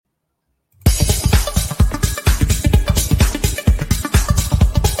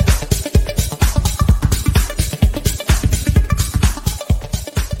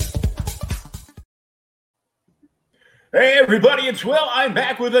everybody, it's Will. I'm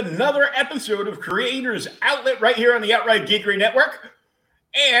back with another episode of Creators Outlet right here on the Outright Geekery Network.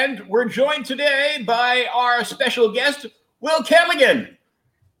 And we're joined today by our special guest, Will Caligan.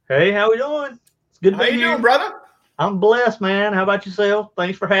 Hey, how we doing? It's good to be here. How you doing, brother? I'm blessed, man. How about yourself?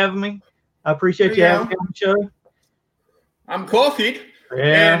 Thanks for having me. I appreciate you having me on the show. I'm coffeed.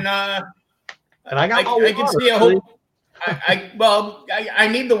 Yeah. And I got I can see a whole... I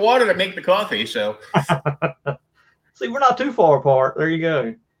need the water to make the coffee, so... See, we're not too far apart. There you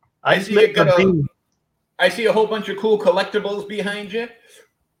go. I see a whole bunch of cool collectibles behind you.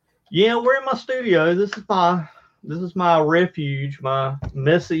 Yeah, we're in my studio. This is my refuge, my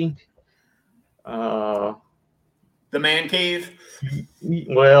messy the man cave.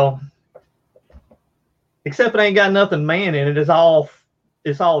 Well, except it ain't got nothing man in it. It's all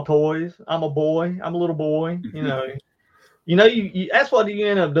toys. I'm a boy. I'm a little boy, You know, that's what you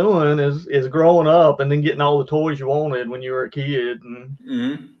end up doing is growing up and then getting all the toys you wanted when you were a kid. And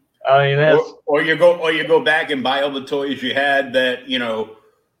I mean, that's or you go back and buy all the toys you had that your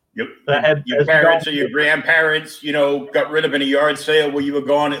parents or your grandparents got rid of in a yard sale where you were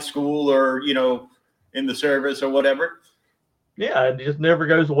gone at school or in the service or whatever. Yeah, it just never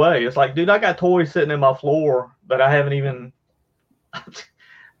goes away. It's like, dude, I got toys sitting in my floor that I haven't even.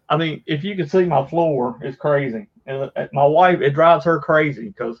 I mean, if you could see my floor, it's crazy. And my wife, it drives her crazy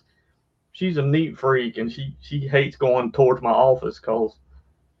because she's a neat freak and she hates going towards my office because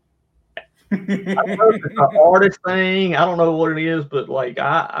I know it's an artist thing. I don't know what it is, but like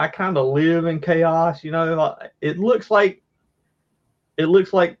I kind of live in chaos. It looks like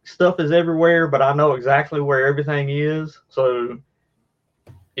stuff is everywhere, but I know exactly where everything is. So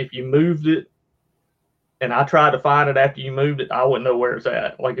if you moved it, and I tried to find it after you moved it, I wouldn't know where it's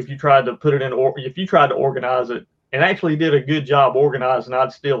at. Like if you tried to put it in, or if you tried to organize it and actually did a good job organizing,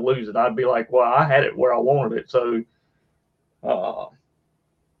 I'd still lose it. I'd be like, well, I had it where I wanted it. So,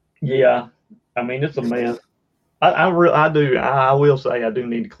 yeah, I mean, it's a mess. I will say I do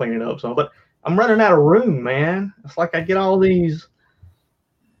need to clean it up some, but I'm running out of room, man. It's like I get all these,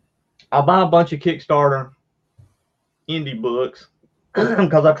 I buy a bunch of Kickstarter indie books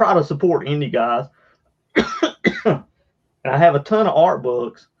because I try to support indie guys. And I have a ton of art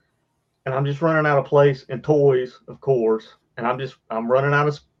books, and I'm just running out of place and toys, of course. And I'm running out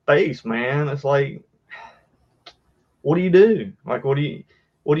of space, man. It's like, what do you do? Like, what do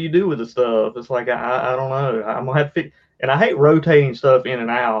you do with the stuff? It's like, I don't know. I'm gonna have to fit. And I hate rotating stuff in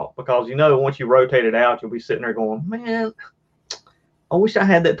and out because once you rotate it out, you'll be sitting there going, man, I wish I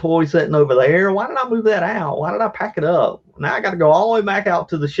had that toy sitting over there. Why did I move that out? Why did I pack it up? Now I got to go all the way back out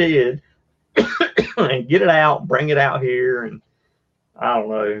to the shed and get it out, bring it out here, and I don't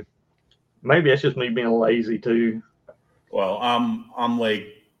know. Maybe that's just me being lazy too. Well, I'm like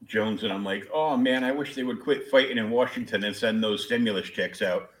Jones, and I'm like, oh man, I wish they would quit fighting in Washington and send those stimulus checks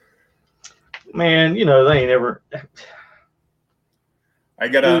out. Man, they ain't ever. I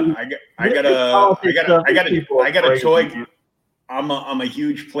got a toy. I'm a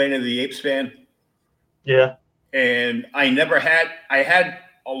huge Planet of the Apes fan. Yeah, and I had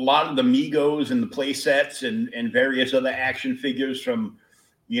a lot of the Migos and the play sets and various other action figures from,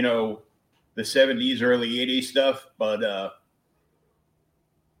 the 70s, early 80s stuff. But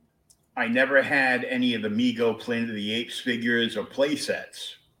I never had any of the Migo Planet of the Apes figures or play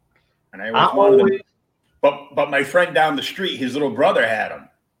sets. And I always wanted them. But my friend down the street, his little brother had them.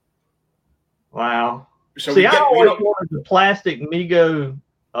 Wow. So I always wanted the plastic Migo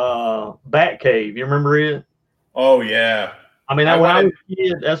Batcave. You remember it? Oh, yeah. I mean, when I was a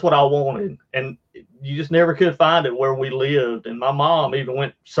kid, that's what I wanted. And you just never could find it where we lived. And my mom even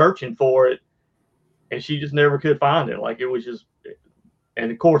went searching for it, and she just never could find it. Like, it was just,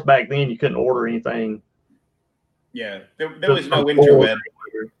 and of course, back then, you couldn't order anything. Yeah, there was no interweb.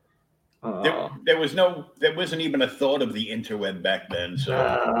 There wasn't even a thought of the interweb back then.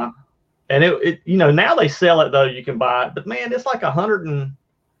 So, and it now they sell it though. You can buy it, but man, it's like I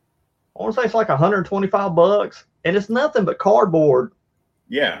want to say it's like $125, and it's nothing but cardboard.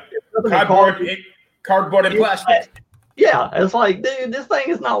 Yeah, cardboard and plastic. Yeah, it's like, dude, this thing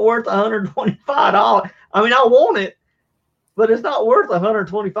is not worth $125. I mean, I want it, but it's not worth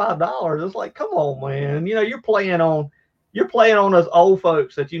 $125. It's like, come on, man. You're playing on us old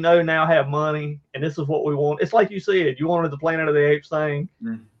folks that now have money, and this is what we want. It's like you said, you wanted the Planet of the Apes thing.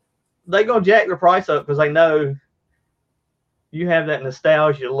 Mm. They're gonna jack the price up because they know you have that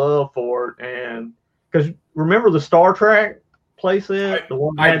nostalgia love for it, and because remember the Star Trek playset, the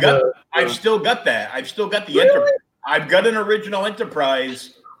one I've still got that. I've still got the Enterprise. I've got an original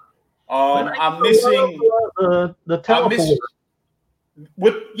Enterprise. I'm missing the teleporter.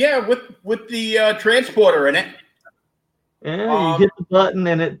 with the transporter in it. Yeah, you hit the button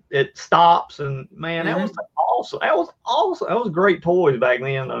and it stops, and man, that was awesome. That was awesome. That was great toys back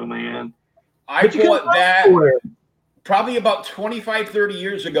then, though, man. I bought that probably about 25, 30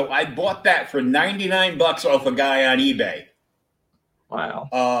 years ago. I bought that for $99 off a guy on eBay.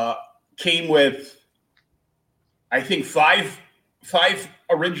 Wow. Came with, I think, five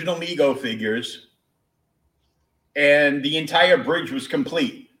original Mego figures, and the entire bridge was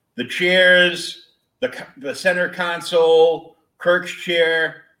complete. The chairs, the center console, Kirk's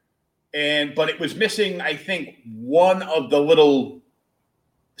chair, but it was missing, I think, one of the little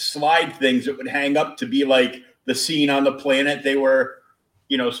slide things that would hang up to be like the scene on the planet they were,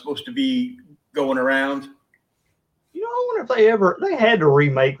 supposed to be going around. I wonder if they had to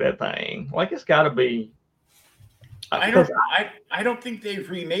remake that thing. Like, it's got to be. I don't think they've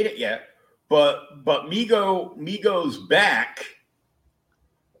remade it yet, but Mego's back,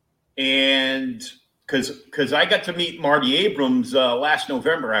 and because I got to meet Marty Abrams last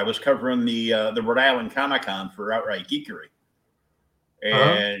November. I was covering the Rhode Island Comic-Con for Outright Geekery.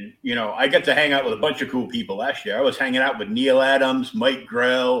 And, I got to hang out with a bunch of cool people last year. I was hanging out with Neil Adams, Mike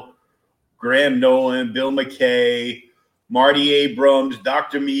Grell, Graham Nolan, Bill McKay, Marty Abrams,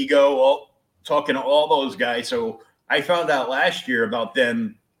 Dr. Mego, talking to all those guys. So I found out last year about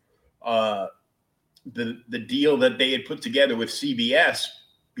them, the deal that they had put together with CBS,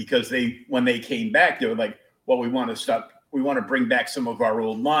 because when they came back, they were like, well, we want to bring back some of our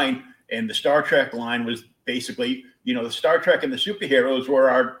old line. And the Star Trek line was basically, the Star Trek and the superheroes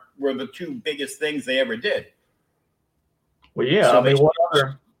were the two biggest things they ever did. Well, yeah. So what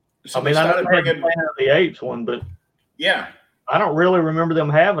other? So I know they had the Planet of the Apes one, but yeah, I don't really remember them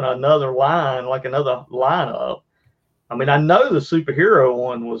having another line, like another lineup. I know the superhero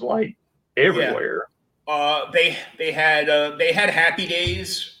one was like everywhere. Yeah. They had Happy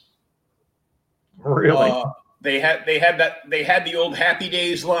Days. Really? They had the old Happy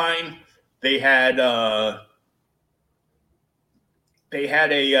Days line. They had a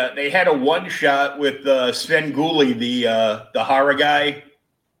one shot with Sven Gulli, the horror guy,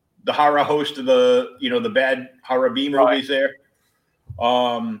 the horror host of the bad horror B movies there,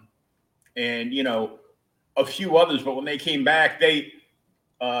 and a few others. But when they came back, they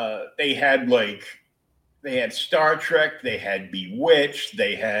had Star Trek, they had Bewitched,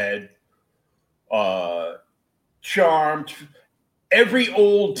 they had Charmed. Every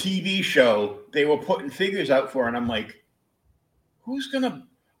old TV show they were putting figures out for, and I'm like, who's gonna?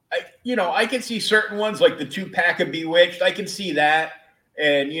 I can see certain ones like the 2-pack of Bewitched. I can see that,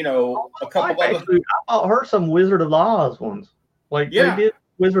 and a couple other. I heard some Wizard of Oz ones. They did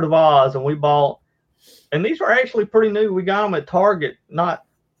Wizard of Oz, and we bought, and these were actually pretty new. We got them at Target not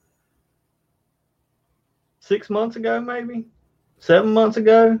 6 months ago, maybe 7 months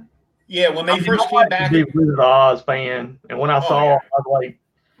ago. Yeah, when they first came back. I'm a big Wizard of Oz fan, and when I saw them, I was like,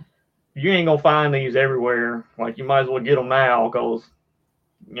 you ain't gonna find these everywhere. Like, you might as well get them now, because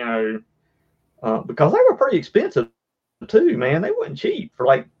because they were pretty expensive too, man. They weren't cheap for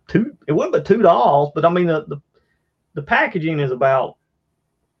like $2. It wasn't but $2, but the packaging is about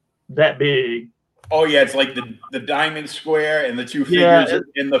that big. Oh yeah, it's like the diamond square and the two figures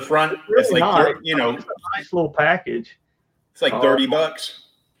in the front. It's like nice. It's a nice little package. It's like $30.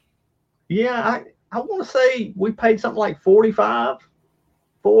 Yeah, I want to say we paid something like $45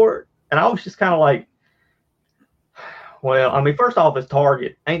 for it, and I was just kind of like, well, first off, it's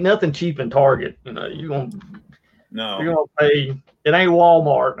Target. Ain't nothing cheap in Target. You're gonna pay. It ain't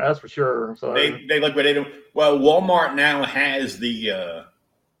Walmart, that's for sure. So they liquidate them. Well, Walmart now has the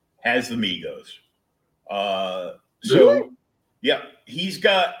Migos. Really? Yeah, he's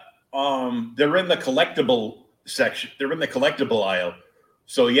got. They're in the collectible section. They're in the collectible aisle.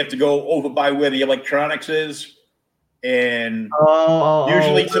 So you have to go over by where the electronics is, and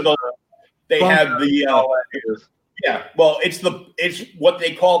usually they have the well, it's what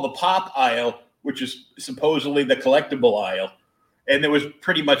they call the pop aisle, which is supposedly the collectible aisle, and there was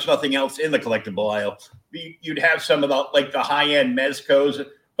pretty much nothing else in the collectible aisle. You'd have some of the high end Mezcos,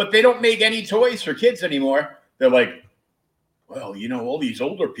 but they don't make any toys for kids anymore. They're like, well, all these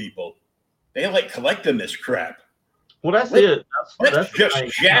older people, they like collecting this crap. Well, that's it. Let's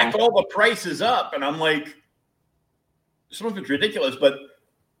just jack all the prices up, and I'm like, some of it's ridiculous. But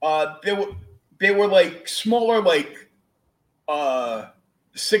they were like smaller, like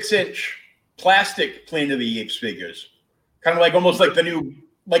 6-inch plastic Planet of the Apes figures, kind of like almost like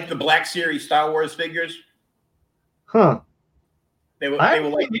the Black Series Star Wars figures. Huh? They were like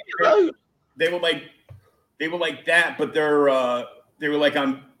that, but they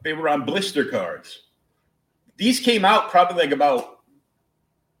were on blister cards. These came out probably like about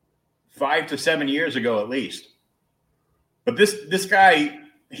 5 to 7 years ago, at least. But this guy,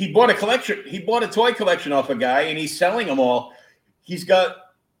 he bought a toy collection off a guy, and he's selling them all. He's got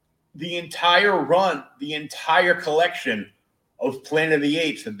the entire collection of Planet of the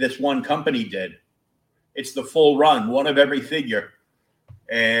Apes that this one company did. It's the full run, one of every figure.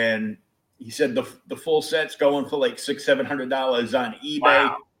 And he said the full set's going for like $600-700 on eBay.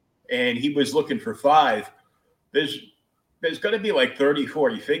 Wow. And he was looking for $5. There's going to be like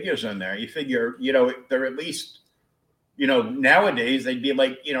 30-40 figures in there. You figure, they're at least, nowadays they'd be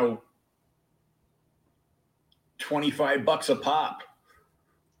like, $25 a pop.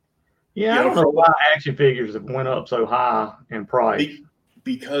 Yeah, I don't know why action figures have went up so high in price.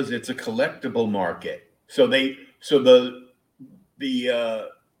 Because it's a collectible market. So the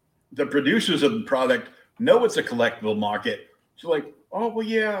producers of the product know it's a collectible market. So like, oh well,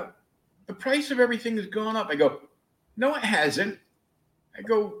 yeah, the price of everything has gone up. I go, no, it hasn't. I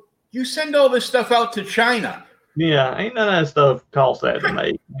go, you send all this stuff out to China. Yeah, ain't none of that stuff cost that to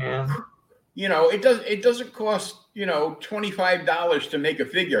make, man. It doesn't cost $25 to make a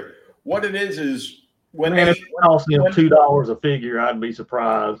figure. What it is when if it cost them $2 a figure, I'd be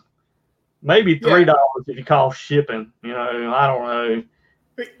surprised. Maybe $3 if you cost shipping. I don't know.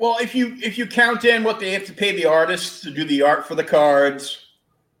 Well, if you count in what they have to pay the artists to do the art for the cards,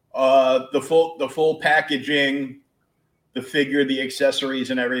 the full packaging, the figure, the accessories,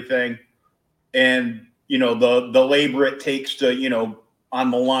 and everything, and the labor it takes to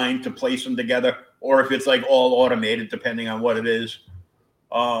on the line to place them together, or if it's like all automated, depending on what it is.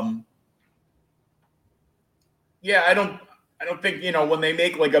 Yeah, I don't think when they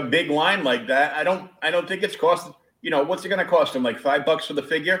make like a big line like that, I don't think it's cost. What's it going to cost them? Like $5 for the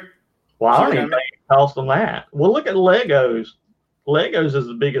figure? Well, I don't even think it cost them that. Well, look at Legos. Legos is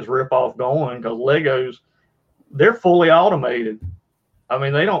the biggest ripoff going because Legos, they're fully automated. I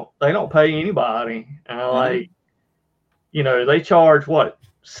mean, they don't pay anybody. And they charge what,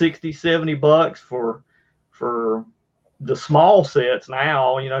 $60-70 for the small sets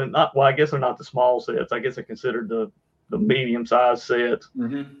now. I guess they're not the small sets. I guess they're considered the medium-sized sets.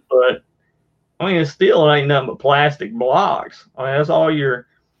 Mm-hmm. But I mean, it ain't nothing but plastic blocks. I mean, that's all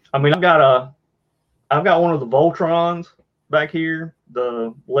I've got one of the Voltrons back here,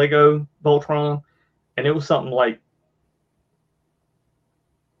 the Lego Voltron, and it was something like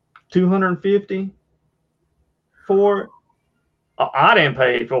 $250 for it. I didn't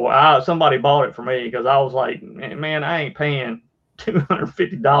pay for it. Somebody bought it for me because I was like, man, I ain't paying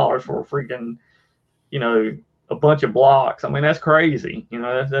 $250 for a freaking, a bunch of blocks. I mean, that's crazy.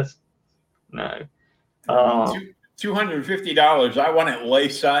 That's no. $250. I want it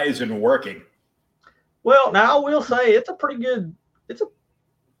life size and working. Well, now I will say it's a pretty good. It's a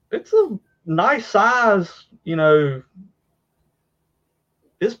nice size.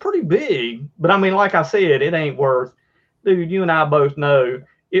 It's pretty big, but I mean, like I said, it ain't worth. Dude, you and I both know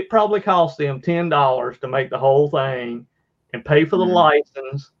it probably cost them $10 to make the whole thing and pay for the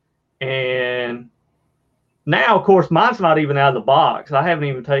license. And now, of course, mine's not even out of the box. I haven't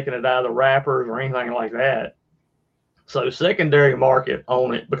even taken it out of the wrappers or anything like that. So secondary market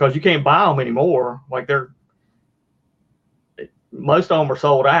on it because you can't buy them anymore. Like most of them are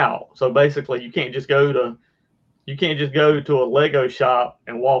sold out. So basically, you can't just go to a Lego shop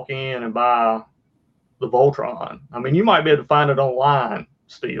and walk in and buy the Voltron. I mean, you might be able to find it online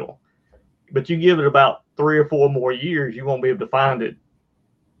still, but you give it about 3 or 4 more years, you won't be able to find it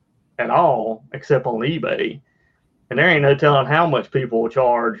at all except on eBay. And there ain't no telling how much people will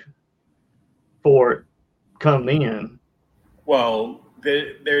charge for it coming in. Well,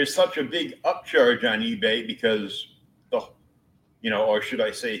 there's such a big upcharge on eBay because or should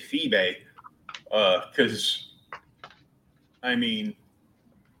I say Feebay? Because I mean,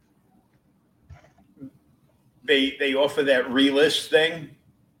 they offer that relist thing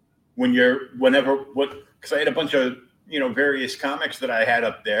because I had a bunch of various comics that I had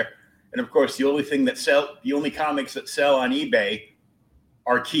up there, and of course the only comics that sell on eBay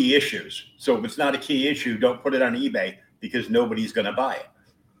are key issues. So if it's not a key issue, don't put it on eBay because nobody's going to buy it.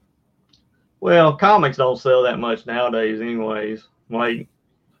 Well, comics don't sell that much nowadays anyways. Like,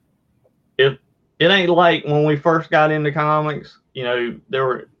 if it ain't like when we first got into comics, there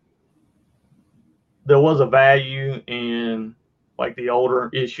was a value in like the older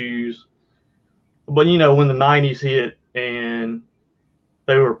issues. But, when the 90s hit and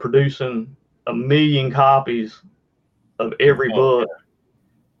they were producing 1 million copies of every book,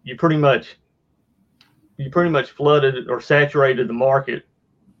 you pretty much flooded or saturated the market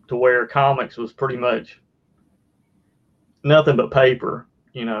to where comics was pretty much nothing but paper,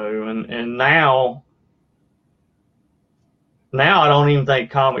 and now I don't even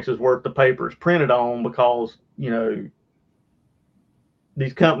think comics is worth the paper it's printed on because,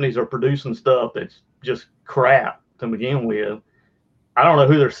 these companies are producing stuff that's just crap to begin with. I don't know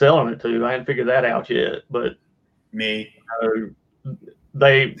who they're selling it to. I haven't figured that out yet. But me,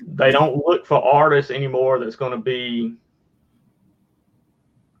 they don't look for artists anymore that's going to be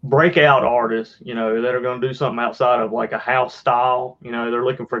breakout artists, that are going to do something outside of like a house style. They're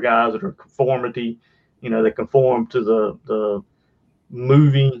looking for guys that are conformity, that conform to the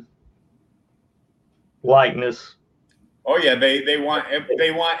movie likeness. Oh yeah, they want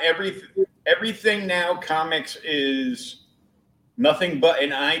everything now. Comics is nothing but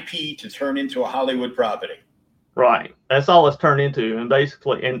an IP to turn into a Hollywood property. Right. That's all it's turned into. And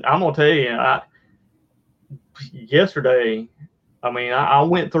basically, and I'm going to tell you, yesterday, I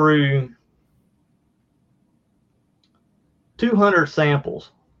went through 200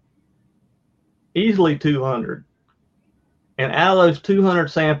 samples, easily 200. And out of those 200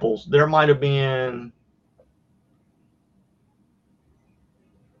 samples, there might have been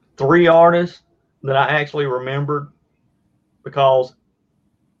 3 artists that I actually remembered, because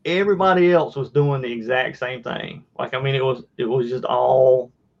everybody else was doing the exact same thing. It was just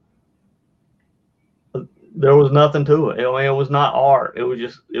all, there was nothing to it. It was not art. It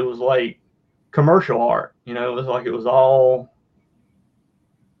was like commercial art. It was like, it was all,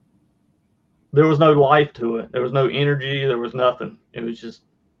 there was no life to it. There was no energy. There was nothing. It was just,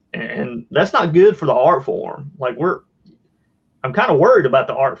 and that's not good for the art form. I'm kind of worried about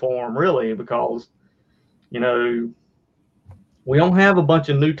the art form, really, because, we don't have a bunch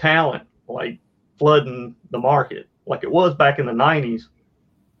of new talent like flooding the market like it was back in the 90s.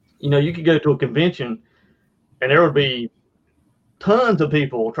 You could go to a convention and there would be tons of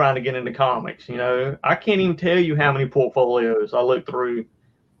people trying to get into comics. I can't even tell you how many portfolios I looked through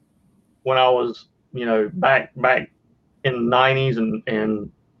when I was, back in the 90s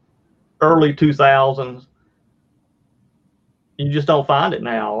and early 2000s. You just don't find it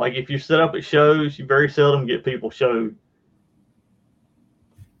now. Like, if you set up at shows, you very seldom get people show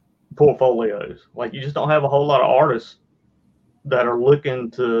portfolios. Like, you just don't have a whole lot of artists that are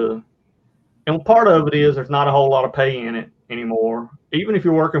looking to, and part of it is there's not a whole lot of pay in it anymore. Even if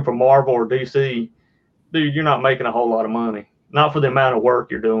you're working for Marvel or DC, dude, you're not making a whole lot of money. Not for the amount of work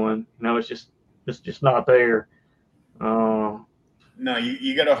you're doing. It's just not there. No,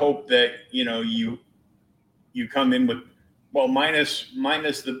 you got to hope that you come in with, well, minus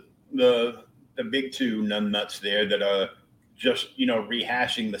the big two nuts there that are just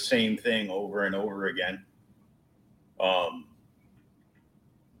rehashing the same thing over and over again.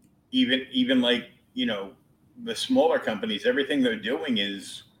 Even like the smaller companies, everything they're doing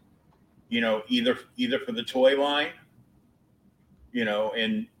is either for the toy line,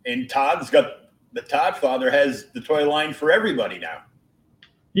 and Todd's got, the Todd father has the toy line for everybody now.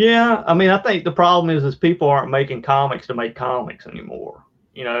 Yeah, I think the problem is people aren't making comics to make comics anymore.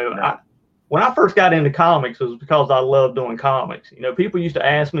 Right. When I first got into comics, it was because I loved doing comics. People used to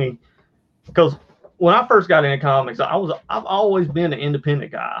ask me, because when I first got into comics, I've always been an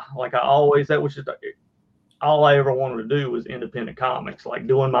independent guy. Like, that was just all I ever wanted to do was independent comics, like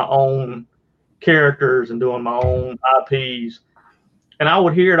doing my own characters and doing my own IPs. And I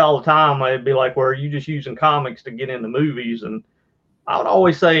would hear it all the time. It'd be like, "Well, are you just using comics to get into movies?" And I would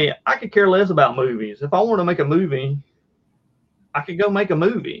always say, I could care less about movies. If I want to make a movie, I could go make a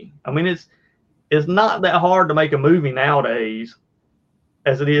movie. It's not that hard to make a movie nowadays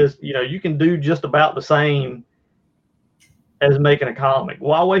as it is. You can do just about the same as making a comic.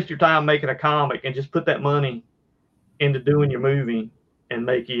 Why waste your time making a comic and just put that money into doing your movie and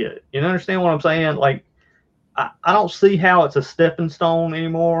make it? You understand what I'm saying? Like, I don't see how it's a stepping stone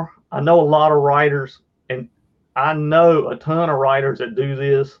anymore. I know a lot of writers, and I know a ton of writers that do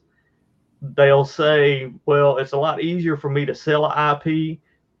this. They'll say, well, it's a lot easier for me to sell an IP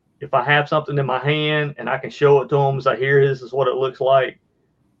if I have something in my hand and I can show it to them, say, here, this is what it looks like.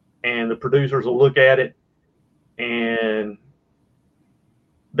 And the producers will look at it, and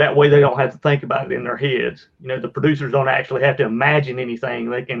that way they don't have to think about it in their heads. The producers don't actually have to imagine anything.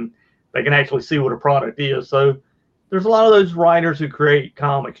 They can actually see what a product is. So there's a lot of those writers who create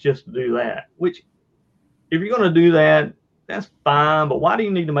comics just to do that, which, if you're going to do that, that's fine. But why do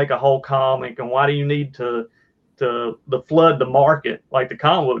you need to make a whole comic? And why do you need to flood the market, like the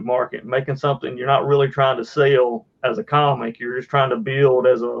comic book market, making something you're not really trying to sell as a comic? You're just trying to build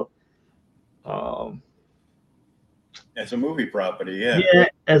as a movie property. Yeah,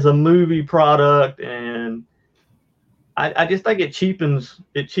 as a movie product. And I just think it cheapens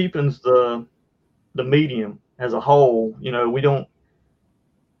the medium as a whole.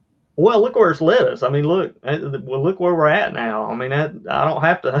 Well, look where it's led us. I mean, look where we're at now. I mean, I don't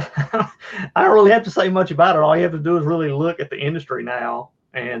have to, I don't really have to say much about it. All you have to do is really look at the industry now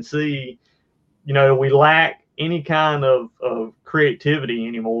and see, we lack any kind of creativity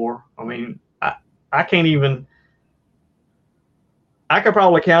anymore. I mean, I can't even, I could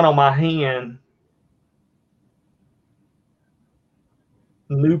probably count on my hand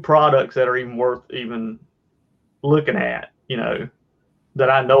new products that are even worth even looking at, that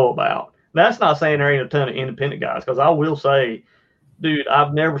I know about. That's not saying there ain't a ton of independent guys, because I will say, dude,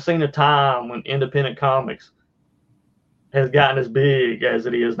 I've never seen a time when independent comics has gotten as big as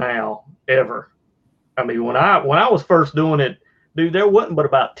it is now, ever. I mean, when I was first doing it, dude, there wasn't but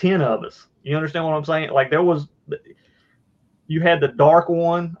about 10 of us. You understand what I'm saying? Like, you had the Dark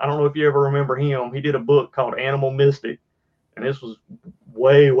One. I don't know if you ever remember him. He did a book called Animal Mystic, and this was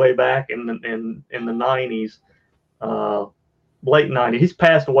way back in the 90s, late 90s. He's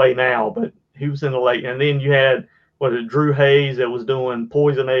passed away now, but he was in the late. And then you had Drew Hayes that was doing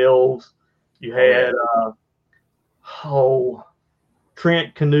Poison Elves. You had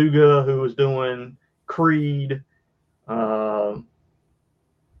Trent Kanuga, who was doing Creed, and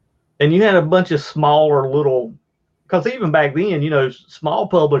you had a bunch of smaller little, because even back then, small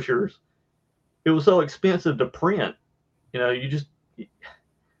publishers, it was so expensive to print.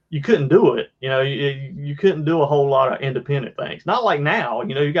 You couldn't do it. You couldn't do a whole lot of independent things. Not like now.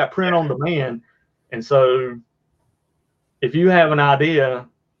 You got print on demand, and so if you have an idea,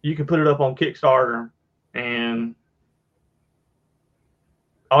 you can put it up on Kickstarter, and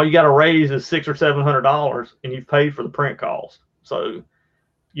all you got to raise is $600 or $700, and you've paid for the print cost. So,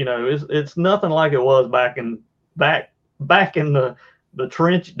 it's nothing like it was back in the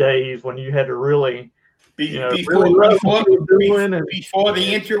trench days, when you had to really, before the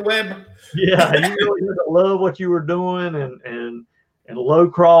interweb. Yeah, you really had to love what you were doing, and low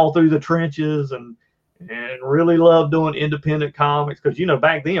crawl through the trenches, and really love doing independent comics, because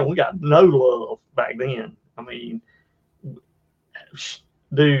back then we got no love back then. I mean,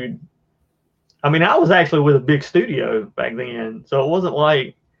 dude, I mean, I was actually with a big studio back then, so it wasn't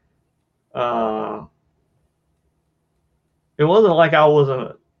like I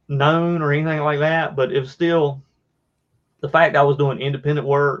wasn't known or anything like that, but it was still the fact I was doing independent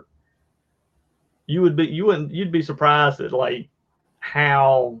work. You'd be surprised at like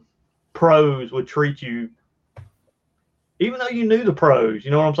how pros would treat you, even though you knew the pros.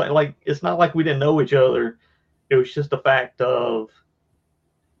 You know what I'm saying? Like, it's not like we didn't know each other. It was just the fact of,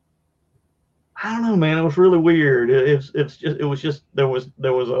 I don't know, man. It was really weird. It was just there was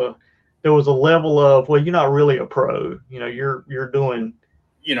a level of, well, you're not really a pro. You're doing,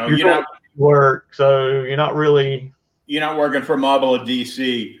 you're not work, so you're not really. You're not working for Marvel or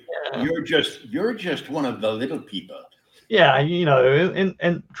DC. Yeah. You're just one of the little people. Yeah,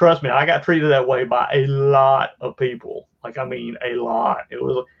 and trust me, I got treated that way by a lot of people. Like, I mean, a lot. It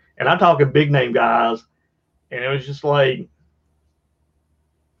was, and I'm talking big name guys, and it was just like,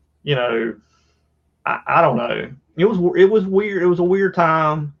 I don't know. It was weird. It was a weird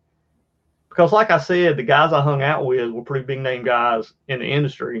time, because, like I said, the guys I hung out with were pretty big name guys in the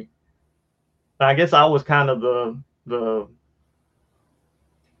industry. And I guess I was kind of the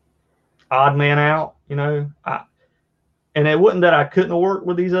odd man out, and it wasn't that I couldn't work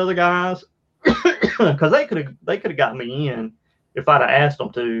with these other guys, because they could have gotten me in if I'd have asked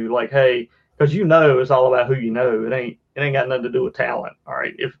them to. Like, hey, because it's all about who you know. It ain't got nothing to do with talent. All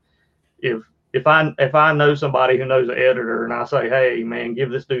right, if I know somebody who knows an editor, and I say, hey man,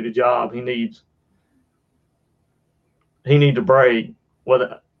 give this dude a job, he needs a break, well,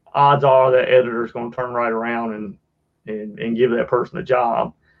 the odds are that editor's going to turn right around and give that person a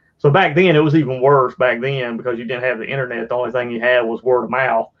job. So back then, it was even worse back then, because you didn't have the internet. The only thing you had was word of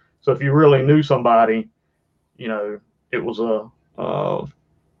mouth. So if you really knew somebody, it was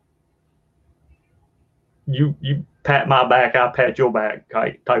you pat my back, I pat your back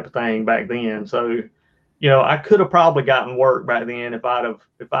type of thing back then. So, I could have probably gotten work back then if I'd have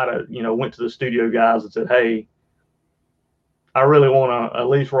went to the studio guys and said, hey, I really want to at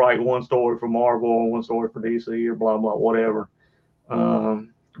least write one story for Marvel or one story for DC or blah blah whatever.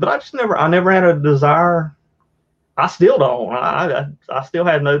 But I never had a desire. I still don't. I still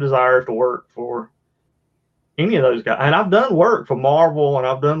have no desire to work for any of those guys. And I've done work for Marvel, and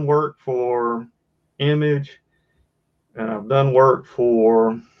I've done work for Image, and I've done work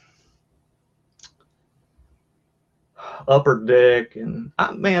for Upper Deck, and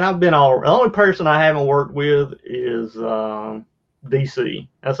I've been all. The only person I haven't worked with is DC.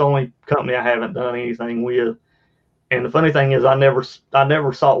 That's the only company I haven't done anything with. And the funny thing is, I never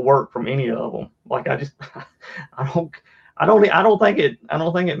sought work from any of them. Like, I I don't think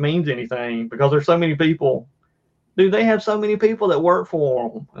it means anything because there's so many people. Dude, they have so many people that work for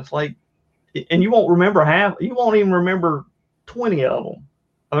them. It's like, and you won't even remember 20 of them.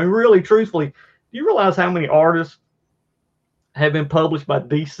 I mean, really, truthfully, do you realize how many artists have been published by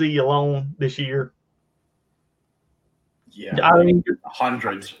DC alone this year? Yeah, I mean,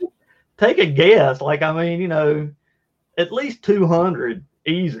 hundreds. Take a guess. Like, I mean, at least 200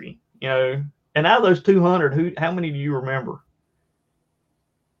 easy, and out of those 200, how many do you remember?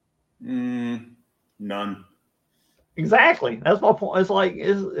 None. Exactly. That's my point. It's like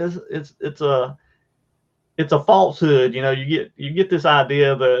it's a falsehood. You get this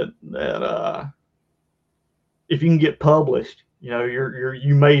idea that if you can get published,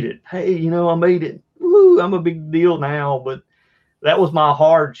 you made it. Hey, I made it. Woo, I'm a big deal now. But that was my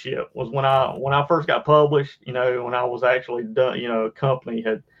hardship, was when I first got published, when I was actually done, a company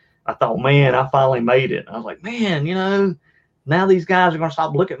I thought, man, I finally made it. I was like, man, now these guys are going to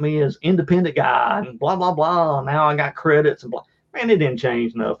stop looking at me as independent guy and blah, blah, blah. Now I got credits and blah. Man, it didn't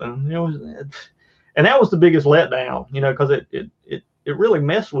change nothing. And that was the biggest letdown, because it really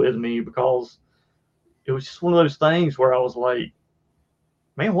messed with me, because it was just one of those things where I was like,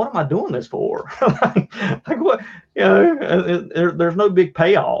 man, what am I doing this for? like what, there's no big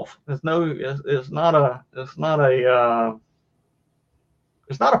payoff. It's not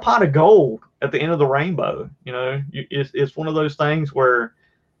a pot of gold at the end of the rainbow. It's one of those things where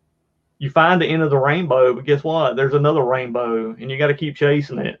you find the end of the rainbow, but guess what? There's another rainbow, and you got to keep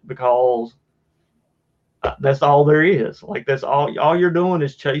chasing it, because that's all there is. Like, that's all you're doing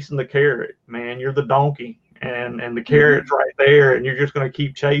is chasing the carrot, man. You're the donkey, and the carrot's right there, and you're just going to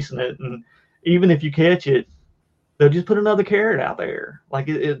keep chasing it. And even if you catch it, they'll just put another carrot out there. Like,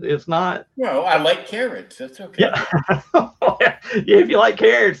 it's not. Well, I like carrots. That's okay. Yeah. Yeah, if you like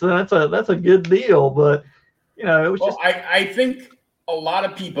carrots, then that's a good deal. But it was just. I think a lot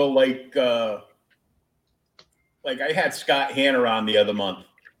of people like I had Scott Hanner on the other month,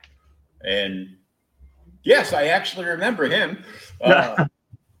 and yes, I actually remember him.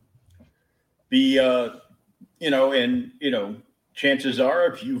 Chances are,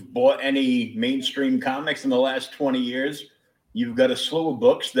 if you've bought any mainstream comics in the last 20 years, you've got a slew of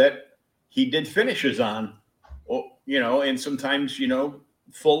books that he did finishes on, and sometimes,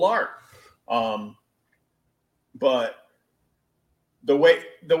 full art. But the way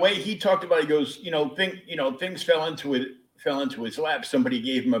he talked about it, he goes, things fell into his lap. Somebody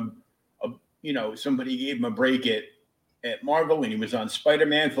gave him a break at Marvel, and he was on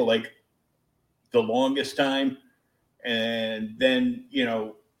Spider-Man for like the longest time. And then, he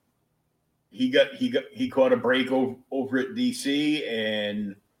caught a break over at DC,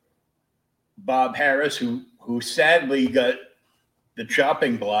 and Bob Harris, who sadly got the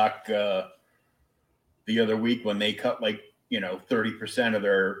chopping block the other week when they cut 30% of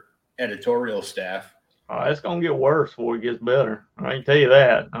their editorial staff. It's gonna get worse before it gets better. I can tell you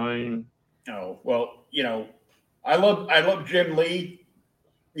that. I mean, oh well, I love Jim Lee,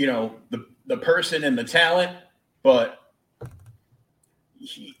 the person and the talent, but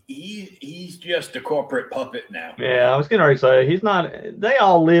he's just a corporate puppet now. Yeah, I was getting ready to say he's not. They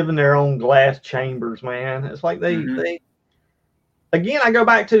all live in their own glass chambers, man. It's like they again. I go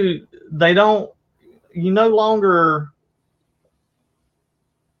back to you no longer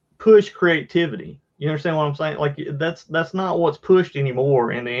push creativity. You understand what I'm saying? Like, that's not what's pushed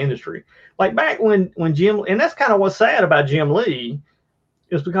anymore in the industry. Like back when Jim, and that's kind of what's sad about Jim Lee,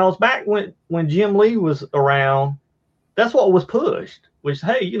 is because back when Jim Lee was around, that's what was pushed. Which,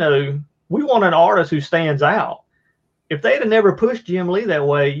 hey, we want an artist who stands out. If they'd have never pushed Jim Lee that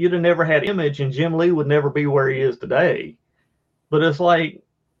way, you'd have never had Image, and Jim Lee would never be where he is today. But it's like,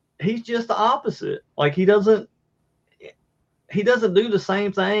 he's just the opposite. Like, he doesn't do the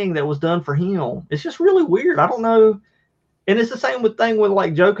same thing that was done for him. It's just really weird. I don't know. And it's the same thing with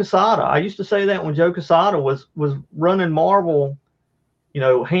like Joe Quesada. I used to say that when Joe Quesada was running Marvel,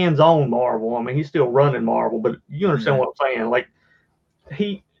 hands-on Marvel. I mean, he's still running Marvel, but you understand what I'm saying. Like,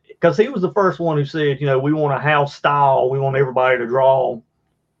 because he was the first one who said, we want a house style. We want everybody to draw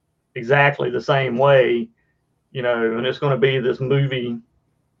exactly the same way, and it's going to be this movie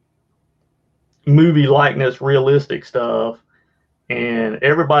likeness, realistic stuff. And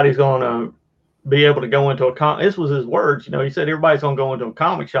everybody's going to be able to go into this was his words, he said everybody's going to go into a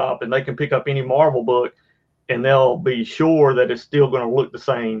comic shop and they can pick up any Marvel book and they'll be sure that it's still going to look the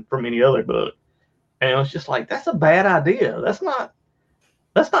same from any other book. And it's just like, that's a bad idea. That's not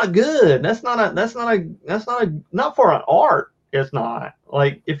good. That's not for an art. It's not.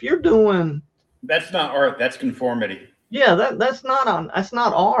 Like, if you're doing, that's not art, that's conformity. Yeah, that's not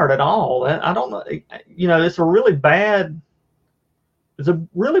art at all. I don't know. It's a really bad it's a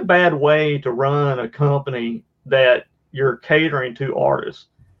really bad way to run a company that you're catering to artists.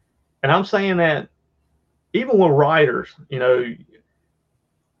 And I'm saying that even with writers, you know,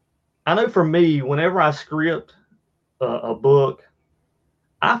 I know for me, whenever I script a book,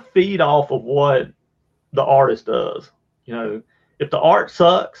 I feed off of what the artist does. You know, if the art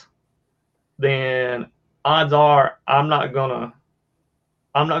sucks, then odds are I'm not gonna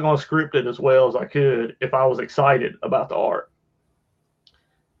script it as well as I could if I was excited about the art.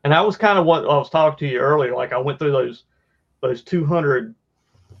 And that was kind of what I was talking to you earlier. Like I went through those 200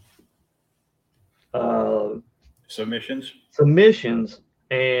 submissions,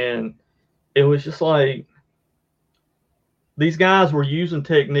 and it was just like these guys were using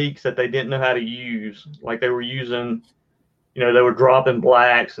techniques that they didn't know how to use. Like they were using, you know, they were dropping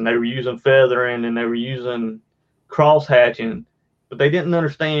blacks and they were using feathering and they were using cross hatching, but they didn't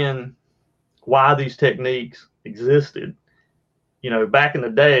understand why these techniques existed. You know, back in the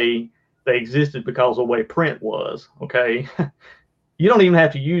day, they existed because of the way print was. Okay. You don't even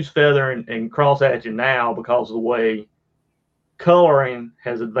have to use feather and cross hatching now because of the way coloring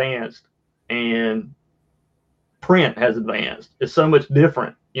has advanced and print has advanced. It's so much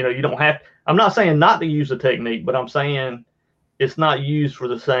different. You know, you don't have, I'm not saying not to use the technique, but I'm saying it's not used for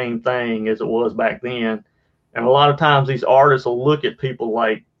the same thing as it was back then. And a lot of times these artists will look at people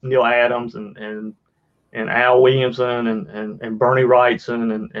like Neil Adams and Al Williamson and Bernie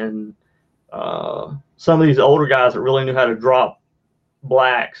Wrightson and some of these older guys that really knew how to drop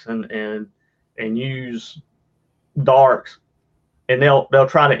blacks and use darks, and they'll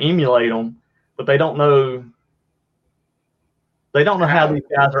try to emulate them, but they don't know how these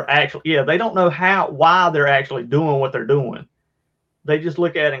guys are actually, they don't know why they're actually doing what they're doing. They just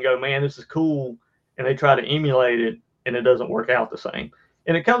look at it and go, man, this is cool, and they try to emulate it, and it doesn't work out the same.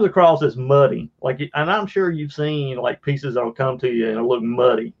 And it comes across as muddy. Like, and I'm sure you've seen like pieces that'll come to you and it'll look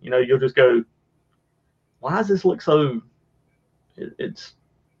muddy. You know, you'll just go, why does this look so?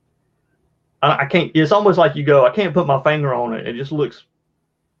 I can't. It's almost like you go, I can't put my finger on it. It just looks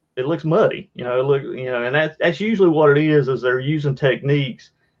muddy. You know, and that's usually what it is they're using techniques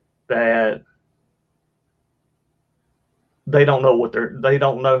that they don't know they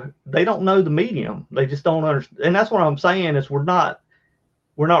don't know the medium. They just don't understand. And that's what I'm saying is we're not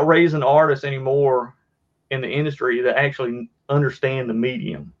raising artists anymore in the industry that actually understand the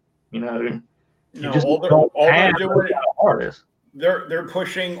medium. You know, artists. They're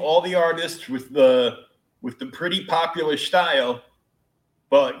pushing all the artists with the pretty popular style,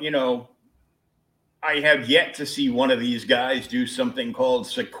 but you know, I have yet to see one of these guys do something called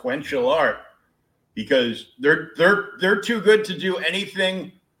sequential art, because they're too good to do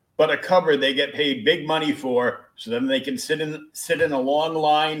anything but a cover they get paid big money for, so then they can sit in a long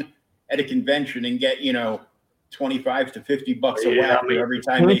line at a convention and get, you know, $25 to $50 a whack every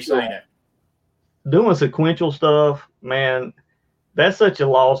time they sign it. Doing sequential stuff, man, that's such a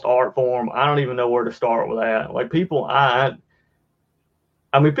lost art form. I don't even know where to start with that. Like people don't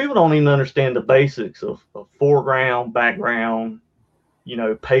even understand the basics of foreground, background, you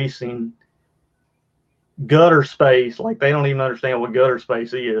know, pacing, gutter space. Like they don't even understand what gutter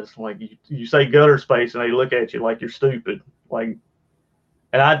space is. Like you say gutter space and they look at you like you're stupid. Like,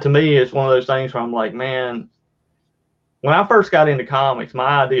 and to me, it's one of those things where I'm like, man, when I first got into comics,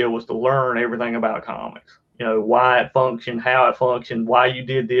 my idea was to learn everything about comics. You know, why it functioned, how it functioned, why you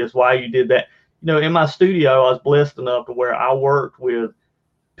did this, why you did that. You know, in my studio, I was blessed enough to where I worked with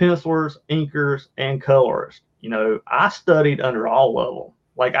pencilers, inkers, and colorists. You know, I studied under all of them.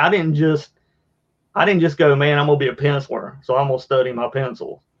 Like I didn't just go, man, I'm gonna be a penciler, so I'm gonna study my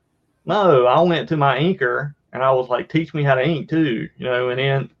pencils. No, I went to my inker and I was like, teach me how to ink too, you know, and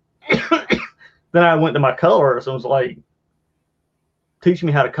then then I went to my colorist and was like, teach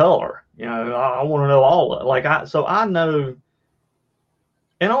me how to color. You know, I want to know all of it. Like I know,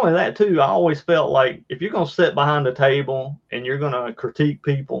 and only that too, I always felt like if you're gonna sit behind the table and you're gonna critique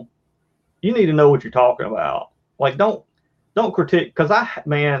people, you need to know what you're talking about. Like don't critique, because I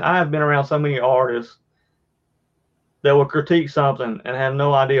have been around so many artists that will critique something and have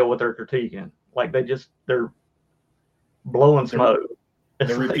no idea what they're critiquing. Like they're blowing smoke.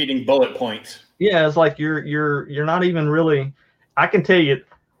 They're repeating bullet points. Yeah, it's like you're not even really. I can tell you,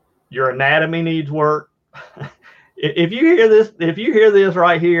 your anatomy needs work. If you hear this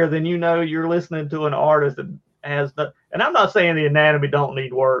right here, then you know you're listening to an artist that has the. And I'm not saying the anatomy don't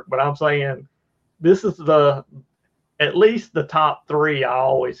need work, but I'm saying this is at least the top three I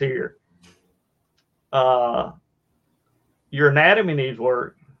always hear. Your anatomy needs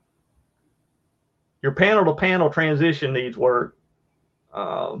work. Your panel to panel transition needs work.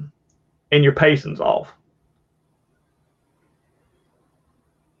 And your pacing's off.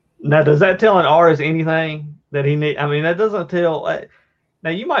 Now, does that tell an artist anything that he need? I mean, that doesn't tell. Now,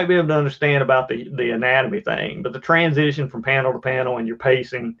 you might be able to understand about the anatomy thing, but the transition from panel to panel and your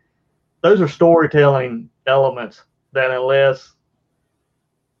pacing, those are storytelling elements that unless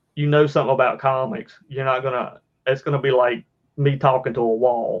you know something about comics, you're not gonna. It's gonna be like me talking to a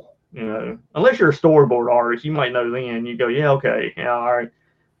wall, you know. Unless you're a storyboard artist, you might know then. You go, yeah, okay, yeah, all right.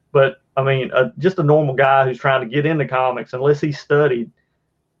 But I mean, just a normal guy who's trying to get into comics, unless he studied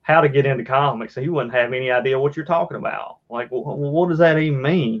how to get into comics, he wouldn't have any idea what you're talking about. Like, well, what does that even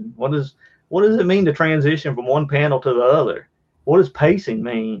mean? What does it mean to transition from one panel to the other? What does pacing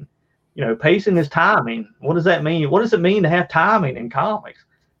mean? You know, pacing is timing. What does that mean? What does it mean to have timing in comics?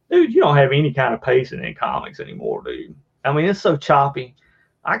 Dude, you don't have any kind of pacing in comics anymore, dude. I mean, it's so choppy.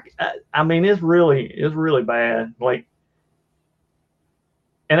 I mean, it's really bad. Like,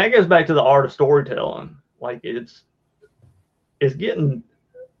 and that goes back to the art of storytelling. Like, it's getting.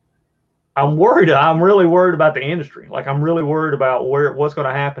 I'm worried. I'm really worried about the industry. Like, I'm really worried about what's going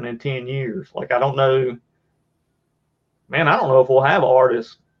to happen in 10 years. Like, I don't know, man. I don't know if we'll have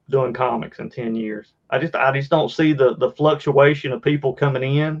artists doing comics in 10 years. I just don't see the fluctuation of people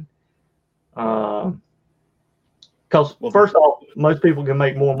coming in. Because first off, most people can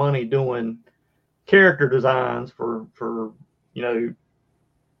make more money doing character designs for you know,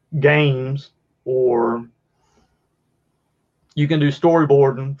 games, or you can do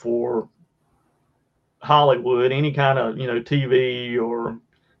storyboarding for Hollywood, any kind of, you know, TV or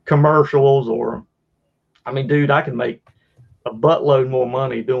commercials, or I mean, dude, I can make a buttload more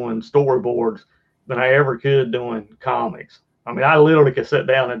money doing storyboards than I ever could doing comics. I mean, I literally could sit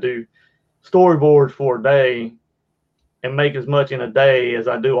down and do storyboards for a day and make as much in a day as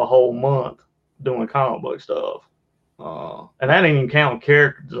I do a whole month doing comic book stuff. And that ain't even counting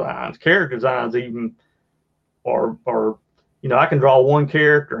character designs. Character designs even are, you know, I can draw one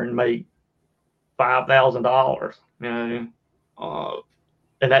character and make $5,000, you know,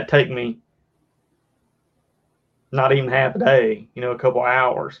 and that take me not even half a day, you know, a couple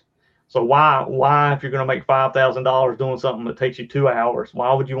hours. So why, if you're going to make $5,000 doing something that takes you 2 hours,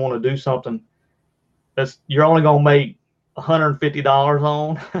 why would you want to do something that's you're only going to make $150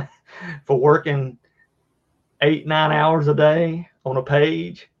 on for working 8-9 hours a day on a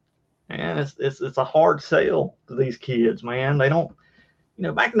page? And it's a hard sell to these kids, man. They don't, you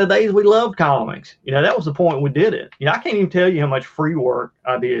know, back in the days we loved comics. You know, that was the point we did it. You know, I can't even tell you how much free work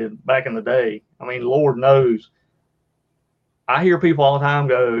I did back in the day. I mean, Lord knows. I hear people all the time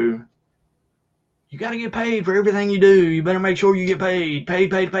go, you got to get paid for everything you do. You better make sure you get paid.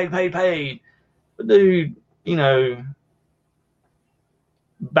 Paid. But dude, you know,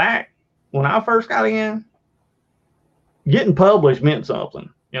 back when I first got in, getting published meant something.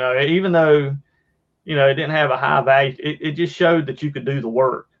 You know, even though, you know, it didn't have a high value, it just showed that you could do the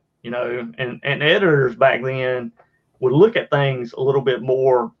work, you know, and editors back then would look at things a little bit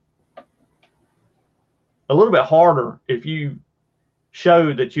harder if you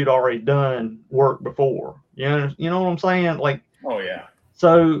showed that you'd already done work before. You know what I'm saying? Like, oh yeah.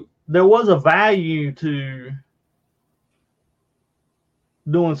 So there was a value to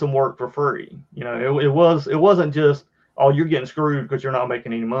doing some work for free. You know, it wasn't just, oh, you're getting screwed because you're not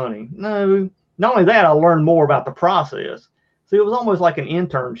making any money. No, not only that, I learned more about the process. See, it was almost like an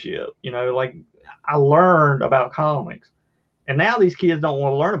internship, you know, like I learned about comics. And now these kids don't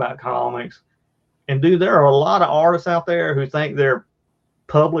want to learn about comics. And dude, there are a lot of artists out there who think they're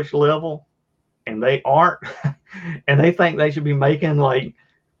published level and they aren't. And they think they should be making like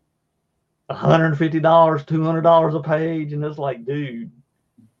 $150, $200 a page. And it's like, dude,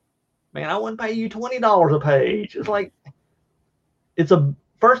 man, I wouldn't pay you $20 a page. It's like,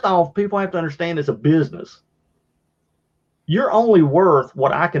 first off, people have to understand it's a business. You're only worth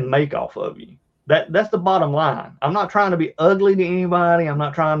what I can make off of you. That's the bottom line. I'm not trying to be ugly to anybody. I'm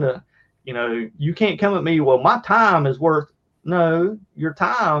not trying to, you know, you can't come at me, well, my time is worth, no, your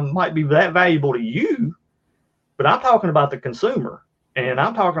time might be that valuable to you, but I'm talking about the consumer, and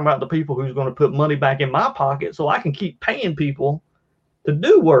I'm talking about the people who's going to put money back in my pocket so I can keep paying people to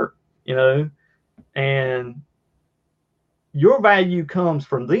do work, you know, and your value comes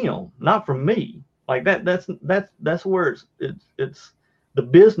from them, not from me. Like that's where it's the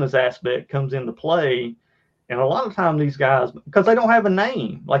business aspect comes into play. And a lot of times these guys, because they don't have a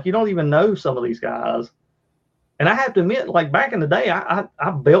name, like you don't even know some of these guys. And I have to admit, like back in the day,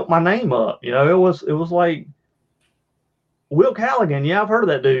 I built my name up. You know, it was like Will Caligan. Yeah, I've heard of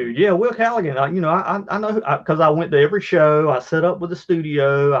that dude. Yeah, Will Caligan. You know, I know because I went to every show. I set up with the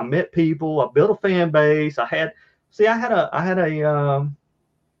studio. I met people. I built a fan base. I had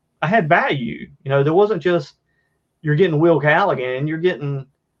value. You know, there wasn't just you're getting Will Caligan. You're getting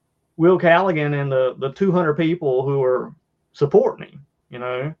Will Caligan and the 200 people who are supporting him, you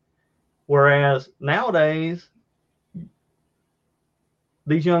know. Whereas nowadays,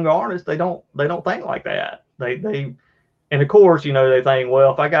 these young artists, they don't think like that. They and of course, you know, they think,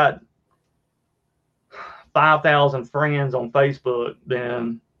 well, if I got 5,000 friends on Facebook,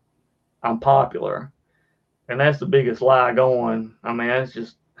 then I'm popular. And that's the biggest lie going. I mean, it's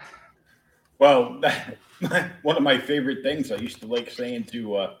just. Well, one of my favorite things I used to like saying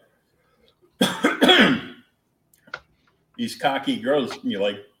to these cocky girls, you're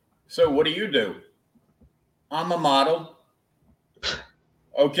like, so what do you do? I'm a model.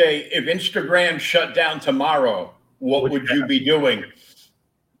 Okay, if Instagram shut down tomorrow, what would you be doing?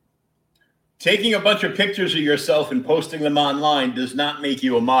 Taking a bunch of pictures of yourself and posting them online does not make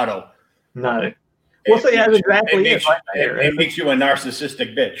you a model. No. Well, see, that's exactly it right there. It makes you a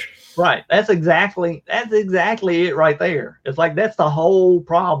narcissistic bitch. Right. That's exactly it right there. It's like, that's the whole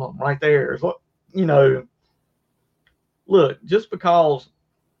problem right there. Is what, you know, look, just because,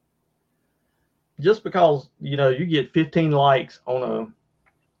 you know, you get 15 likes on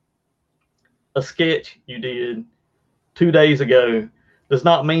a sketch you did 2 days ago does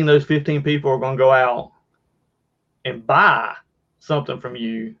not mean those 15 people are going to go out and buy something from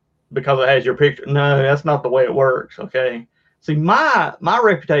you because it has your picture. No, that's not the way it works. Okay. See, my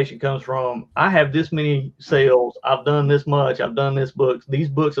reputation comes from, I have this many sales. I've done this much. I've done this books. These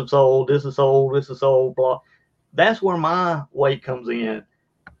books have sold. This is sold. This is sold. Blah. That's where my weight comes in.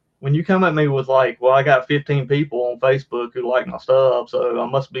 When you come at me with like, well, I got 15 people on Facebook who like my stuff, so I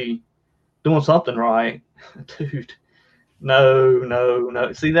must be doing something right. Dude,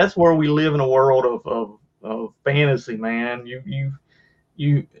 no. See, that's where we live in a world of fantasy, man.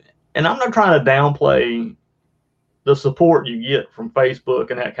 You, and I'm not trying to downplay the support you get from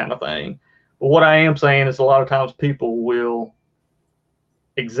Facebook and that kind of thing. But what I am saying is a lot of times people will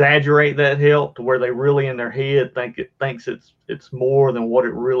exaggerate that help to where they really in their head thinks it's more than what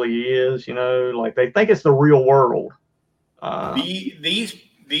it really is, you know, like they think it's the real world.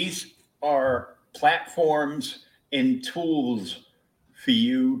 These are platforms and tools for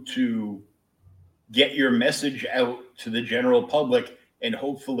you to get your message out to the general public and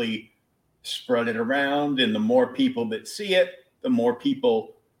hopefully spread it around. And the more people that see it, the more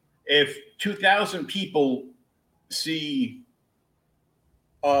people, if 2,000 people see,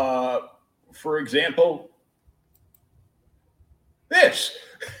 for example, this.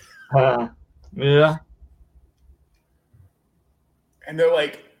 Yeah. And they're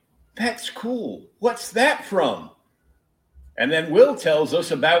like, that's cool. What's that from? And then Will tells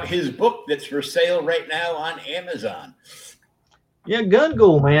us about his book that's for sale right now on Amazon. Yeah, Gun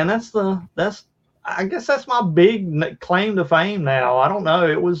Ghoul, man. I guess that's my big claim to fame now. I don't know.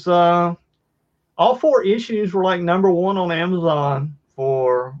 It was all 4 issues were like #1 on Amazon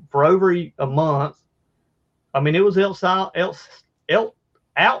for over a month. I mean, it was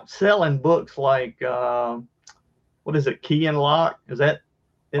outselling books like what is it, Key and Lock? Is that?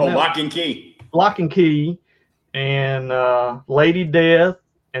 Lock and Key. Lock and Key, and Lady Death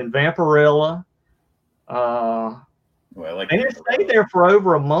and Vampirella. And it stayed there for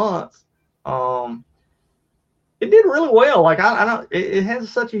over a month. It did really well. Like I don't. It has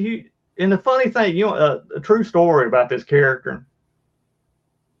such a huge. And the funny thing, you know, a true story about this character.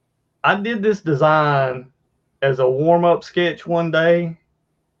 I did this design as a warm-up sketch one day,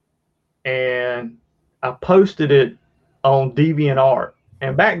 and I posted it on DeviantArt.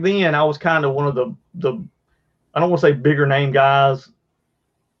 And back then, I was kind of one of the I don't want to say bigger name guys,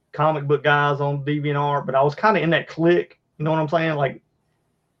 comic book guys on DeviantArt, but I was kind of in that clique. You know what I'm saying? Like,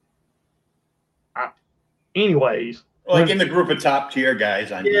 anyways. Like in the group of top tier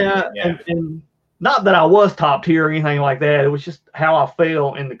guys on DeviantArt. Yeah. And not that I was top tier or anything like that. It was just how I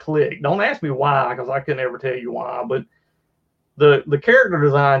fell in the clique. Don't ask me why, because I couldn't ever tell you why. But the character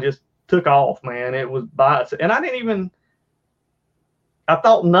design just took off, man. It was by itself. And I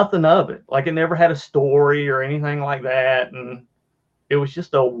thought nothing of it. Like, it never had a story or anything like that. And it was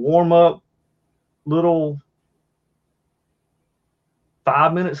just a warm-up little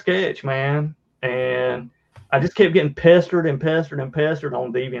 5-minute sketch, man. And I just kept getting pestered on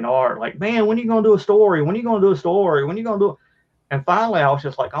DeviantArt. Like, man, when are you going to do a story? When are you going to do a story? When are you going to do it? And finally, I was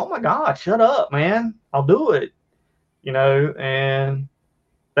just like, oh, my God, shut up, man. I'll do it. You know, and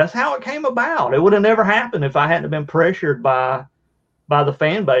that's how it came about. It would have never happened if I hadn't been pressured by the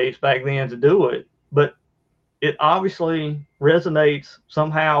fan base back then to do it. But it obviously resonates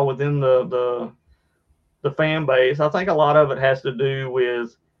somehow within the fan base. I think a lot of it has to do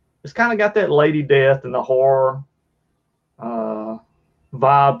with, it's kind of got that Lady Death and the horror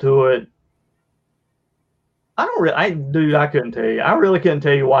vibe to it. I couldn't tell you. I really couldn't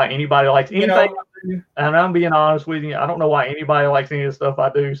tell you why anybody likes anything I do. And I'm being honest with you. I don't know why anybody likes any of the stuff I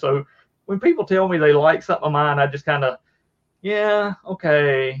do. So when people tell me they like something of mine, I just kind of, yeah,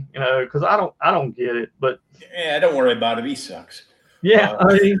 okay, because I don't get it. But yeah, don't worry about it. He sucks. Yeah,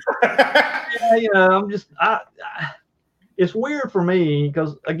 I mean, I'm just it's weird for me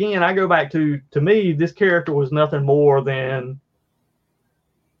because again, I go back to me, this character was nothing more than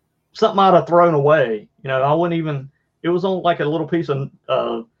something I'd have thrown away. I wouldn't even. It was on like a little piece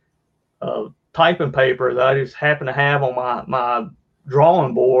of typing paper that I just happened to have on my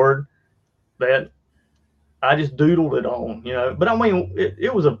drawing board that I just doodled it on. But I mean,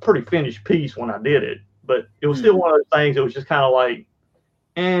 it was a pretty finished piece when I did it. But it was still one of those things. It was just kind of like,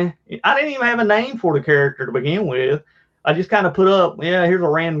 I didn't even have a name for the character to begin with. I just kind of put up, here's a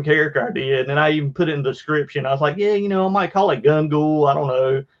random character I did. And then I even put it in the description. I was like, I might call it Gungool. I don't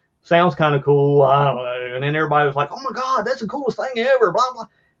know. Sounds kind of cool. I don't know. And then everybody was like, oh my God, that's the coolest thing ever. Blah, blah.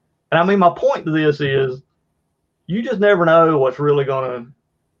 And I mean, my point to this is you just never know what's really going to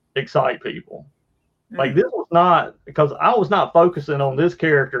excite people. Like this was not, because I was not focusing on this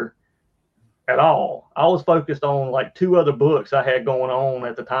character at all. I was focused on like 2 other books I had going on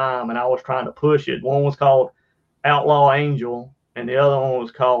at the time, and I was trying to push it. One was called Outlaw Angel, and the other one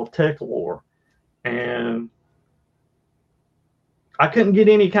was called Tech Lore. And I couldn't get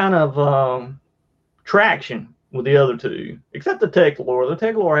any kind of traction with the other 2, except the Tech Lore. The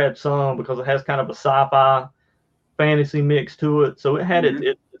Tech Lore had some because it has kind of a sci-fi fantasy mix to it, so it had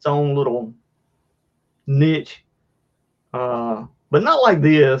its own little niche. But not like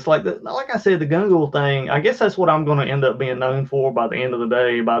this. Like I said, the Gungool thing, I guess that's what I'm going to end up being known for by the end of the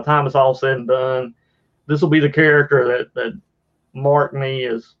day. By the time it's all said and done, this will be the character that marked me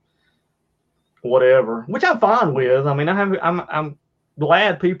as whatever, which I'm fine with. I mean, I'm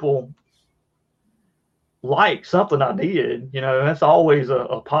glad people like something I did. That's always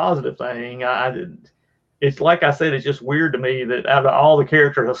a positive thing. It's like I said, it's just weird to me that out of all the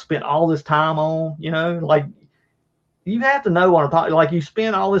characters I spent all this time on, like, you have to know what I'm talking. Like, you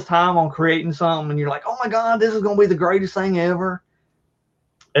spend all this time on creating something, and you're like, "Oh my God, this is going to be the greatest thing ever."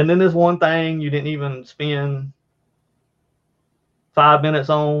 And then this one thing you didn't even spend 5 minutes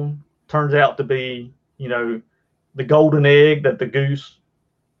on turns out to be, the golden egg that the goose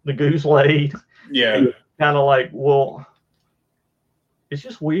laid. Yeah. Kind of like, well, it's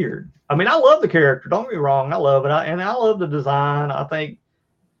just weird. I mean, I love the character. Don't get me wrong, I love it, and I love the design. I think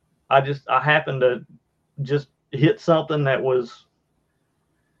I happened to just hit something that was,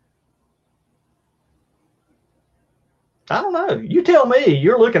 I don't know. You tell me.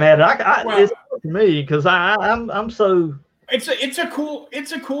 You're looking at it. It's up to me because I'm so. It's a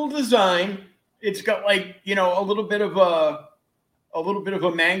cool design. It's got like a little bit of a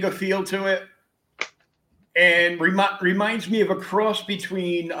manga feel to it, and reminds me of a cross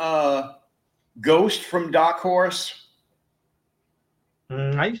between Ghost from Dark Horse.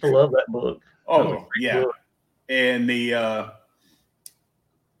 I used to love that book. Oh yeah. Book. And the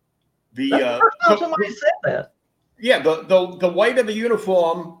first time somebody said that. Yeah, the white of the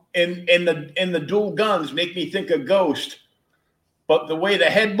uniform and the dual guns make me think of Ghost, but the way the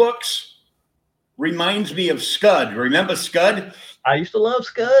head looks reminds me of Scud. Remember Scud? I used to love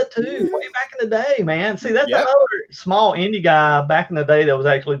Scud too, way back in the day, man. See, that's another small indie guy back in the day that was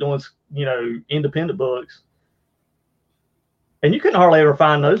actually doing independent books, and you couldn't hardly ever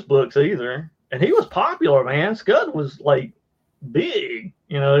find those books either. And he was popular, man. Scud was like big,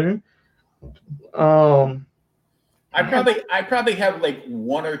 I probably have like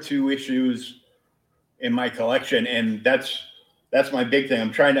 1 or 2 issues in my collection, and that's my big thing.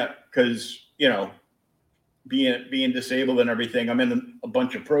 I'm trying to, because being disabled and everything, I'm in a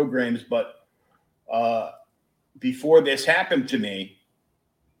bunch of programs. But before this happened to me,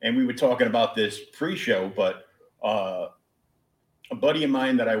 and we were talking about this pre-show, but a buddy of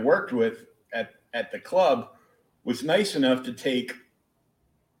mine that I worked with at the club was nice enough to take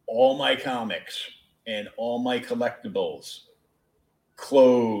all my comics and all my collectibles,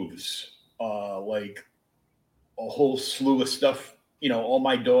 clothes, like a whole slew of stuff, all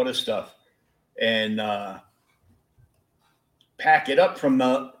my daughter's stuff, and pack it up from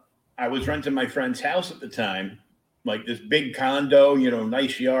I was renting my friend's house at the time, like this big condo,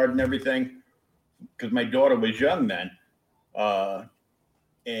 nice yard and everything, because my daughter was young then.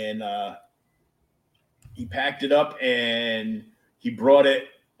 And he packed it up and he brought it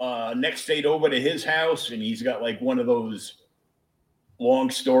next day over to his house, and he's got like one of those long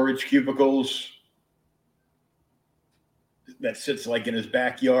storage cubicles that sits like in his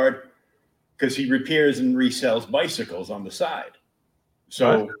backyard, because he repairs and resells bicycles on the side.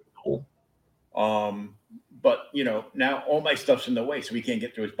 So, But, you know, now all my stuff's in the way, so he can't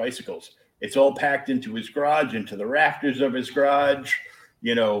get to his bicycles. It's all packed into his garage, into the rafters of his garage,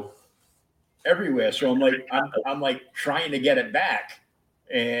 you know, everywhere. So I'm like trying to get it back.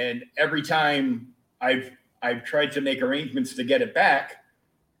 And every time I've tried to make arrangements to get it back,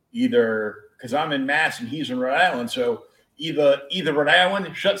 either because I'm in Mass and he's in Rhode Island. So either Rhode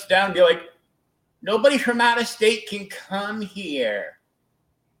Island shuts down and be like, nobody from out of state can come here.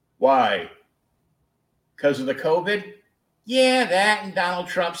 Why? Because of the COVID? Yeah, that and Donald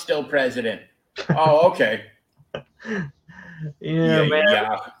Trump's still president. Oh, okay. Yeah, man.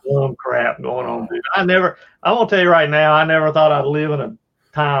 Yeah. Some crap going on, dude. I'm gonna tell you right now, I never thought I'd live in a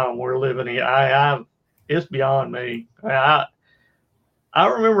time we're living in. It's beyond me. I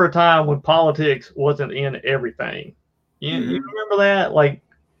remember a time when politics wasn't in everything. You remember that? Like,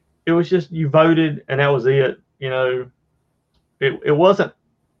 it was just you voted and that was it. You know, it wasn't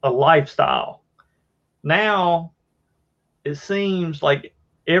a lifestyle. Now it seems like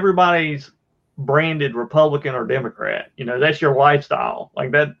everybody's branded Republican or Democrat. You know, that's your lifestyle.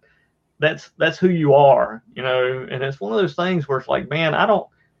 Like that's who you are, you know. And it's one of those things where it's like, man,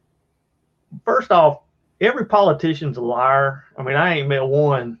 first off, every politician's a liar. I mean, I ain't met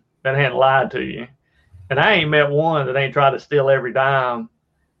one that hadn't lied to you. And I ain't met one that ain't tried to steal every dime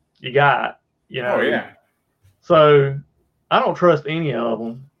you got, you know. Oh, yeah. So I don't trust any of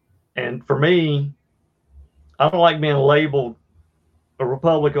them. And for me, I don't like being labeled a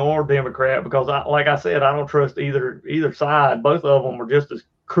Republican or Democrat because, like I said, I don't trust either side. Both of them are just as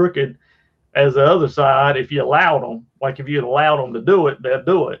crooked as the other side. If you allowed them, like if you allowed them to do it, they'll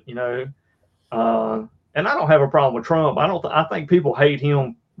do it, you know. And I don't have a problem with Trump. I think people hate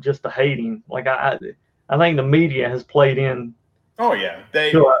him just to hate him. Like I think the media has played in. Oh yeah,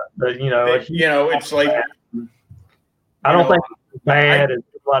 it's like I don't think it's bad as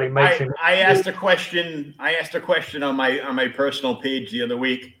everybody makes him. I asked a question. On my personal page the other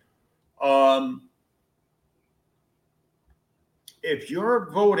week. If you're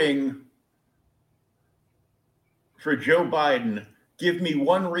voting for Joe Biden, give me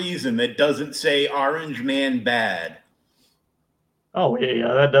one reason that doesn't say Orange Man bad. Oh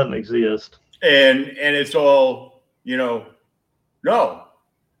yeah, that doesn't exist. And it's all, you know, no.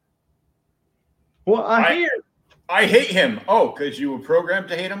 Well, I hate him. Oh, because you were programmed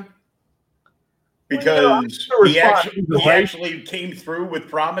to hate him? Because he actually came through with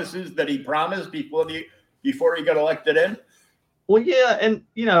promises that he promised before he got elected in? Well, yeah, and,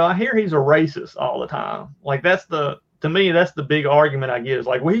 you know, I hear he's a racist all the time. Like, to me, that's the big argument I get is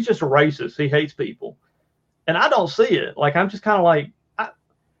like, well, he's just a racist. He hates people. And I don't see it. Like, I'm just kind of like,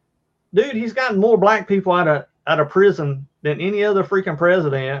 dude, he's gotten more black people out of prison than any other freaking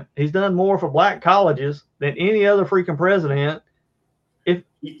president. He's done more for black colleges than any other freaking president. If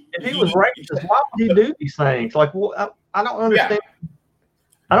he was racist, why would he do these things? Like, well, I don't understand. Yeah.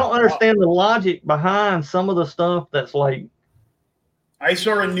 I don't understand the logic behind some of the stuff that's like. I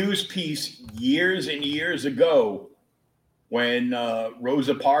saw a news piece years and years ago when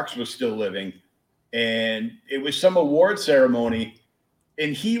Rosa Parks was still living, and it was some award ceremony.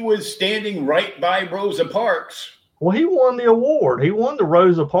 And he was standing right by Rosa Parks. Well, he won the award. He won the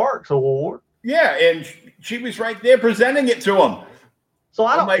Rosa Parks Award. Yeah, and she was right there presenting it to him. So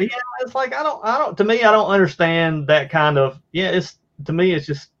it's like I don't. To me, I don't understand that kind of. Yeah, to me, it's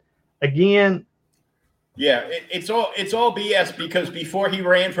just again. Yeah, it's all BS because before he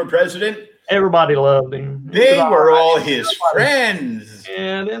ran for president, everybody loved him. They were all his friends.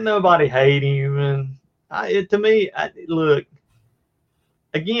 And then nobody hated him. And look.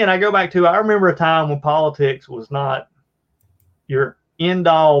 Again, I go back to, I remember a time when politics was not your end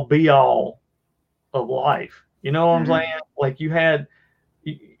all be all of life. You know what I'm saying? Like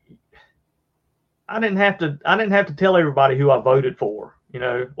I didn't have to tell everybody who I voted for, you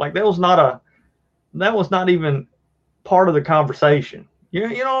know, like that was not even part of the conversation. You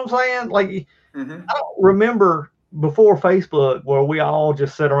know what I'm saying? Like, I don't remember before Facebook where we all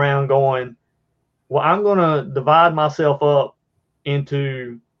just sit around going, well, I'm going to divide myself up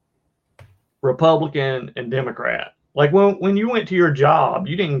into Republican and Democrat. Like when you went to your job,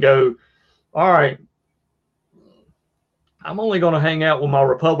 you didn't go, all right, I'm only going to hang out with my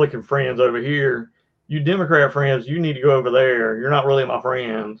Republican friends over here. You Democrat friends, you need to go over there. You're not really my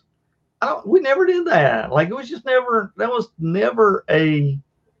friends. We never did that. Like it was just never. That was never a.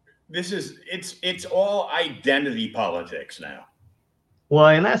 It's all identity politics now. Well,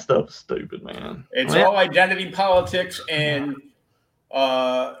 and that stuff's stupid, man. It's all identity politics and.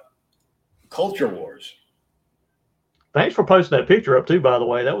 Culture wars. Thanks for posting that picture up too, by the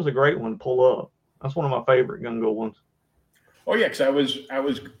way. That was a great one to pull up. That's one of my favorite Gun Go ones. Oh yeah, because I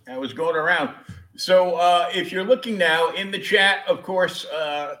was going around. So if you're looking now in the chat, of course,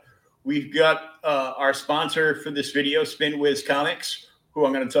 we've got our sponsor for this video, SpinWiz Comics, who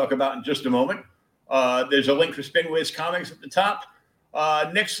I'm going to talk about in just a moment. There's a link for SpinWiz Comics at the top.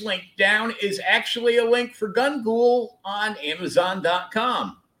 Next link down is actually a link for Gun Ghoul on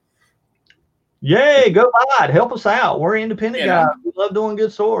Amazon.com. Yay, go buy it. Help us out. We're independent guys. We love doing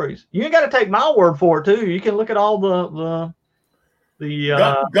good stories. You ain't got to take my word for it, too. You can look at all the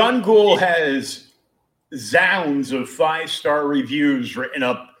Gun Ghoul has zounds of 5-star reviews written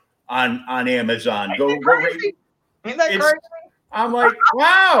up on Amazon. Go read. Ain't that crazy? I'm like,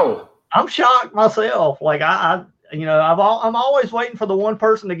 wow. I'm shocked myself. Like I'm always waiting for the one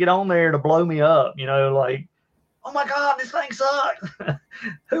person to get on there to blow me up. Like, oh my God, this thing sucks.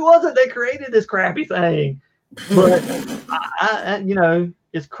 Who was it that created this crappy thing? But I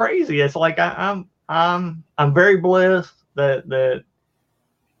it's crazy. It's like I'm very blessed that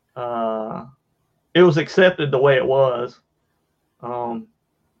it was accepted the way it was. And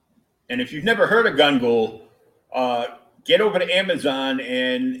if you've never heard of Gun Ghoul, get over to Amazon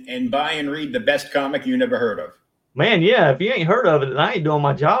and buy and read the best comic you never heard of. Man, yeah, if you ain't heard of it, then I ain't doing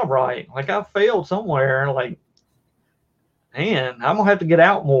my job right. Like, I failed somewhere. Like, man, I'm gonna have to get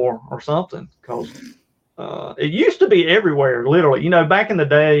out more or something, because it used to be everywhere, literally. Back in the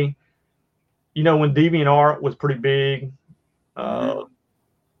day, when DeviantArt was pretty big,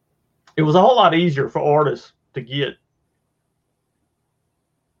 it was a whole lot easier for artists to get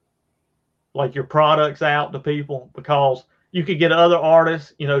like your products out to people, because you could get other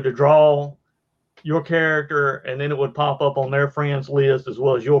artists, to draw your character, and then it would pop up on their friends list as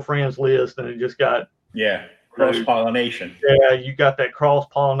well as your friends list, and it just got cross-pollination. Yeah, you got that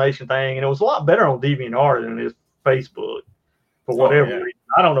cross-pollination thing, and it was a lot better on DeviantArt than it is Facebook for whatever reason.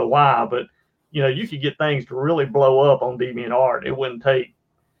 I don't know why, but you could get things to really blow up on DeviantArt. It wouldn't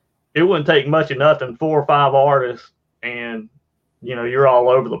take much of nothing, 4 or 5 artists, and you're all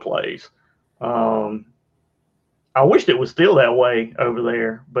over the place. I wished it was still that way over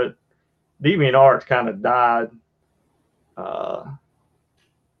there, but DeviantArt's kind of died. But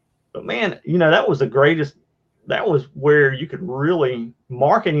man, that was the greatest. That was where you could really,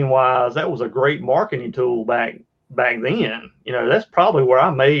 marketing wise, that was a great marketing tool back then. That's probably where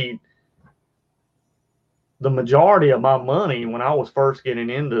I made the majority of my money when I was first getting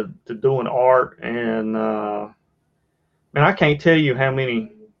into doing art. And man, I can't tell you how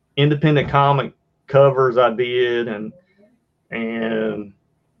many independent comic covers I did, and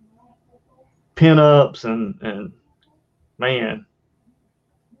pinups, and man,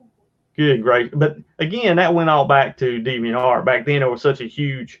 good, great. But again, that went all back to DeviantArt. Back then, there was such a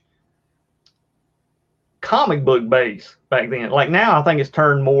huge comic book base back then. Like now, I think it's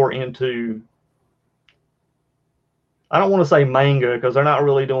turned more into, I don't want to say manga, because they're not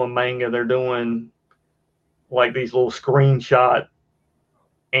really doing manga. They're doing like these little screenshot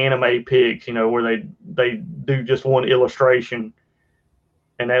anime pics, where they do just one illustration,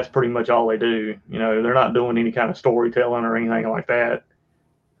 and that's pretty much all they do. They're not doing any kind of storytelling or anything like that.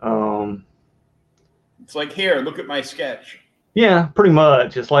 It's like, here, look at my sketch. Yeah, pretty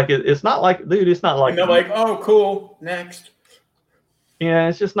much. It's like it's not like, dude, it's not like, and they're like, oh, cool, next. Yeah,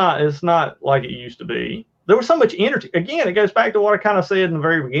 it's not like it used to be. There was so much energy. Again, it goes back to what I kind of said in the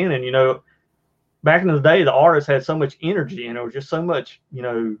very beginning. Back in the day, the artists had so much energy, and there was just so much,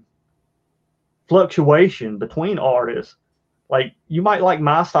 fluctuation between artists. Like, you might like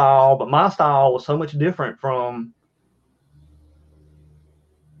my style, but my style was so much different from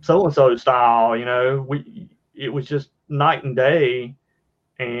so-and-so style. It was just night and day,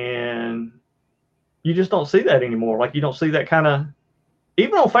 and you just don't see that anymore. Like, you don't see that kind of,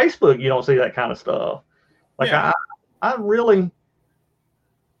 even on Facebook, you don't see that kind of stuff. Like, I really,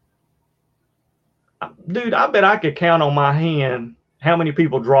 dude, I bet I could count on my hand how many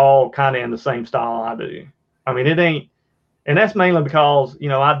people draw kind of in the same style I do. I mean, it ain't, and that's mainly because,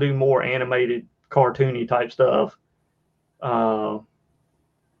 I do more animated, cartoony type stuff.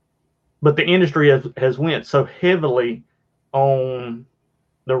 But the industry has went so heavily on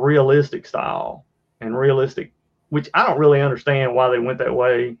the realistic style and realistic, which I don't really understand why they went that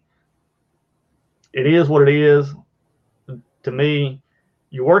way. It is what it is. To me,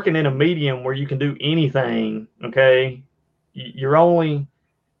 you're working in a medium where you can do anything. Okay, you're only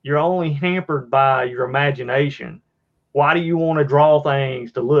hampered by your imagination. Why do you want to draw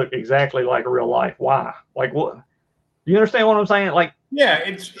things to look exactly like real life? Why? Like, what? Do you understand what I'm saying? Like, yeah,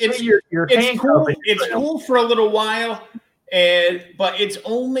 it's cool. It's cool for a little while, but it's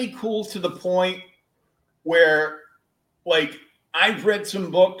only cool to the point where, like, I've read some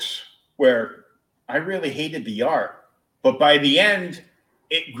books where I really hated the art, but by the end,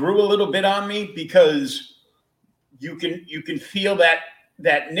 it grew a little bit on me because you can feel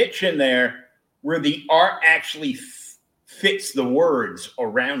that niche in there where the art actually fits the words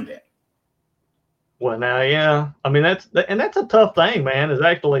around it. Well, now, yeah, I mean that's a tough thing, man. Is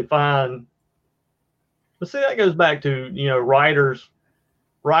actually find. But see, that goes back to writers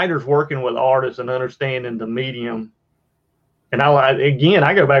working with artists and understanding the medium. And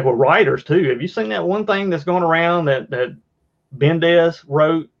I go back with writers too. Have you seen that one thing that's going around that Bendis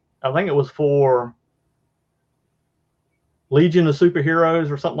wrote? I think it was for Legion of Superheroes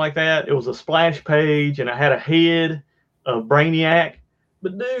or something like that. It was a splash page and it had a head of Brainiac.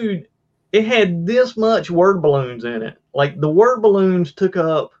 But dude, it had this much word balloons in it. Like the word balloons took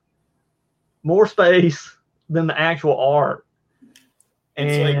up more space than the actual art.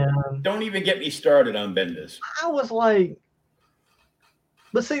 It's like, don't even get me started on Bendis. I was like,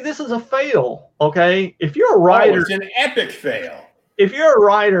 but see, this is a fail, okay? If you're a writer, it's an epic fail. If you're a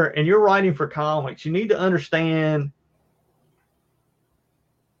writer and you're writing for comics, you need to understand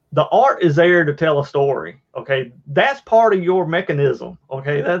the art is there to tell a story, okay? That's part of your mechanism,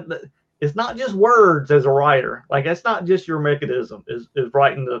 okay? That it's not just words as a writer. Like that's not just your mechanism is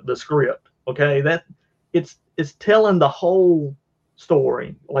writing the script, okay? That it's telling the whole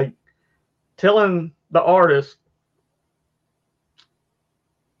story, like telling the artist,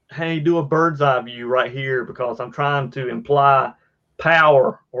 hey, do a bird's eye view right here because I'm trying to imply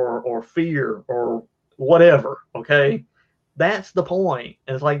power or fear or whatever, okay? That's the point.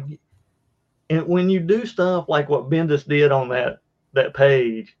 And it's like, and when you do stuff like what Bendis did on that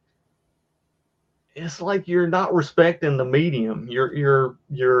page, it's like you're not respecting the medium. You're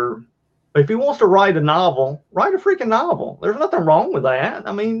if he wants to write a novel, write a freaking novel. There's nothing wrong with that.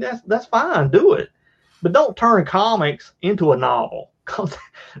 I mean, that's fine. Do it. But don't turn comics into a novel. Because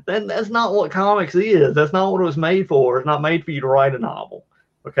that's not what comics is. That's not what it was made for. It's not made for you to write a novel.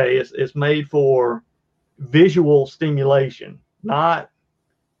 Okay, it's made for visual stimulation, not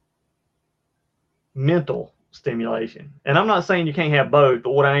mental stimulation. And I'm not saying you can't have both,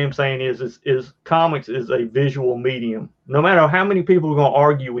 but what I am saying is comics is a visual medium. No matter how many people are going to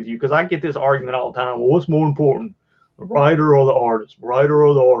argue with you, because I get this argument all the time. Well, what's more important, the writer or the artist? Writer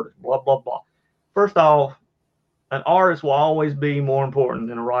or the artist? Blah, blah, blah. First off, an artist will always be more important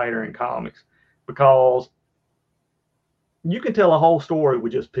than a writer in comics because you can tell a whole story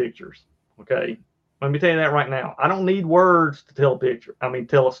with just pictures. Okay. Let me tell you that right now. I don't need words to tell a picture. I mean,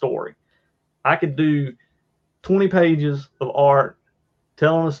 tell a story. I could do 20 pages of art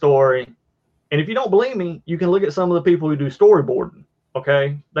telling a story. And if you don't believe me, you can look at some of the people who do storyboarding.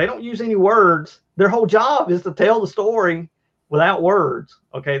 Okay. They don't use any words. Their whole job is to tell the story without words.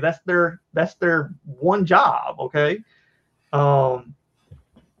 Okay. That's their one job. Okay. And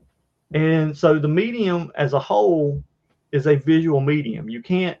so the medium as a whole is a visual medium. You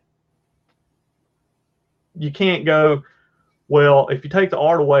can't go, well, if you take the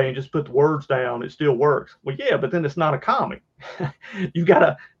art away and just put the words down, it still works. Well, yeah, but then it's not a comic. you've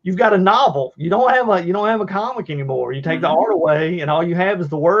got a novel. You don't have a comic anymore. You take the art away and all you have is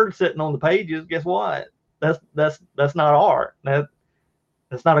the words sitting on the pages. Guess what? That's not art.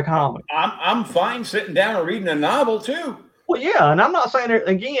 That's not a comic. I'm fine sitting down and reading a novel too. Well, yeah, and I'm not saying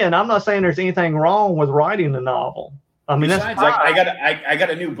there's anything wrong with writing a novel. I mean, besides, I got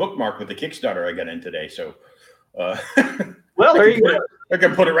a new bookmark with the Kickstarter I got in today, so well, there you go. I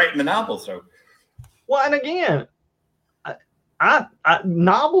can put it right in the novel. So, well, and again, I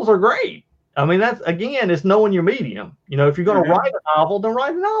novels are great. I mean, it's knowing your medium. If you're going to write a novel, then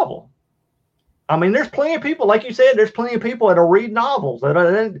write a novel. I mean, there's plenty of people, like you said, there's plenty of people that'll read novels.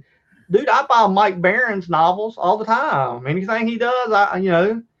 Dude, I buy Mike Barron's novels all the time. Anything he does, I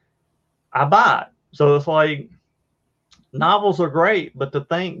buy it. So it's like novels are great, but to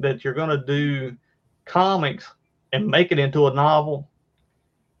think that you're going to do comics and make it into a novel,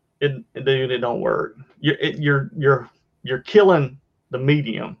 it don't work. You're killing the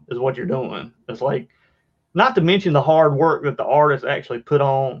medium is what you're doing. It's like, not to mention the hard work that the artist actually put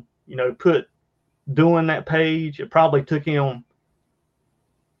doing that page. It probably took him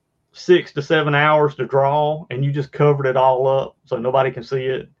 6 to 7 hours to draw, and you just covered it all up so nobody can see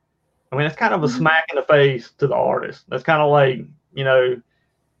it. I mean, it's kind of a smack in the face to the artist. That's kind of like,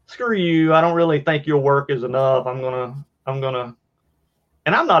 screw you. I don't really think your work is enough. I'm gonna,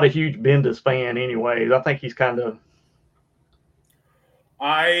 and I'm not a huge Bendis fan anyways. I think he's kind of.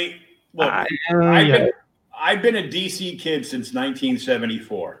 I've been a DC kid since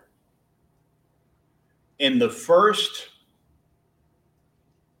 1974. And the first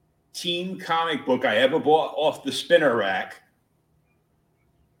team comic book I ever bought off the spinner rack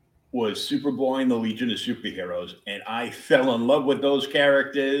was Superboy and the Legion of Superheroes, and I fell in love with those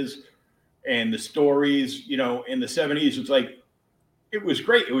characters and the stories. You know, in the 70s, it's like it was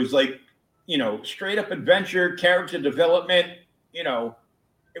great. It was like, you know, straight up adventure, character development. You know,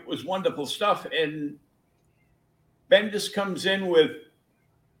 it was wonderful stuff. And Bendis comes in with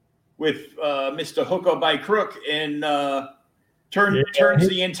Mr. Hooker by Crook and turns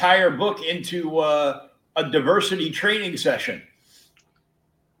the entire book into a diversity training session.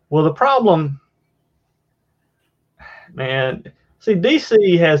 Well, the problem, man, see,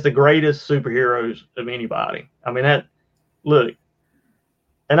 DC has the greatest superheroes of anybody. I mean, look,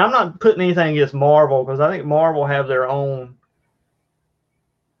 and I'm not putting anything against Marvel, because I think Marvel have their own.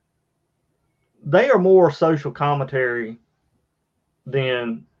 They are more social commentary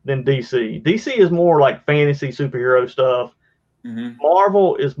than DC. DC is more like fantasy superhero stuff. Mm-hmm.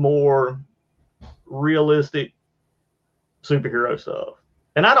 Marvel is more realistic superhero stuff.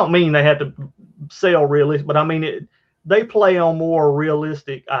 And I don't mean they have to sell realistic, but I mean they play on more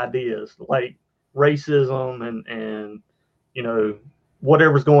realistic ideas like racism and you know,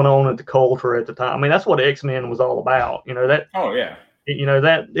 whatever's going on in the culture at the time. I mean, that's what X-Men was all about. You know, that. Oh yeah. You know,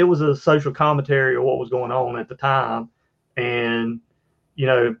 that it was a social commentary of what was going on at the time. And you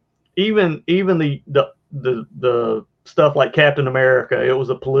know, even the stuff like Captain America, it was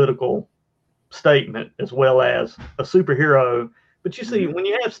a political statement as well as a superhero. But you see, when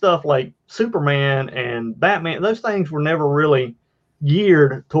you have stuff like Superman and Batman, those things were never really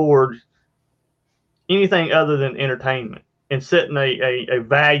geared towards anything other than entertainment and setting a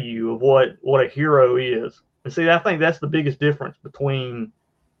value of what a hero is. And see, I think that's the biggest difference between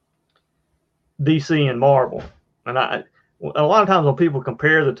DC and Marvel. And a lot of times when people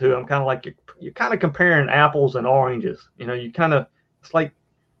compare the two, I'm kind of like, you're kind of comparing apples and oranges. You know, it's like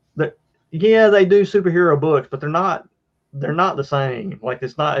that. Yeah, they do superhero books, but they're not the same. Like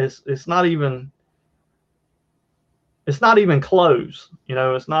it's not even close. You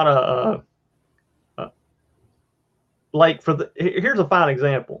know, it's not like here's a fine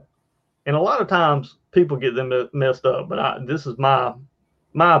example. And a lot of times people get them messed up, but this is my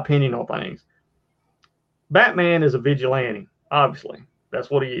opinion on things. Batman is a vigilante, obviously. That's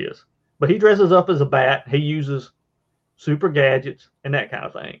what he is. But he dresses up as a bat. He uses super gadgets and that kind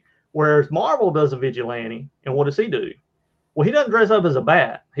of thing. Whereas Marvel does a vigilante, and what does he do? Well, he doesn't dress up as a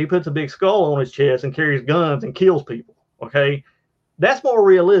bat. He puts a big skull on his chest and carries guns and kills people. Okay, that's more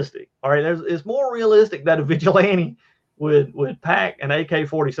realistic. All right, it's more realistic that a vigilante would pack an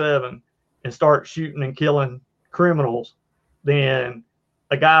AK-47 and start shooting and killing criminals than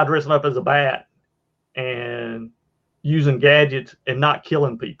a guy dressing up as a bat and using gadgets and not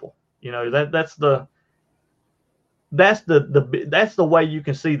killing people. You know, that's the way you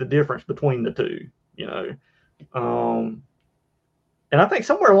can see the difference between the two. You know, and I think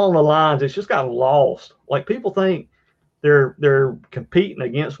somewhere along the lines it's just gotten lost. Like people think they're competing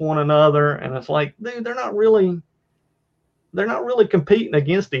against one another, and it's like, dude, they're not really competing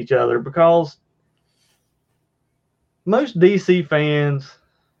against each other, because most DC fans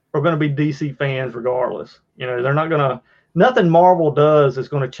are going to be DC fans regardless. You know, they're not going to, nothing Marvel does is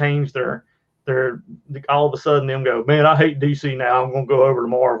going to change their all of a sudden them go, man, I hate DC now, I'm going to go over to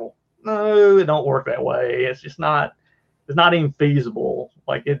Marvel. No, it don't work that way. It's just not, it's not even feasible.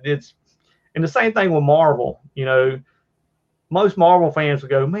 Like it's, and the same thing with Marvel. You know, most Marvel fans will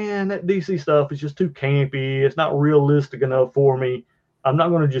go, man, that DC stuff is just too campy. It's not realistic enough for me. I'm not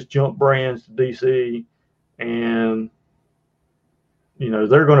going to just jump brands to DC and, you know,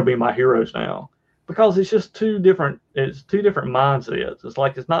 they're going to be my heroes now, because it's just two different mindsets. It's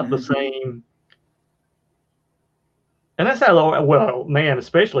like, it's not the same. And that's how, well, man,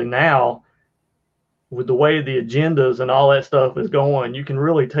 especially now with the way the agendas and all that stuff is going, you can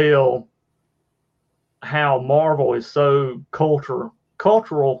really tell how Marvel is so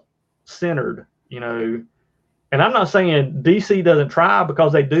cultural centered, you know. And I'm not saying DC doesn't try,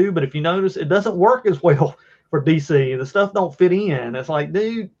 because they do, but if you notice, it doesn't work as well for DC. The stuff don't fit in. It's like,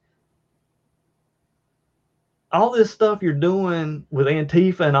 dude, all this stuff you're doing with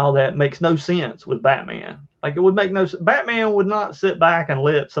Antifa and all that makes no sense with Batman. Like, it would make no sense. Batman would not sit back and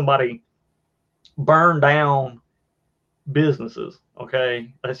let somebody burn down businesses.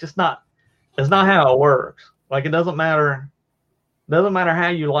 Okay, that's just not. That's not how it works. Like, it doesn't matter how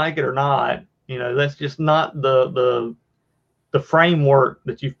you like it or not. You know, that's just not the framework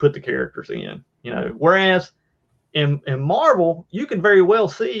that you've put the characters in. You know, whereas in Marvel, you can very well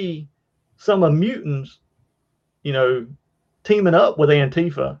see some of mutants, you know, teaming up with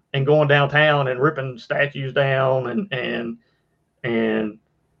Antifa and going downtown and ripping statues down and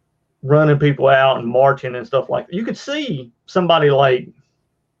running people out and marching and stuff like that. You could see somebody like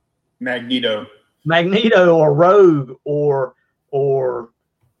Magneto or Rogue or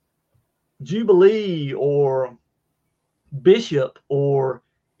Jubilee or Bishop or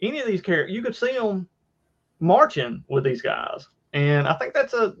any of these characters. You could see them marching with these guys. And I think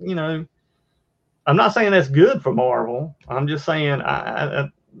that's I'm not saying that's good for Marvel. I'm just saying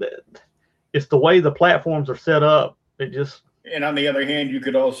it's the way the platforms are set up. It just. And on the other hand, you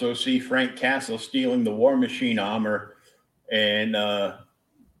could also see Frank Castle stealing the War Machine armor and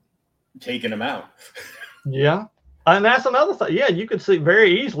taking him out. Yeah. And that's another thing. Yeah, you could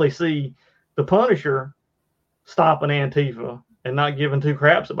very easily see the Punisher stopping Antifa and not giving two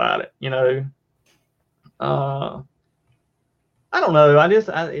craps about it, I don't know. I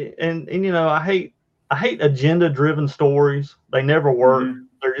hate agenda-driven stories. They never work.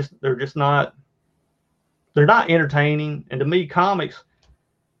 Mm-hmm. They're just not. They're not entertaining. And to me, comics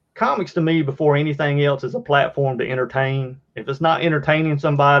to me before anything else is a platform to entertain. If it's not entertaining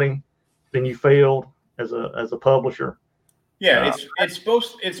somebody, then you failed as a publisher. Yeah, it's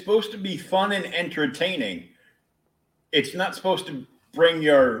supposed to be fun and entertaining. It's not supposed to bring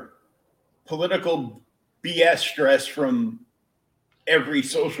your political BS stress from every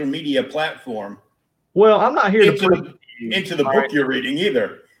social media platform. Well, I'm not here into the book you're reading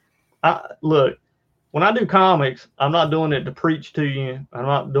either. Look, when I do comics, I'm not doing it to preach to you. I'm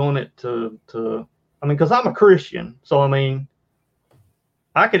not doing it to because I'm a Christian. So,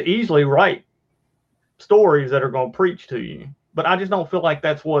 I could easily write stories that are going to preach to you, but I just don't feel like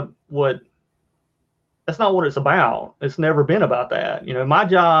that's that's not what it's about. It's never been about that. My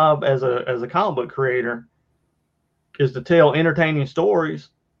job as a comic book creator is to tell entertaining stories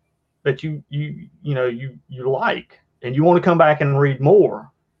that you like and you want to come back and read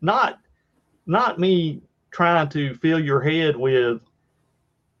more. Not me trying to fill your head with,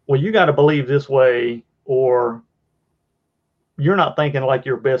 well, you got to believe this way, or you're not thinking like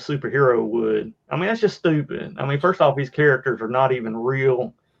your best superhero would. That's just stupid. First off, these characters are not even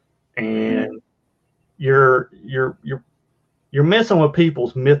real, and you're messing with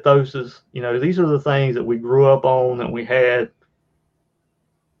people's mythoses. These are the things that we grew up on, that we had,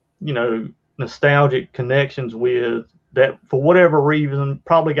 nostalgic connections with, that for whatever reason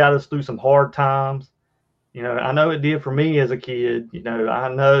probably got us through some hard times. I know it did for me as a kid. I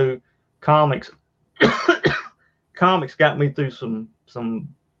know comics got me through some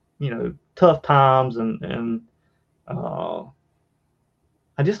tough times, and I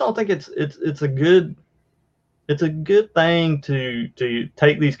just don't think it's a good thing to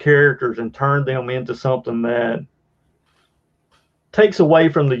take these characters and turn them into something that takes away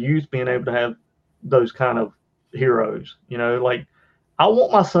from the youth being able to have those kind of heroes. Like, I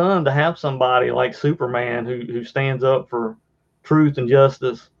want my son to have somebody like Superman who stands up for truth and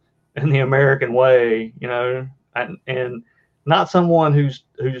justice and the American way, and not someone who's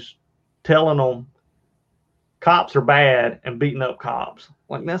telling them cops are bad and beating up cops.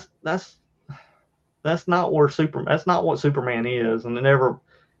 Like, that's not what Superman is, and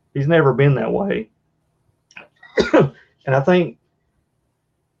he's never been that way. And I think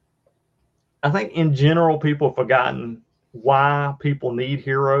in general, people have forgotten why people need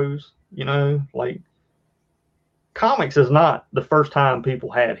heroes. Like, comics is not the first time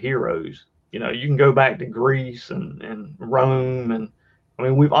people had heroes. You can go back to Greece and Rome, and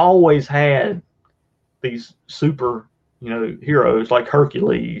we've always had these super, heroes like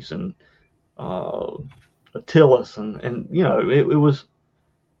Hercules and Attilas, and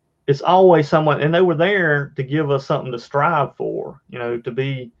it's always someone, and they were there to give us something to strive for, to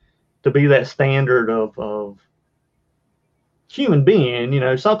be that standard of human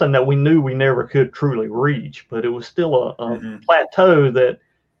being, something that we knew we never could truly reach, but it was still a plateau that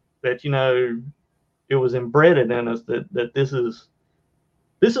it was embedded in us that this is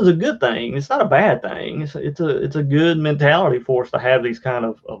a good thing. It's not a bad thing. It's a good mentality for us to have these kind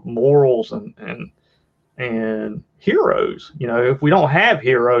of morals and heroes. If we don't have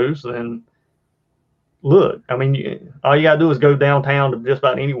heroes, then look, all you gotta do is go downtown to just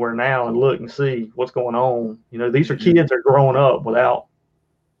about anywhere now and look and see what's going on. These are kids that are growing up without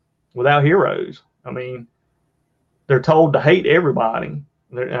heroes. They're told to hate everybody.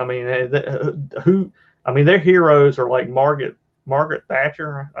 Their heroes are like Margaret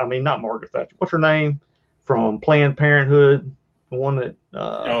Thatcher. Not Margaret Thatcher. What's her name from Planned Parenthood? The one that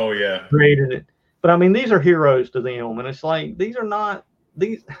created it. But these are heroes to them, and it's like these are not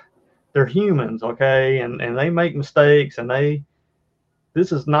these. They're humans, okay, and they make mistakes, and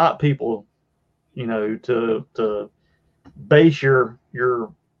this is not people, to base your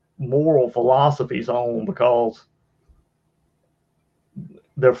moral philosophies on because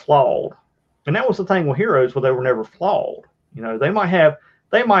they're flawed. And that was the thing with heroes, where they were never flawed. They might have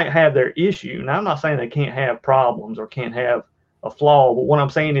they might have their issue. Now, I'm not saying they can't have problems or can't have a flaw, but what I'm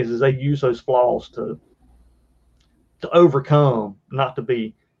saying is they use those flaws to overcome, not to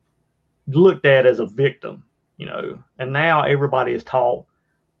be looked at as a victim, you know. And now everybody is taught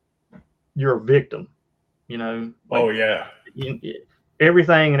you're a victim, you know. Like, oh yeah,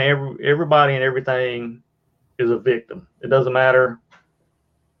 everything and everybody and everything is a victim. It doesn't matter.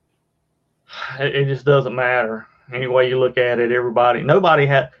 It just doesn't matter. Any way you look at it, nobody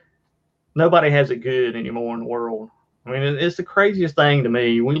has it good anymore in the world. I mean, it's the craziest thing to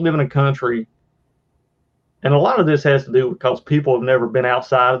me. We live in a country, and a lot of this has to do because people have never been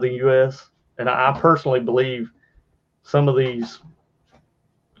outside of the U.S. And I personally believe some of these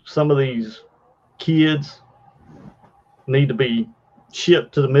kids need to be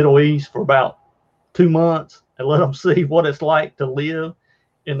shipped to the Middle East for about 2 months and let them see what it's like to live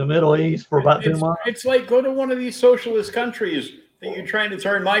in the Middle East for about 2 months. It's like, go to one of these socialist countries that you're trying to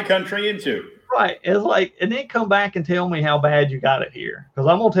turn my country into. Right. It's like, and then come back and tell me how bad you got it here. Because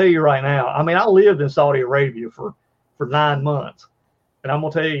I'm going to tell you right now, I mean, I lived in Saudi Arabia for 9 months. And I'm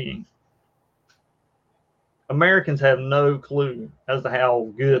going to tell you, Americans have no clue as to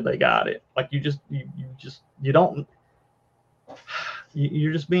how good they got it. Like, you're just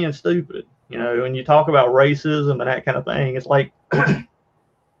being stupid, you know. When you talk about racism and that kind of thing, it's like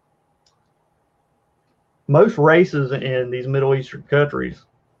most races in these Middle Eastern countries,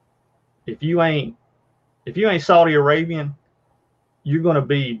 if you ain't Saudi Arabian, you're going to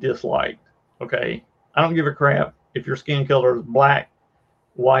be disliked. Okay, I don't give a crap if your skin color is black,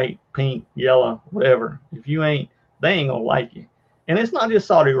 white, pink, yellow, whatever. If you ain't, they ain't gonna like you. And it's not just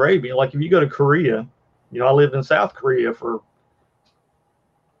Saudi Arabia. Like, if you go to Korea, you know, I lived in South Korea for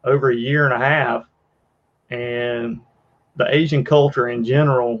over a year and a half, and the Asian culture in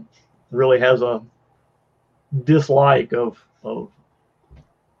general really has a dislike of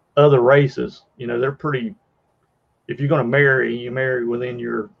other races. You know, they're pretty, if you're going to marry, you marry within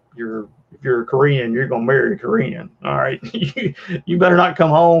your if you're a Korean, you're going to marry a Korean. All right. You better not come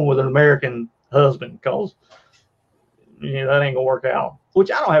home with an American husband, because, you know, that ain't going to work out,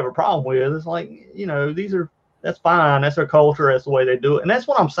 which I don't have a problem with. It's like, you know, that's fine. That's their culture. That's the way they do it. And that's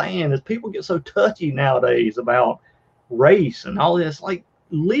what I'm saying is people get so touchy nowadays about race and all this. Like,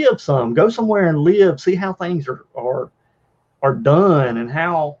 live some, go somewhere and live, see how things are done and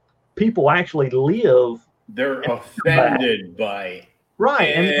how people actually live. They're offended by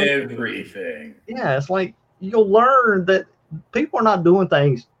everything. Yeah, it's like you'll learn that people are not doing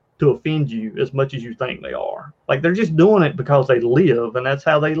things to offend you as much as you think they are. Like, they're just doing it because they live, and that's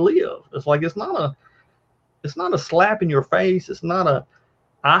how they live. It's like, it's not a slap in your face. It's not a,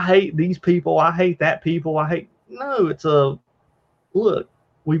 I hate these people, I hate that people, no, it's a, look,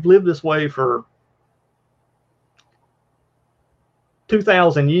 we've lived this way for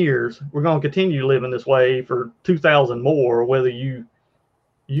 2,000 years. We're going to continue living this way for 2,000 more, whether you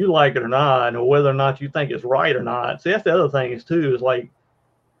like it or not, or whether or not you think it's right or not. See, that's the other thing is too, is like,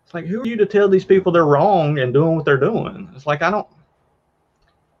 it's like, who are you to tell these people they're wrong and doing what they're doing? It's like, I don't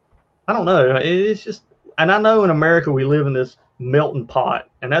know. It's just, and I know in America we live in this melting pot,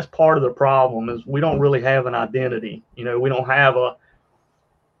 and that's part of the problem is we don't really have an identity. You know, we don't have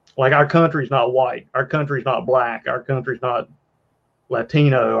like, our country's not white, our country's not black, our country's not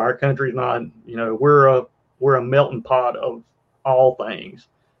Latino, our country's not, you know, we're a melting pot of all things.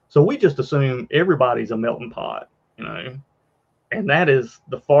 So we just assume everybody's a melting pot, you know, and that is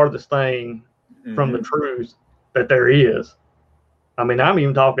the farthest thing from the truth that there is. I mean, I'm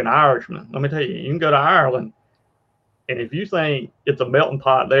even talking Irishman. Let me tell you, you can go to Ireland, and if you think it's a melting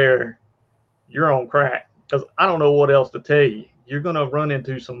pot there, you're on crack, because I don't know what else to tell you. You're going to run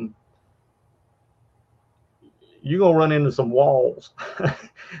into some walls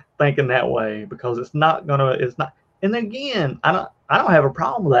thinking that way, because it's not. And again, I don't have a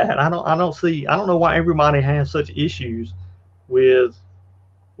problem with that. I don't know why everybody has such issues with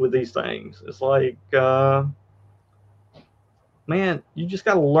these things. It's like, man, you just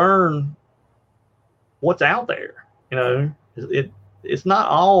got to learn what's out there. You know, it's not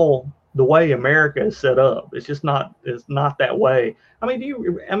all the way America is set up. It's just not. It's not that way. I mean,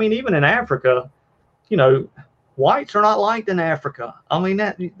 even in Africa, you know, whites are not liked in Africa. I mean,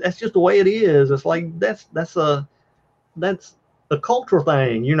 that's just the way it is. It's like that's a cultural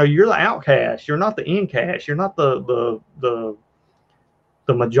thing. You know, you're the outcast. You're not the incast. You're not the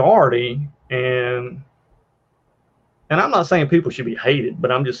majority. And I'm not saying people should be hated, but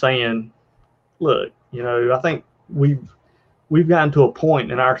I'm just saying, look, you know, I think we've gotten to a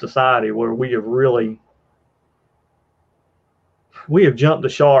point in our society where we have jumped the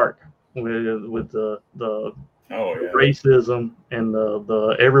shark with the Oh yeah. Racism and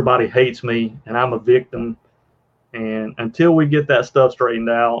the everybody hates me and I'm a victim. And until we get that stuff straightened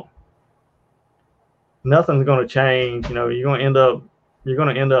out, nothing's going to change. You know, you're going to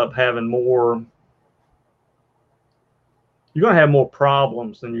end up having more. You're going to have more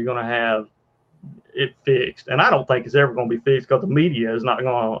problems than you're going to have it fixed. And I don't think it's ever going to be fixed because the media is not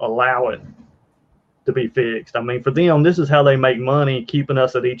going to allow it to be fixed. I mean, for them, this is how they make money, keeping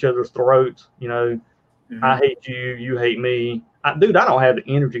us at each other's throats. You know, I hate you, you hate me. Dude, I don't have the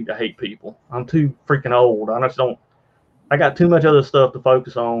energy to hate people. I'm too freaking old. I just don't. I got too much other stuff to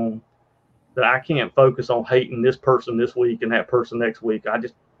focus on that I can't focus on hating this person this week and that person next week. I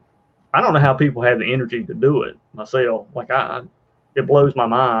don't know how people have the energy to do it myself. Like it blows my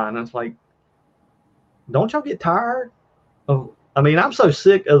mind. It's like, don't y'all get tired of? I mean, I'm so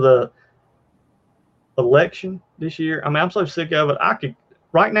sick of the election this year. I mean, I'm so sick of it.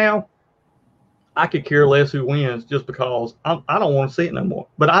 Right now, I could care less who wins just because I don't want to see it no more.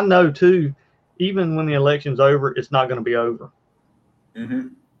 But I know too, even when the election's over, it's not going to be over.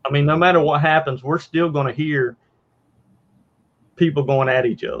 I mean, no matter what happens, we're still going to hear people going at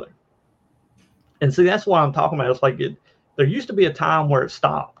each other. And see, that's what I'm talking about. It's like there used to be a time where it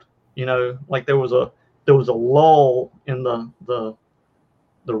stopped. You know, like there was a lull in the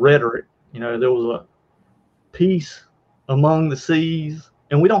rhetoric. You know, there was a peace among the seas,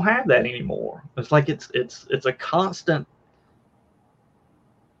 and we don't have that anymore. It's like it's a constant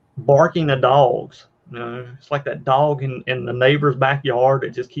barking of dogs. You know, it's like that dog in the neighbor's backyard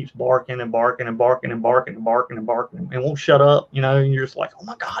that just keeps barking and barking and barking and barking and barking and barking and won't shut up. You know, and you're just like, oh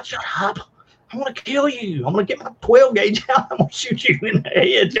my God, shut up! I want to kill you. I'm gonna get my 12 gauge out. I'm gonna shoot you in the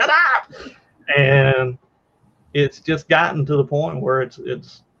head. Shut up! And it's just gotten to the point where it's.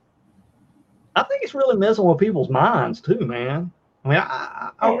 I think it's really messing with people's minds too, man. I mean,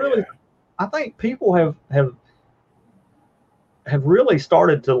 I think people have really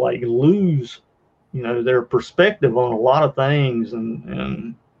started to like lose, you know, their perspective on a lot of things,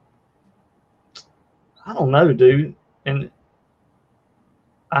 and I don't know, dude. And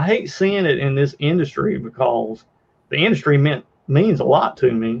I hate seeing it in this industry because the industry means a lot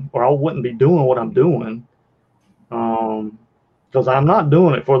to me, or I wouldn't be doing what I'm doing. Because I'm not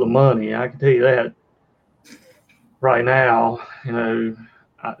doing it for the money. I can tell you that right now. You know,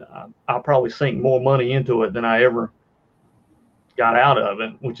 I'll probably sink more money into it than I ever got out of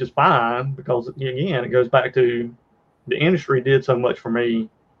it, which is fine because, again, it goes back to the industry did so much for me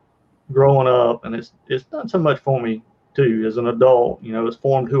growing up, and it's done so much for me too as an adult. You know, it's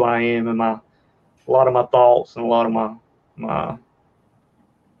formed who I am and a lot of my thoughts and a lot of my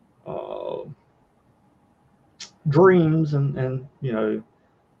dreams and you know,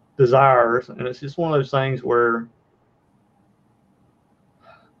 desires. And it's just one of those things where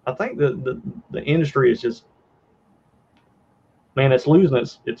I think that the industry is just, man, it's losing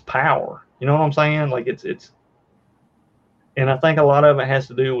its power. You know what I'm saying? Like it's and I think a lot of it has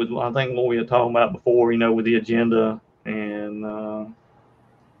to do with, I think, what we were talking about before, you know, with the agenda and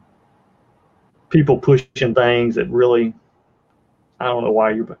people pushing things that really, I don't know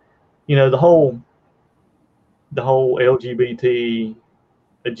why you know, the whole LGBT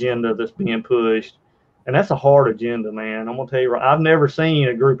agenda that's being pushed, and that's a hard agenda, man. I'm gonna tell you, I've never seen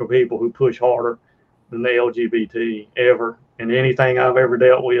a group of people who push harder than the LGBT ever. And anything I've ever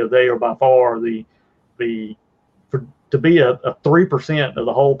dealt with, they are by far to be a 3% of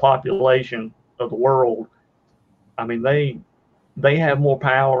the whole population of the world. I mean, they have more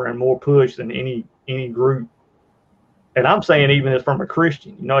power and more push than any group. And I'm saying even as from a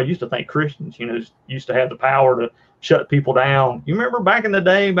Christian, you know, I used to think Christians, you know, used to have the power to shut people down. You remember back in the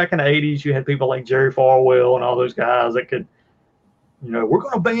day, back in the 80s, you had people like Jerry Falwell and all those guys that could, you know, we're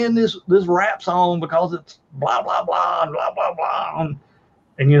going to ban this rap song because it's blah, blah, blah, and blah, blah, blah.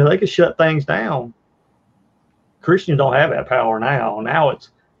 And, you know, they could shut things down. Christians don't have that power now. Now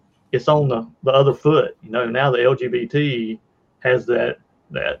it's on the other foot. You know, now the LGBT has that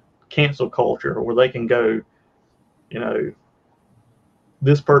cancel culture where they can go, you know,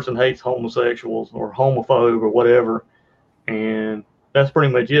 this person hates homosexuals or homophobe or whatever, and that's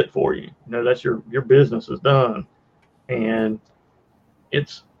pretty much it for you. You know, that's your business is done. And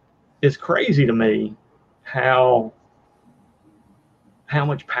it's crazy to me how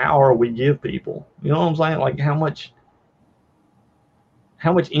much power we give people. You know what I'm saying? Like how much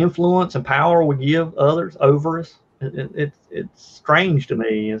influence and power we give others over us. It's strange to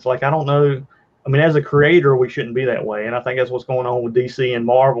me. It's like, I don't know. I mean, as a creator, we shouldn't be that way. And I think that's what's going on with DC and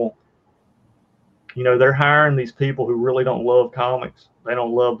Marvel. You know, they're hiring these people who really don't love comics. They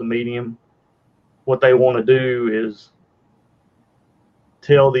don't love the medium. What they want to do is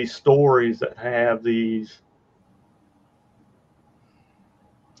tell these stories that have these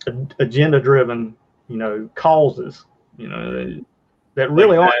agenda-driven, causes, that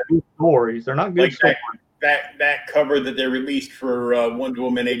really aren't good stories. They're not good like stories. That cover that they released for Wonder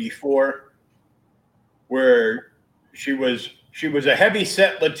Woman 84, where she was a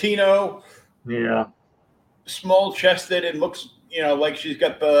heavy-set Latino, small-chested, and looks like she's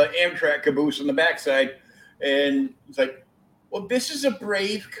got the Amtrak caboose on the backside, and it's like, well, this is a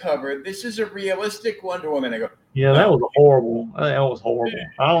brave cover. This is a realistic Wonder Woman. I go, yeah, that was horrible. That was horrible.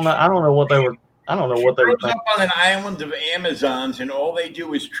 I don't know what they were. I don't know what they were thinking. Up on an island of Amazons, and all they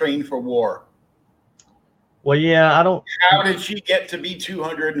do is train for war. Well, yeah, I don't. How did she get to be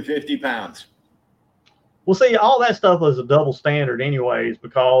 250 pounds? Well, see, all that stuff is a double standard, anyways,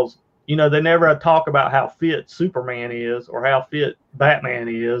 because they never talk about how fit Superman is, or how fit Batman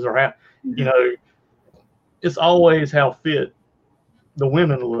is, or how it's always how fit the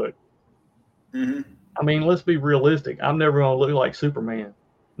women look. Mm-hmm. I mean, let's be realistic. I'm never going to look like Superman.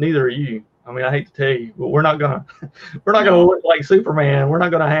 Neither are you. I mean, I hate to tell you, but we're not gonna look like Superman. We're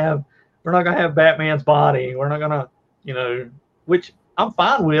not gonna have Batman's body. We're not gonna, which I'm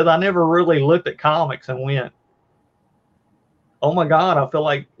fine with. I never really looked at comics and went, oh my God, I feel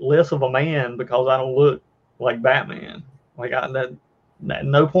like less of a man because I don't look like Batman. Like at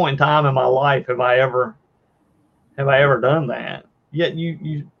no point in time in my life have I ever done that. Yet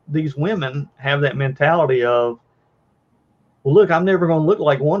these women have that mentality of, well, look, I'm never going to look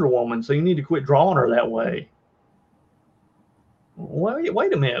like Wonder Woman, so you need to quit drawing her that way.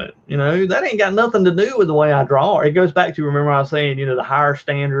 Wait a minute. That ain't got nothing to do with the way I draw her. It goes back to, remember I was saying, the higher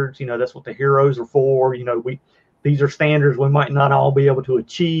standards, that's what the heroes are for. These are standards we might not all be able to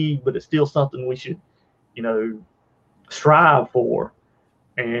achieve, but it's still something we should, strive for.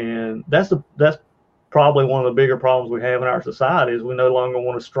 And that's probably one of the bigger problems we have in our society is we no longer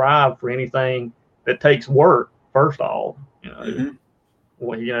want to strive for anything that takes work, first off.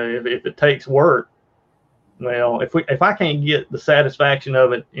 Well, if it takes work, well, if I can't get the satisfaction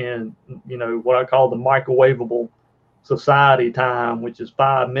of it in what I call the microwavable society time, which is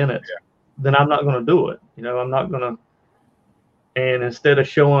 5 minutes, then I'm not going to do it. I'm not going to. And instead of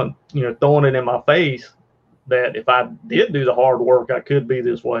showing, throwing it in my face that if I did do the hard work, I could be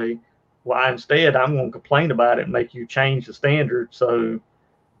this way. Well, instead, I'm going to complain about it and make you change the standard so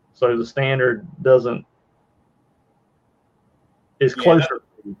the standard is closer.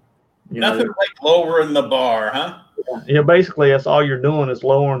 Nothing like lowering the bar, huh? Yeah, basically that's all you're doing is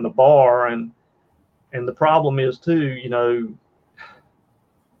lowering the bar, and the problem is too,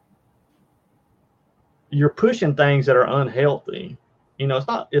 you're pushing things that are unhealthy.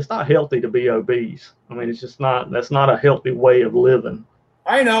 It's not healthy to be obese. I mean, it's just not. That's not a healthy way of living.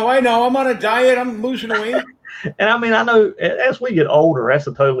 I know. I'm on a diet. I'm losing weight. And I mean, I know as we get older, that's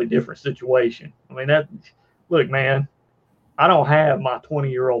a totally different situation. I mean, look, man, I don't have my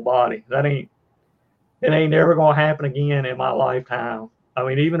 20-year-old body. It ain't never going to happen again in my lifetime. I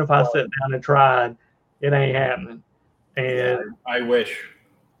mean, even if I sat down and tried, it ain't happening. And I wish.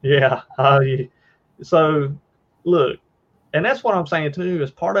 Yeah. So look, and that's what I'm saying too,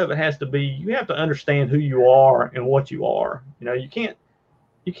 is part of it has to be, you have to understand who you are and what you are. You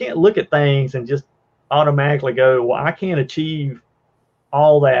can't look at things and just automatically go, well, I can't achieve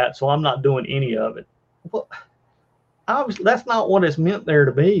all that, so I'm not doing any of it. Well, obviously that's not what it's meant there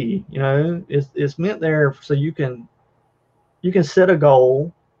to be. It's meant there so you can set a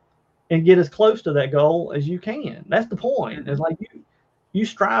goal and get as close to that goal as you can. That's the point. It's like you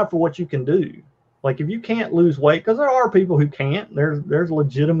strive for what you can do. Like if you can't lose weight, because there are people who can't, there's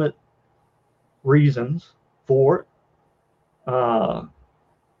legitimate reasons for it.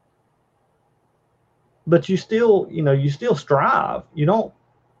 But you still strive. You don't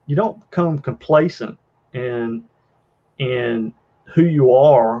become complacent in who you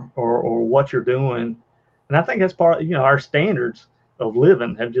are or what you're doing. And I think that's part of, our standards of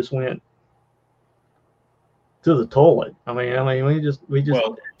living have just went to the toilet. I mean, we just.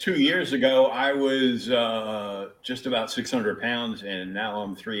 Well, 2 years ago, I was just about 600 pounds, and now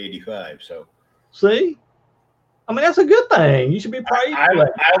I'm 385. So, see, I mean, that's a good thing. You should be proud.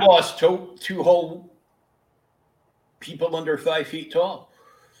 I lost two whole people under 5 feet tall.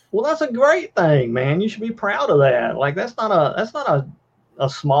 Well, that's a great thing, man. You should be proud of that. Like that's not a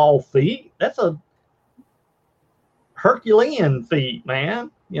small feat. That's a Herculean feat, man.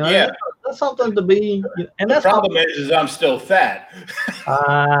 That's something to be. And the problem is I'm still fat.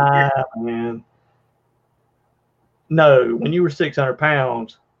 Man. No, when you were 600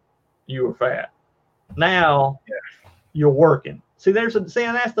 pounds, you were fat. Now you're working. See, and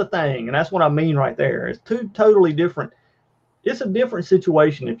that's the thing, and that's what I mean right there. It's two totally different. It's a different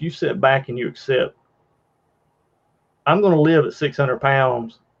situation if you sit back and you accept, I'm going to live at 600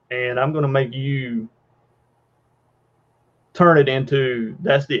 pounds and I'm going to make you turn it into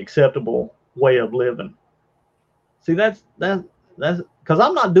that's the acceptable way of living. See, that's because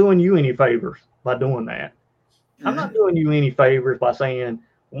I'm not doing you any favors by doing that. Mm-hmm. I'm not doing you any favors by saying,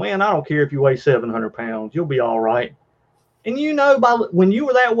 man, I don't care if you weigh 700 pounds, you'll be all right. And when you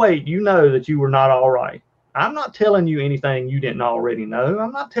were that weight, you know that you were not all right. I'm not telling you anything you didn't already know.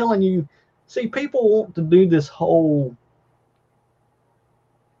 I'm not telling you. See, people want to do this whole,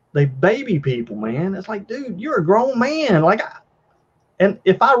 they baby people, man. It's like, dude, you're a grown man. And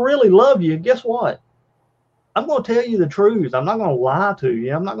if I really love you, guess what? I'm going to tell you the truth. I'm not going to lie to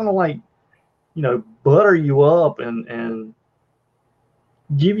you. I'm not going to butter you up and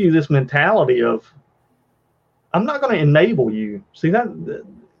give you this mentality of, I'm not going to enable you. See,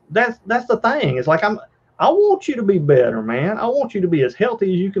 that's the thing. It's like, I want you to be better, man. I want you to be as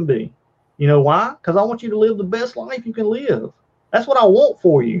healthy as you can be. You know why? Because I want you to live the best life you can live. That's what I want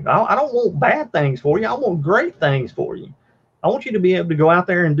for you. I don't want bad things for you. I want great things for you. I want you to be able to go out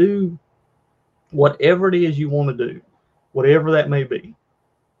there and do whatever it is you want to do, whatever that may be.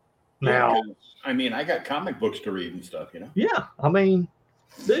 Now, I got comic books to read and stuff, Yeah,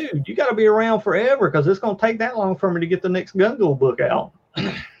 dude, you got to be around forever because it's going to take that long for me to get the next Gungo book out.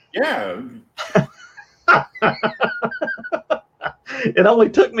 Yeah. It only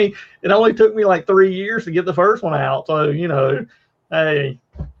took me like 3 years to get the first one out. So, hey,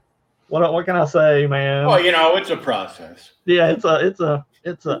 what can I say, man? Well, it's a process. Yeah, it's a,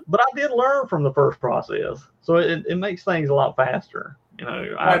 but I did learn from the first process. So it makes things a lot faster.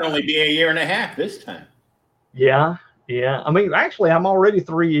 Might only be a year and a half this time. Yeah. Yeah. Actually, I'm already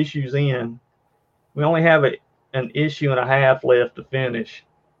 3 issues in. We only have an issue and a half left to finish.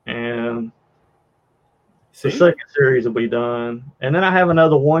 And the second series will be done. And then I have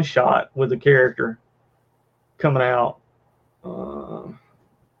another one shot with the character coming out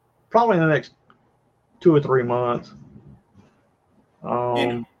probably in the next 2 or 3 months.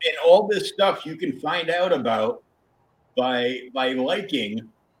 And all this stuff you can find out about by liking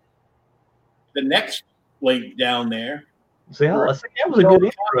the next link down there. See, that was a good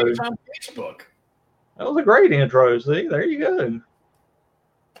intro. On Facebook. That was a great intro. See, there you go.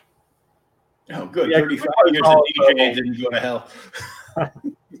 Oh, good. Yeah, 35 years of DJ didn't go to hell.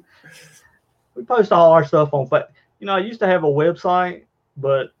 We post all our stuff on Facebook. I used to have a website,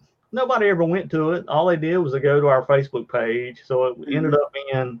 but nobody ever went to it. All they did was to go to our Facebook page. So it ended up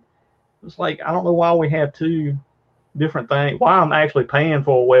being, it's like, I don't know why we have 2 different things. Why I'm actually paying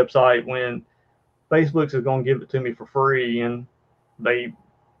for a website when Facebook's is going to give it to me for free, and they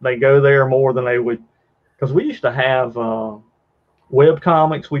go there more than they would, because we used to have web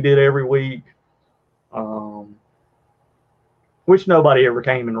comics we did every week, which nobody ever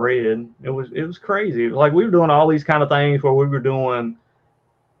came and read. It was crazy. It was like we were doing all these kind of things where we were doing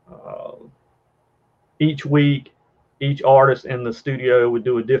each week, each artist in the studio would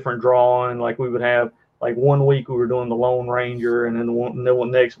do a different drawing. Like we would have, like 1 week we were doing the Lone Ranger, and then the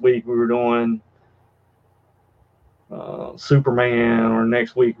next week we were doing Superman, or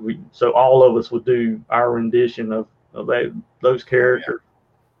next week so all of us would do our rendition of those characters.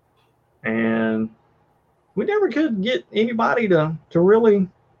 And we never could get anybody to really,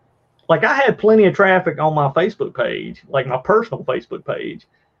 like, I had plenty of traffic on my Facebook page, like my personal Facebook page,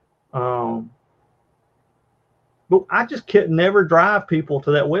 but I just could never drive people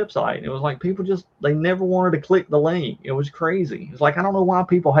to that website. It was like people they never wanted to click the link. It was crazy. It's like, I don't know why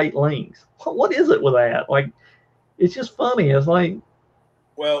people hate links. What is it with that? Like, it's just funny. It's like,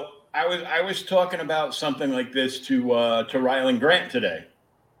 well, I was talking about something like this to Rylan Grant today,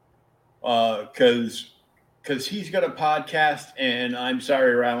 because he's got a podcast, and I'm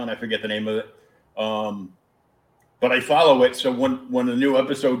sorry, Rylan, I forget the name of it, but I follow it, so when a new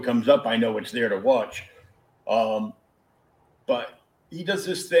episode comes up, I know it's there to watch. But he does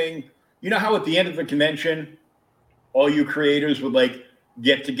this thing. You know how at the end of the convention, all you creators would like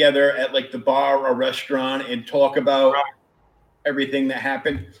get together at like the bar or restaurant and talk about everything that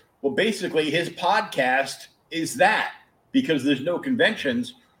happened? Well, basically his podcast is that, because there's no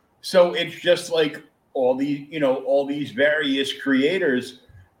conventions. So it's just like all these various creators,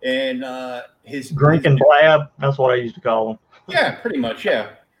 and his drink and blab. That's what I used to call them. Yeah, pretty much.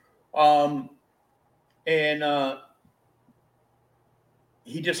 Yeah. And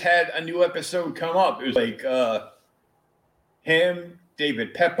he just had a new episode come up. It was like him,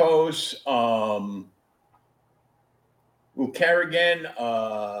 David Pepos, Caligan,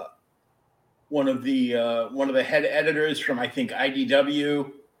 one of the head editors from, I think,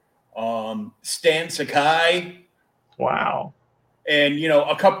 IDW, Stan Sakai. Wow. And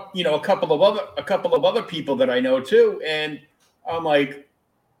a couple of other people that I know too. And I'm like,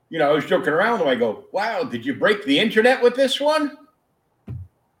 I was joking around with him. I go, wow, did you break the internet with this one?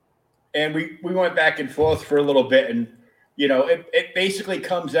 And we went back and forth for a little bit. And, it basically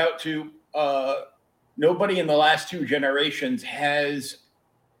comes out to nobody in the last 2 generations has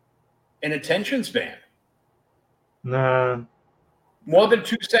an attention span. Nah. More than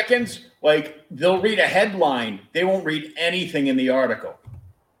 2 seconds, like they'll read a headline. They won't read anything in the article.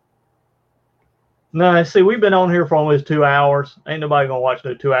 No, see, we've been on here for almost 2 hours. Ain't nobody gonna watch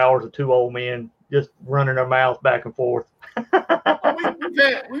no 2 hours of 2 old men just running their mouths back and forth.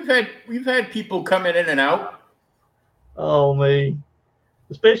 we've had people coming in and out. Oh, me,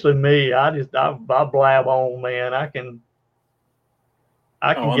 especially me. I blab on, man. I can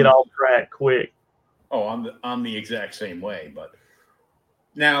get off track quick. Oh, I'm the exact same way. But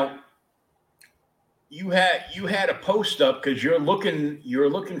now you had a post up because you're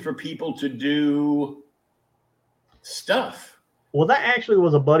looking for people to do stuff. Well, that actually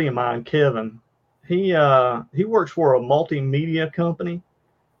was a buddy of mine, Kevin. He works for a multimedia company,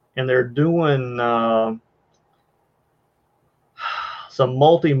 and they're doing some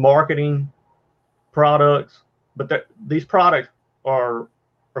multi-marketing products. But these products are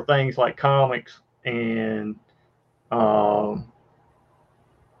things like comics and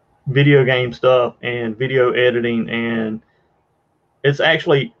video game stuff and video editing, and it's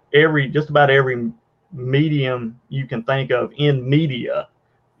actually just about every medium you can think of in media,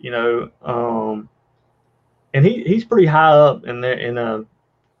 and he's pretty high up in there.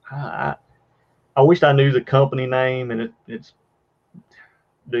 I wish I knew the company name, and it's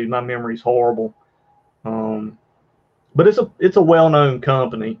dude, my memory's horrible. But it's a well-known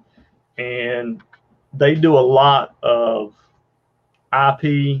company, and they do a lot of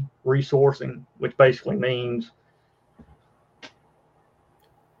IP resourcing, which basically means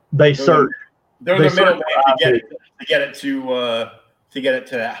they're the middleman to get it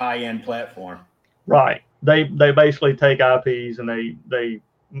to that high-end platform. Right. They basically take IPs and they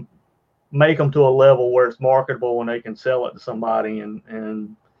make them to a level where it's marketable and they can sell it to somebody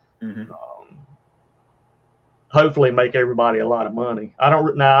and hopefully make everybody a lot of money. I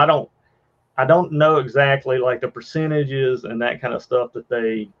don't know exactly like the percentages and that kind of stuff that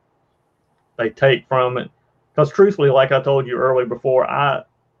they take from it, because truthfully, like I told you earlier before, I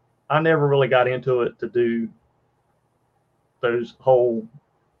never really got into it to do those whole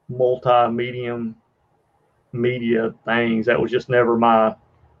multi-medium media things. That was just never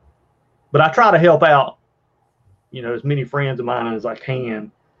but I try to help out, as many friends of mine as I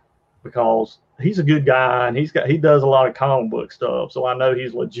can, because he's a good guy and he does a lot of comic book stuff. So I know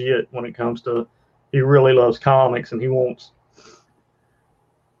he's legit when it comes to, he really loves comics and he wants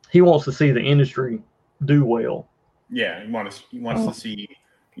to see the industry do well. Yeah, he wants to see,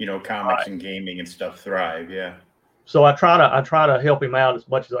 comics and gaming and stuff thrive. Yeah. So I try to help him out as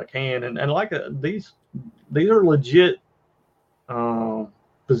much as I can, and like these are legit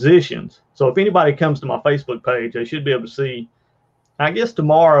positions. So if anybody comes to my Facebook page, they should be able to see. I guess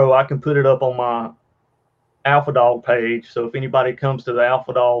tomorrow I can put it up on my Alpha Dog page. So if anybody comes to the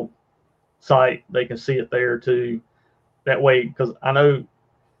Alpha Dog site, they can see it there too. That way, because I know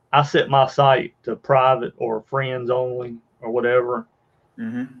I set my site to private or friends only or whatever.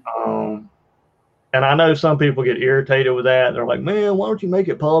 And I know some people get irritated with that. They're like, man, why don't you make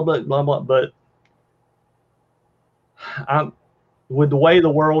it public? Blah, blah. But with the way the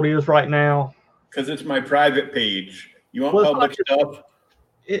world is right now. Because it's my private page. You want public stuff?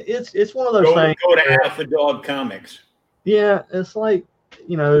 It's one of those things. Go to Alpha Dog Comics. Yeah, it's like,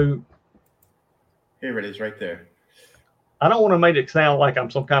 Here it is right there. I don't want to make it sound like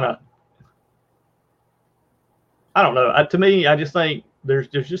I'm some kind of, I don't know. To me, I just think there's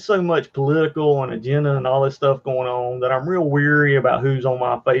just so much political and agenda and all this stuff going on that I'm real weary about who's on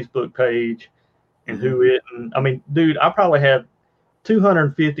my Facebook page and who isn't. I mean, dude, I probably have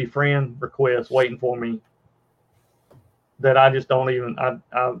 250 friend requests waiting for me that I just don't even,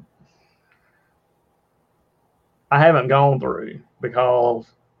 I haven't gone through, because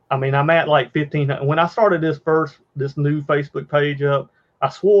I mean, I'm at like 1,500. When I started this new Facebook page up, I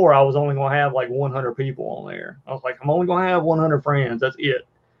swore I was only going to have like 100 people on there. I was like, I'm only going to have 100 friends. That's it.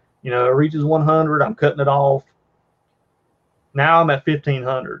 It reaches 100, I'm cutting it off. Now I'm at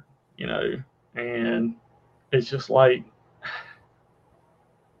 1,500, and it's just like,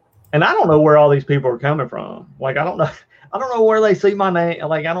 and I don't know where all these people are coming from. Like, I don't know where they see my name.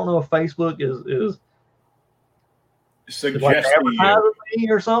 Like, I don't know if Facebook is suggesting me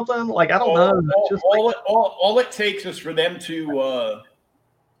or something. Like, I don't know. All it takes is for them to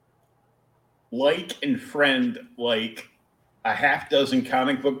like and friend like a half dozen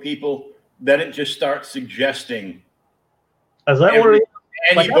comic book people. Then it just starts suggesting. Is that what it is?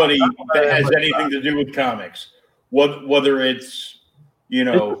 anybody that has anything to do with comics, whether it's it's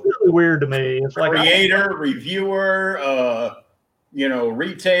really weird to me. It's like creator, reviewer,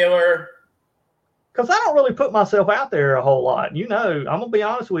 retailer. Because I don't really put myself out there a whole lot. I'm gonna be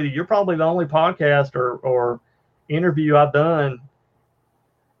honest with you. You're probably the only podcast or interview I've done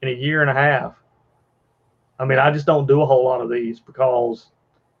in a year and a half. I mean, I just don't do a whole lot of these because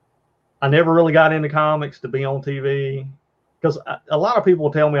I never really got into comics to be on TV. Because a lot of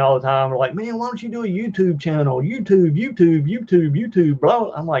people tell me all the time, they're like, man, why don't you do a YouTube channel? YouTube,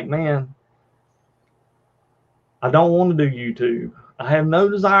 blah. I'm like, man, I don't want to do YouTube. I have no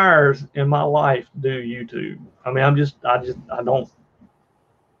desires in my life to do YouTube. I mean, I don't.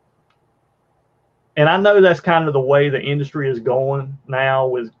 And I know that's kind of the way the industry is going now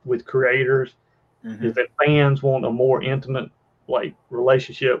with creators, is that fans want a more intimate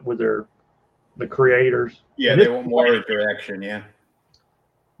relationship with the creators. Yeah, they want more interaction. Yeah.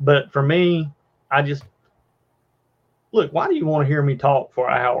 But for me, look. Why do you want to hear me talk for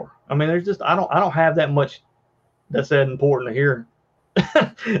an hour? I mean, I don't have that much that's that important to hear.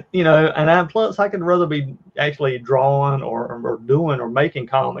 And plus I could rather be actually drawing or doing or making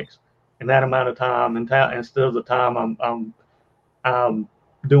comics in that amount of time instead of the time I'm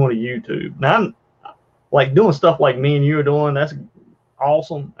doing a YouTube. Now I'm like doing stuff like me and you are doing. That's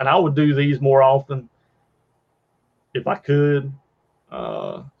awesome, and I would do these more often if I could.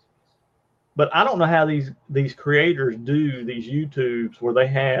 But I don't know how these creators do these YouTubes where they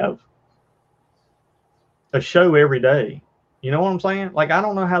have a show every day. You know what I'm saying? Like, I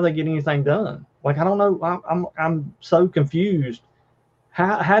don't know how they get anything done. Like, I don't know. I'm so confused.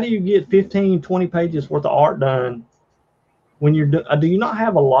 How do you get 15, 20 pages worth of art done when do you not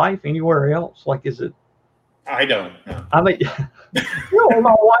have a life anywhere else? Like, is it? I don't know. I mean, you know what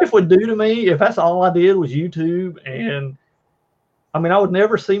my wife would do to me if that's all I did was YouTube? And I mean, I would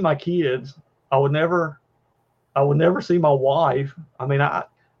never see my kids. I would never see my wife. I mean, I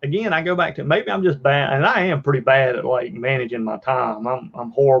go back to, maybe I'm just bad, and I am pretty bad at like managing my time.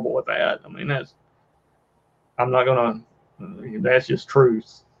 I'm horrible at that. I mean, that's just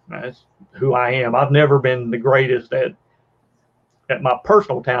truth. That's who I am. I've never been the greatest at my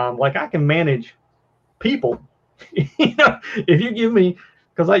personal time. Like, I can manage people. If you give me,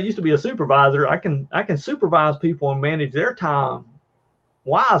 because I used to be a supervisor, I can supervise people and manage their time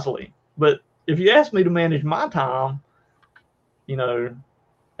wisely. But if you ask me to manage my time,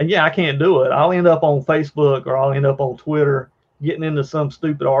 and yeah, I can't do it. I'll end up on Facebook or I'll end up on Twitter getting into some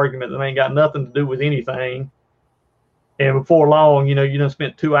stupid argument that ain't got nothing to do with anything. And before long, you done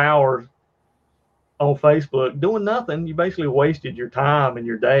spent 2 hours on Facebook doing nothing. You basically wasted your time and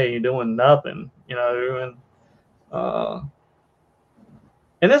your day doing nothing, and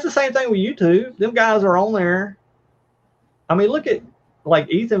that's the same thing with YouTube. Them guys are on there. I mean, look at like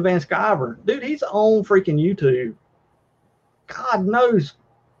Ethan Van Sciver. Dude, he's on freaking YouTube. God knows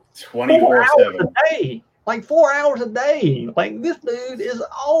 24/7 a day, like 4 hours a day. Like, this dude is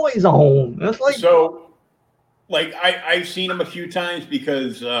always on. It's like, so like I've seen him a few times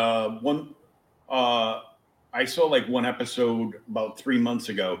because I saw like one episode about 3 months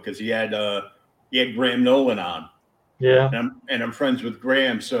ago because he had Graham Nolan on. Yeah. And I'm friends with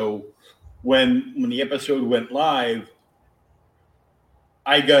Graham. So when the episode went live,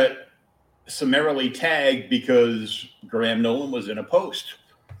 I got summarily tagged because Graham Nolan was in a post.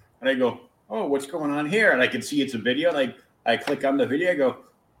 And I go, oh, what's going on here? And I can see it's a video. And I click on the video. I go,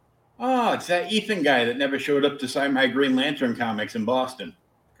 oh, it's that Ethan guy that never showed up to sign my Green Lantern comics in Boston.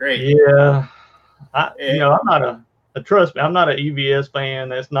 Great. Yeah. I'm not trust me, I'm not an EVS fan.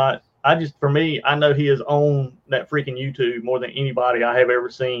 That's not, for me, I know he is on that freaking YouTube more than anybody I have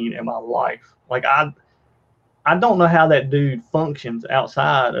ever seen in my life. Like, I don't know how that dude functions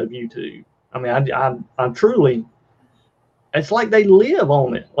outside of YouTube. I mean, I'm truly, it's like they live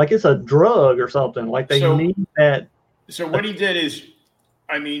on it. Like it's a drug or something. Like they need that. So what he did is,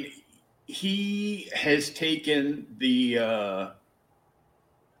 I mean, he has taken the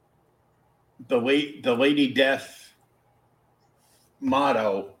Lady Death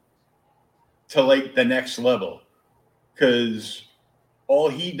motto to like the next level, because all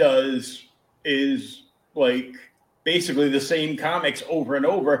he does is like basically the same comics over and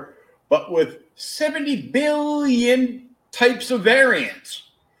over, but with 70 billion types of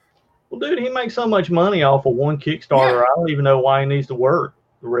variants. Well, dude, he makes so much money off of one Kickstarter. Yeah. I don't even know why he needs to work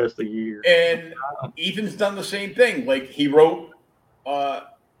the rest of the year. And Ethan's done the same thing. Like he wrote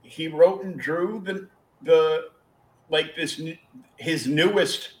and drew the like this his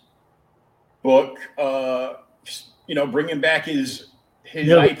newest book. Bringing back his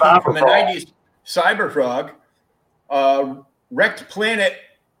IP from the 90s, Cyberfrog. Wrecked Planet,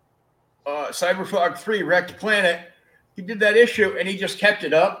 Cyberfrog 3, Wrecked Planet, he did that issue and he just kept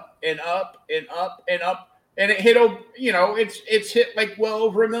it up and up and up and up. And it hit, it's hit like well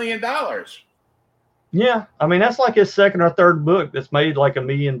over $1 million. Yeah. I mean, that's like his second or third book that's made like $1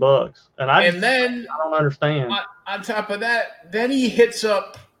 million. And then I don't understand. On top of that, then he hits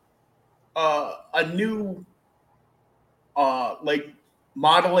up a new like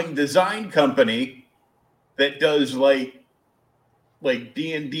modeling design company that does like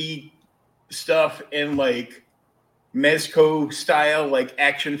D&D stuff and like Mezco style like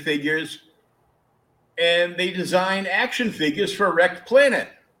action figures, and they design action figures for Wrecked Planet.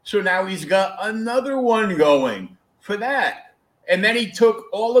 So now he's got another one going for that. And then he took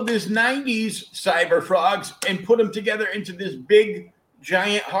all of his 90s Cyberfrogs and put them together into this big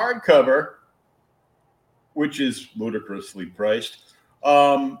giant hardcover, which is ludicrously priced.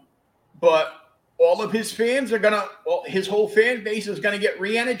 But all of his fans are his whole fan base is gonna get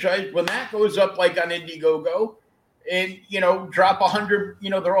re-energized when that goes up like on Indiegogo, and drop $100.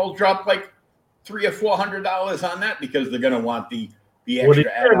 They're all dropped like $300 or $400 on that because they're gonna want the extra. Well, did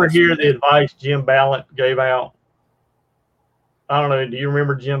you ever hear the advice Jim Ballant gave out? I don't know. Do you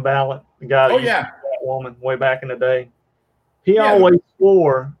remember Jim Ballant, the guy that used to be that woman way back in the day? He always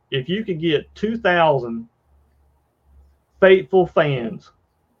swore if you could get 2,000 faithful fans,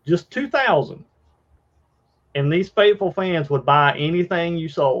 just 2,000, and these faithful fans would buy anything you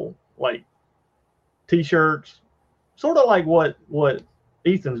sold, like T-shirts, sort of like what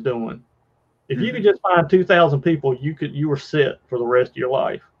Ethan's doing. If you could just find 2,000 people, you were set for the rest of your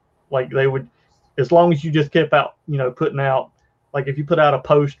life. Like they would, as long as you just kept out, putting out. Like if you put out a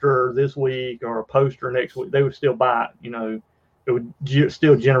poster this week or a poster next week, they would still buy it. It would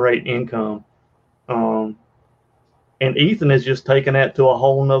still generate income. And Ethan has just taken that to a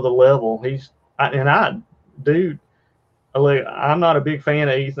whole nother level. I'm not a big fan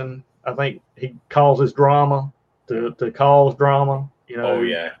of Ethan. I think he causes drama to cause drama. Oh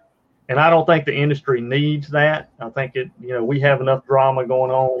yeah. And I don't think the industry needs that. I think we have enough drama going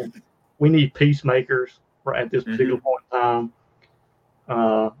on. We need peacemakers at this particular point in time.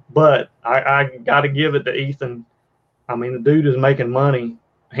 But I got to give it to Ethan. I mean, the dude is making money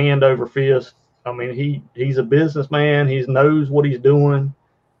hand over fist. I mean, he's a businessman. He knows what he's doing.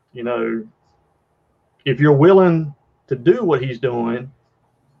 If you're willing to do what he's doing,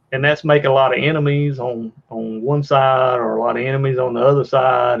 and that's make a lot of enemies on one side or a lot of enemies on the other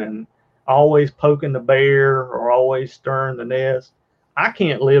side, and always poking the bear or always stirring the nest. I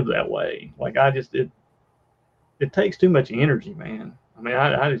can't live that way. Like it takes too much energy, man. I mean,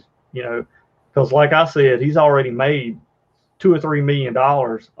 I just, because like I said, he's already made $2 or $3 million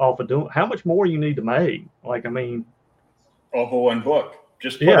off of doing. How much more you need to make? Like, I mean, off of one book.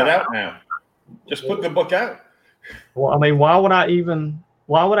 Just put it out now. Just put the book out. Well, I mean, why would I even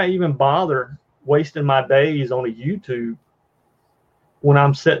bother wasting my days on a YouTube when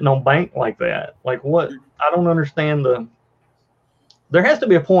I'm sitting on bank like that? Like, what? I don't understand there has to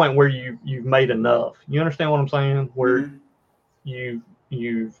be a point where you've made enough. You understand what I'm saying? Where you've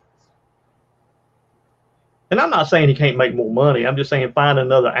and I'm not saying he can't make more money. I'm just saying find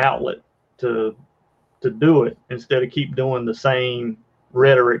another outlet to do it instead of keep doing the same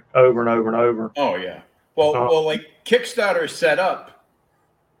rhetoric over and over and over. Oh yeah. Well, like Kickstarter is set up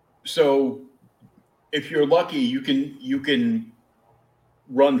so if you're lucky, you can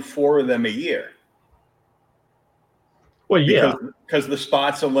run 4 of them a year. Well, yeah, because the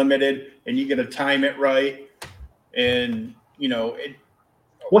spots are limited, and you got to time it right, and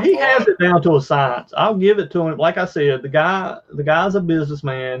Well, he has it down to a science. I'll give it to him. Like I said, the guy's a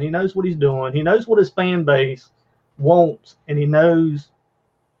businessman. He knows what he's doing. He knows what his fan base wants, and he knows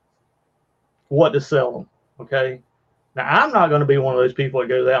what to sell them. Okay. Now, I'm not going to be one of those people that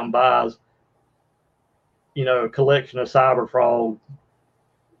goes out and buys, a collection of Cyberfrog,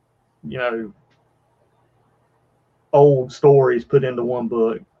 old stories put into one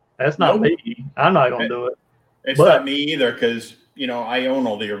book. That's not me. I'm not going to do it. It's not me either, because I own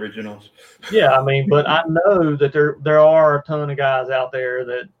all the originals. Yeah, I mean, but I know that there are a ton of guys out there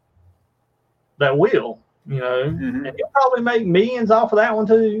that will, and he'll probably make millions off of that one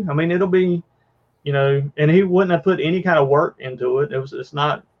too. I mean, it'll be, and he wouldn't have put any kind of work into it. It's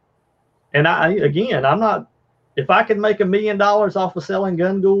not, and I'm not, if I could make $1 million off of selling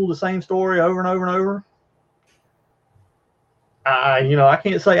Gun Ghoul, the same story over and over and over, I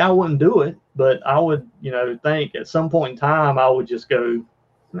can't say I wouldn't do it, but I would, think at some point in time I would just go,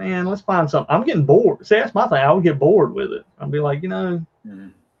 man, let's find something. I'm getting bored. See, that's my thing. I would get bored with it. I'd be like,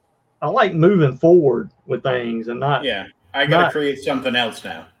 I like moving forward with things and not. Yeah, I got to create something else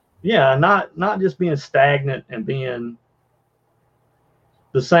now. Yeah, not just being stagnant and being,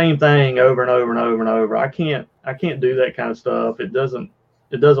 the same thing over and over and over and over. I can't do that kind of stuff. It doesn't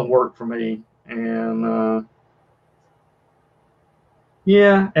work for me. And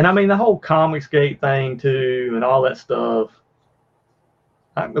yeah, and I mean the whole Comicsgate thing too, and all that stuff.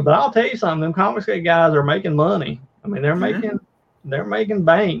 But I'll tell you something, them Comicsgate guys are making money. I mean, they're making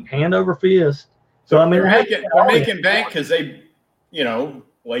bank, hand over fist. So I mean, they're making bank because they, you know,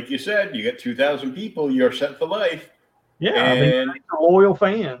 like you said, you get 2,000 people, you're set for life. Yeah, and I mean, loyal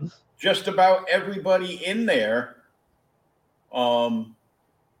fans. Just about everybody in there,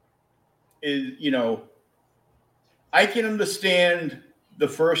 is, you know, I can understand the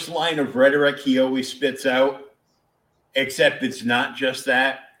first line of rhetoric he always spits out, except it's not just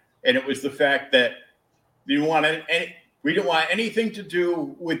that, and it was the fact that we didn't want anything to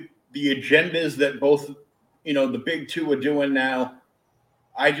do with the agendas that both, you know, the big two are doing now.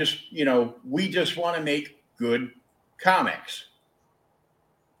 We just want to make good comics.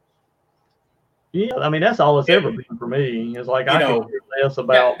 Yeah, I mean, that's all it's ever been for me. It's like, I can care less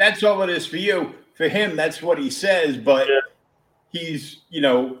about. That's all it is for you. For him, that's what he says, but he's, you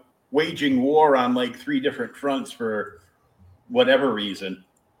know, waging war on like 3 different fronts for whatever reason.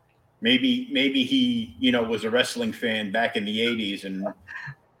 Maybe he, you know, was a wrestling fan back in the 80s, and,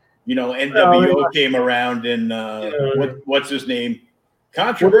 you know, NWO came around, and what's his name?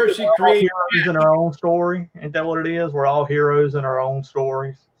 Controversy created heroes in our own story. Ain't that what it is? We're all heroes in our own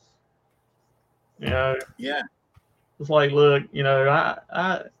stories. You know? Yeah. It's like, look, you know,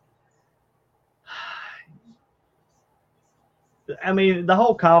 I mean, the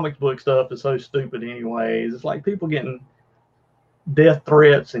whole comic book stuff is so stupid anyways. It's like people getting death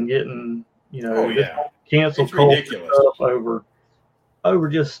threats and getting, you know, cancel culture stuff over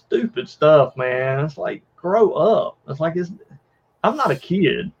just stupid stuff, man. It's like, grow up. It's like, I'm not a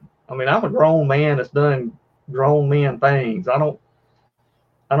kid. I mean, I'm a grown man that's done grown man things. I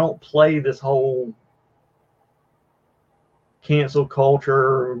don't play this whole cancel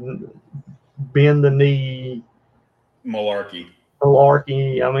culture, bend the knee malarkey.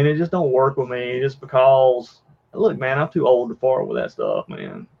 I mean, it just don't work with me just because, look, man, I'm too old to part with that stuff,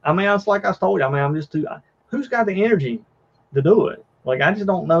 man. I mean, it's like I told you, I mean, I'm just who's got the energy to do it? Like, I just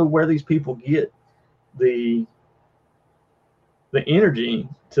don't know where these people get the energy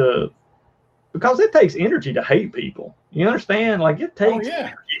to, because it takes energy to hate people. You understand? Like, it takes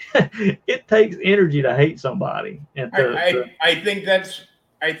it takes energy to hate somebody. And I think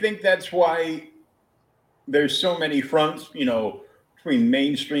that's why there's so many fronts, you know, between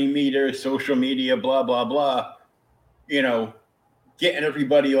mainstream media, social media, blah blah blah, you know, getting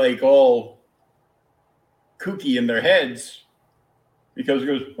everybody like all kooky in their heads, because it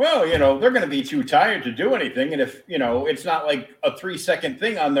goes, well, you know, they're going to be too tired to do anything, and if, you know, it's not like a 3-second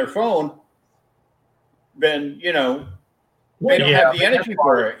thing on their phone, then, you know, they don't have the energy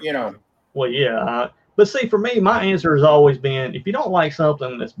for it, you know. Well, yeah. But see, for me, my answer has always been, if you don't like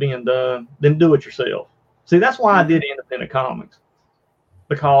something that's being done, then do it yourself. See, that's why I did independent comics.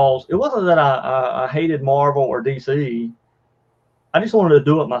 Because it wasn't that I hated Marvel or DC. I just wanted to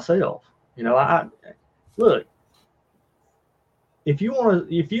do it myself. You know, look, if you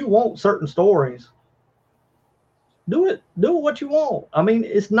want certain stories, do it what you want. I mean,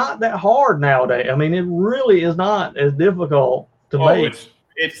 it's not that hard nowadays. I mean, it really is not as difficult to make.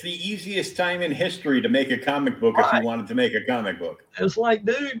 It's the easiest time in history to make a comic book if you wanted to make a comic book. It's like,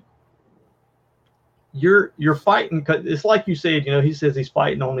 dude, you're fighting. It's like you said, you know, he says he's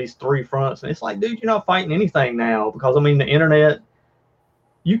fighting on these 3 fronts, and it's like, dude, you're not fighting anything now, because I mean, the internet,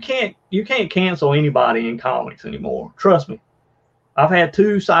 you can't cancel anybody in comics anymore. Trust me. I've had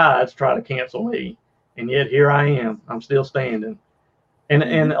 2 sides try to cancel me, and yet here I am. I'm still standing.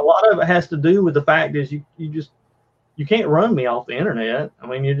 And a lot of it has to do with the fact is you can't run me off the internet. I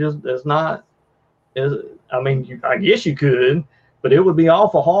mean, I guess you could, but it would be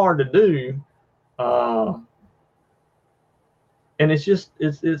awful hard to do. And it's just,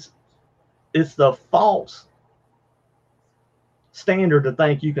 it's the false standard to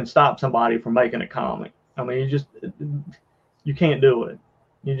think you can stop somebody from making a comic. I mean, you can't do it.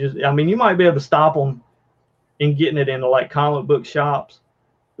 You might be able to stop them in getting it into like comic book shops.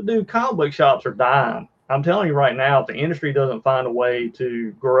 But dude, comic book shops are dying. I'm telling you right now, if the industry doesn't find a way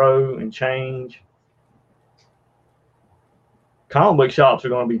to grow and change, comic book shops are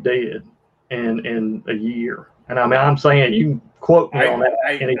going to be dead in a year. And I mean, I'm saying, you can quote me on that.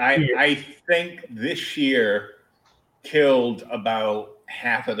 I think this year killed about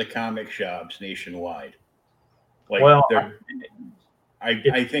half of the comic shops nationwide. Like, well,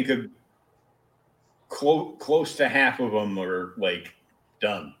 I think close to half of them are like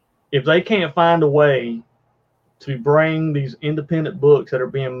done. If they can't find a way to bring these independent books that are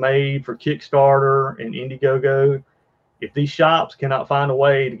being made for Kickstarter and Indiegogo. If these shops cannot find a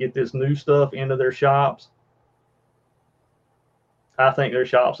way to get this new stuff into their shops, I think their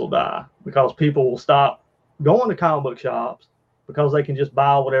shops will die, because people will stop going to comic book shops because they can just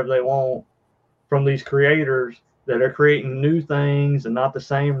buy whatever they want from these creators that are creating new things and not the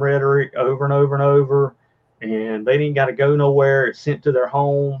same rhetoric over and over and over. And they ain't got to go nowhere. It's sent to their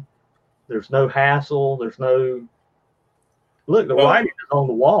home. There's no hassle. There's no look. The writing is on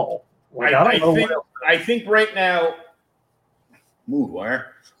the wall. Like, I think right now,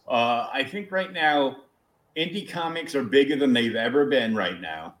 I think right now, indie comics are bigger than they've ever been right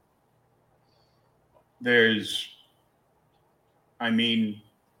now.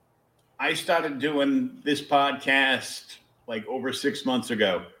 I started doing this podcast like over 6 months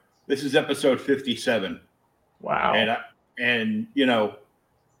ago. This is episode 57. Wow. And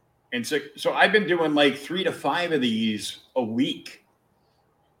so I've been doing like 3 to 5 of these a week.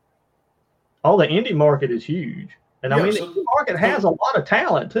 Oh, the indie market is huge. And the indie market has a lot of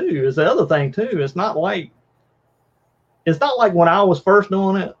talent too, is the other thing too. It's not like when I was first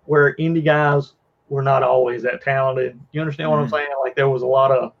doing it, where indie guys were not always that talented. You understand what I'm saying? Like, there was a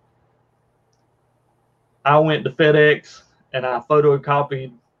lot of, I went to FedEx and I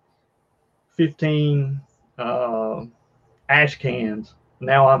photocopied 15 ash cans.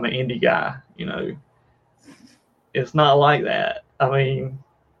 Now I'm an indie guy, It's not like that. I mean,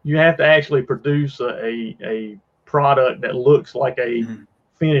 you have to actually produce a product that looks like a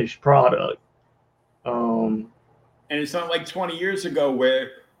finished product. And it's not like 20 years ago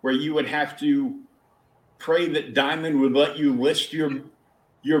where you would have to pray that Diamond would let you list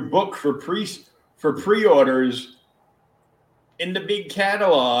your book for pre-orders in the big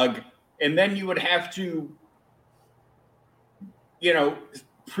catalog, and then you would have to, get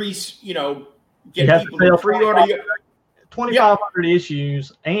people to pre-order 2,500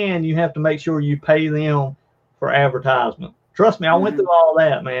 issues, and you have to make sure you pay them for advertisement. Trust me, I went through all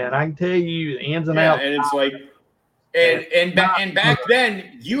that, man. I can tell you the ins and outs. And it's like, and back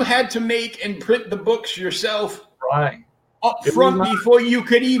then you had to make and print the books yourself, right, up front before you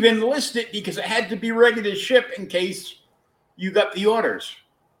could even list it, because it had to be ready to ship in case you got the orders.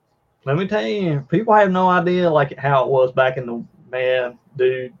 Let me tell you, people have no idea like how it was back in the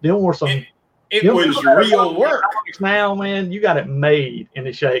dude. There were some. It was real work. Now, man, you got it made in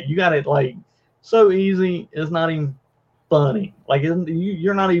the shape. You got it like so easy. It's not even funny. Like,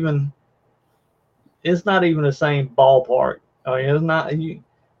 you're not even. It's not even the same ballpark. I mean, it's not.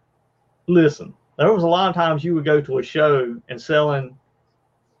 Listen, there was a lot of times you would go to a show and selling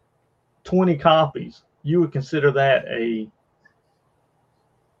 20 copies. You would consider that a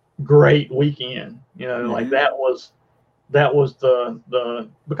great weekend. Like that was the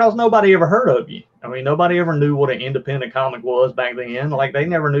because nobody ever heard of you. I mean, nobody ever knew what an independent comic was back then. Like, they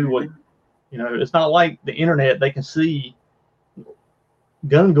never knew what, it's not like the internet. They can see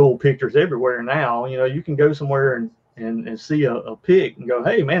gun gold pictures everywhere now. You can go somewhere and see a pic and go,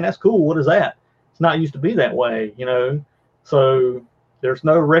 hey man, that's cool. What is that? It's not used to be that way, so there's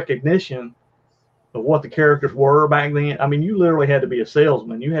no recognition of what the characters were back then. I mean, you literally had to be a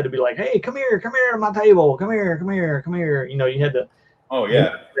salesman. You had to be like, hey, come here to my table. Come here. You had to. Oh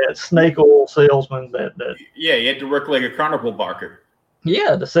yeah. That snake oil salesman Yeah, you had to work like a carnival barker.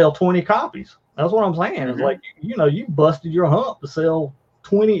 Yeah, to sell 20 copies. That's what I'm saying. It's like, you busted your hump to sell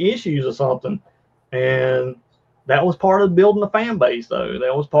 20 issues or something. And that was part of building a fan base, though.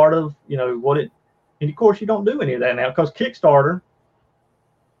 That was part of, and of course you don't do any of that now, because Kickstarter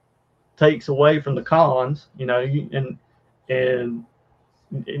takes away from the cons, and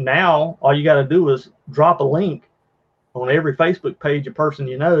now all you got to do is drop a link on every Facebook page of person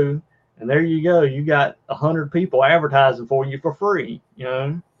and there you go. You got 100 people advertising for you for free.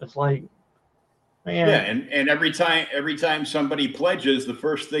 It's like, man. Yeah, and every time somebody pledges, the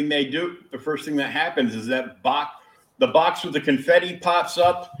first thing that happens is that the box with the confetti pops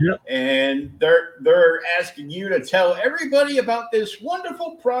up, and they're asking you to tell everybody about this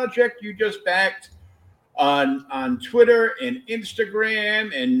wonderful project you just backed on Twitter and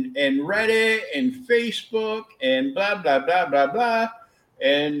Instagram and Reddit and Facebook and blah blah blah blah blah.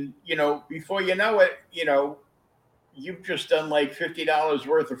 And before you know it, you've just done like $50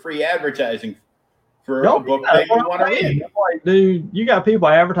 worth of free advertising for a book that you want to read. Like, dude, you got people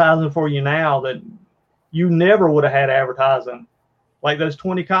advertising for you now that you never would have had advertising. Like those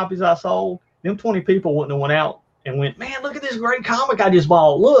 20 copies I sold, them 20 people wouldn't have went out and went, man, look at this great comic I just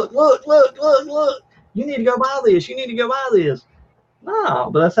bought. Look. You need to go buy this.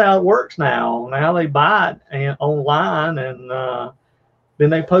 No, but that's how it works now. Now they buy it online and then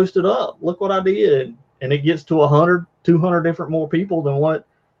they post it up. Look what I did. and it gets to 100, 200 different more people than what.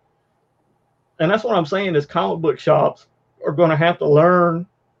 And that's what I'm saying is comic book shops are going to have to learn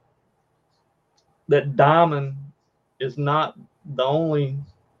that diamond is not the only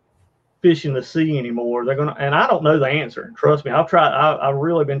fish in the sea anymore. They're going to, and I don't know the answer. Trust me. I've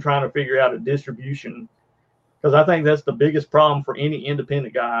really been trying to figure out a distribution, because I think that's the biggest problem for any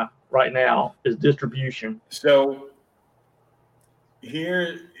independent guy right now is distribution. So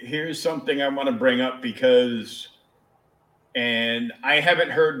here's something I want to bring up, because, and I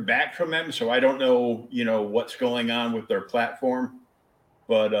haven't heard back from them, so I don't know, what's going on with their platform.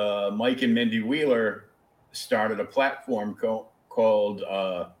 But Mike and Mindy Wheeler started a platform called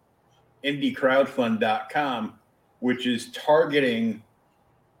IndieCrowdfund.com, which is targeting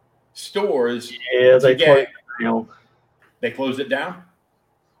stores. Yeah, they closed it down. They closed it down?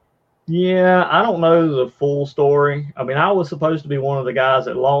 Yeah, I don't know the full story. I mean, I was supposed to be one of the guys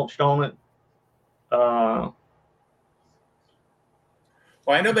that launched on it. Well,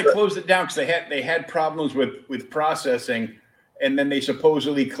 I know they closed it down because they had problems with processing, and then they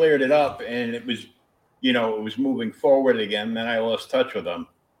supposedly cleared it up, and it was, it was moving forward again. Then I lost touch with them.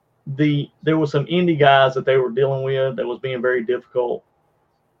 There was some indie guys that they were dealing with that was being very difficult.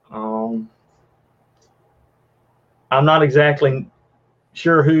 I'm not exactly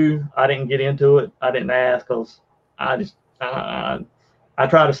sure who. I didn't get into it. I didn't ask because I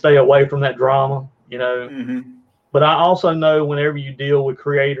try to stay away from that drama, Mm-hmm. But I also know whenever you deal with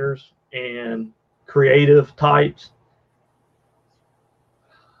creators and creative types,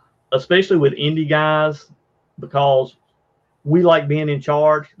 especially with indie guys, because we like being in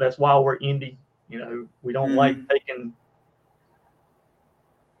charge. That's why we're indie. We don't like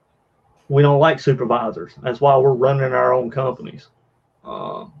we don't like supervisors. That's why we're running our own companies.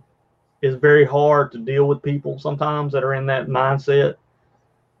 It's very hard to deal with people sometimes that are in that mindset.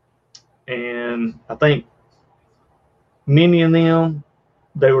 And I think many of them,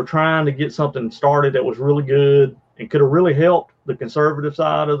 they were trying to get something started that was really good and could have really helped the conservative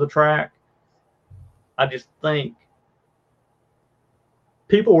side of the track. I just think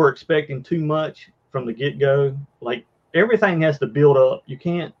people were expecting too much from the get-go. Like, everything has to build up. You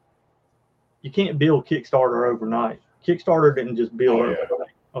can't build Kickstarter overnight. Kickstarter didn't just build overnight.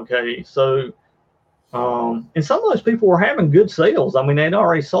 Okay, so and some of those people were having good sales. I mean, they'd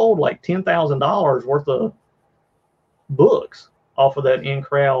already sold like $10,000 worth of books off of that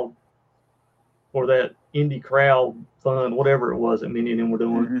in-crowd or that indie crowd fund, whatever it was that many of them were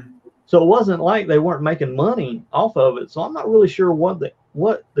doing. Mm-hmm. So it wasn't like they weren't making money off of it. So I'm not really sure what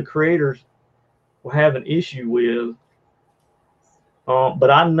the creators will have an issue with.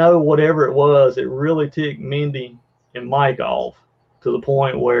 But I know whatever it was, it really ticked Mindy and Mike off to the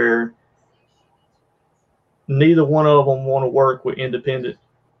point where neither one of them want to work with independent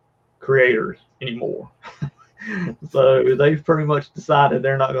creators anymore. So they've pretty much decided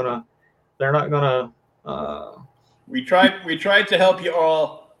they're not gonna. We tried to help you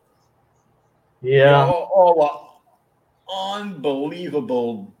all. Yeah. All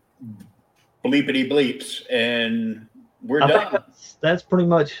unbelievable bleepity bleeps, and we're done. That's pretty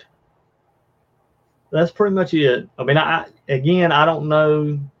much it. I mean, I don't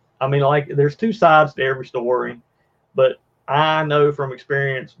know. I mean, like, there's two sides to every story, but I know from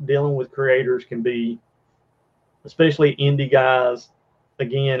experience dealing with creators can be, especially indie guys.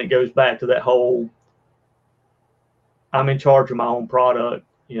 Again, it goes back to that whole, I'm in charge of my own product.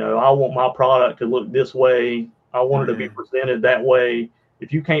 I want my product to look this way. I want it to be presented that way.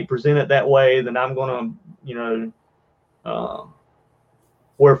 If you can't present it that way, then I'm going to,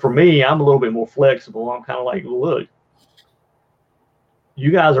 where for me, I'm a little bit more flexible. I'm kind of like, look, you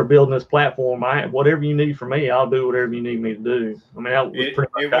guys are building this platform. Whatever you need from me, I'll do whatever you need me to do. I mean, that was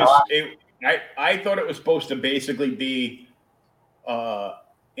pretty much I thought it was supposed to basically be an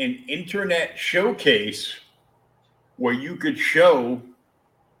internet showcase where you could show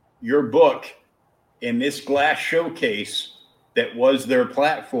your book in this glass showcase that was their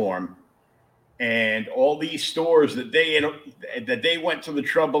platform, and all these stores that they went to the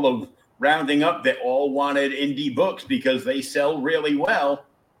trouble of rounding up that all wanted indie books because they sell really well.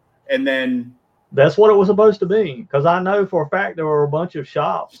 And then that's what it was supposed to be, because I know for a fact there were a bunch of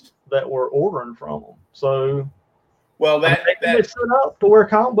shops that were ordering from them. So they set up to where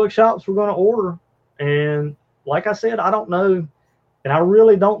comic book shops were going to order. And like I said, I don't know, and I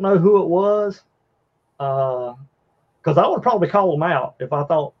really don't know who it was, because I would probably call them out if I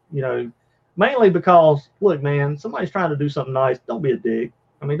thought, mainly because, look, man, somebody's trying to do something nice. Don't be a dick.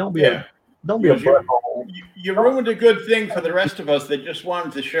 I mean, don't be a butthole. You ruined a good thing for the rest of us that just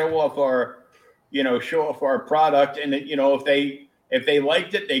wanted to show off our product. And if they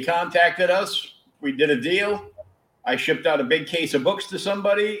liked it, they contacted us. we did a deal. I shipped out a big case of books to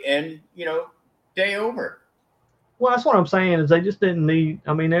somebody, and day over. Well, that's what I'm saying is they just didn't need.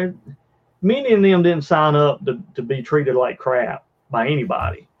 I mean, many of them didn't sign up to be treated like crap by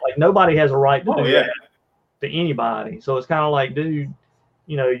anybody. Like nobody has a right to do that to anybody. So it's kind of like, dude,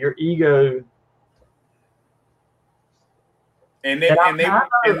 your ego. I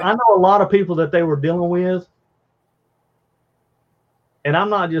know a lot of people that they were dealing with. And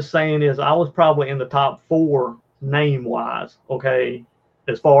I'm not just saying this. I was probably in the top 4 name-wise, okay,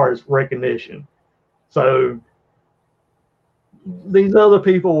 as far as recognition. So these other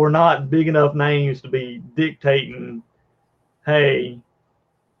people were not big enough names to be dictating, hey,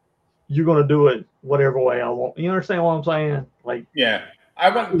 you're going to do it whatever way I want. You understand what I'm saying? Like, yeah,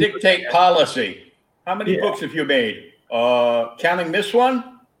 I want to dictate policy. How many books have you made? Counting this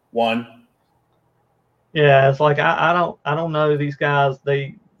one? 1. Yeah, it's like I don't know these guys.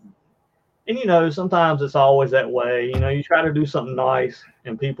 And sometimes it's always that way. You try to do something nice,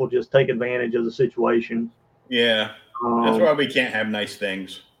 and people just take advantage of the situation. Yeah, that's why we can't have nice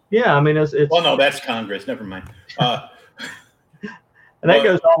things. Yeah, I mean it's. Well, no, that's Congress. Never mind. And that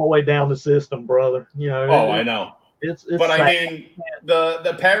goes all the way down the system, brother. I know. It's but sad. I mean,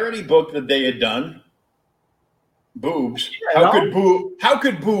 the parody book that they had done, Boobs. Yeah, how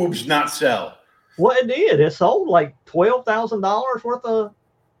could Boobs not sell? Well, it did. It sold like $12,000 worth of.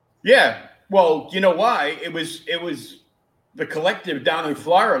 Yeah. Well, you know why? It was the collective down in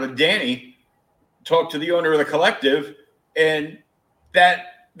Florida. Danny talked to the owner of the collective, and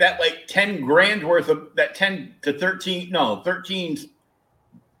that like 10 grand worth of that 10 to 13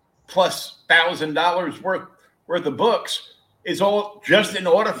 plus $1,000 worth of books is all just in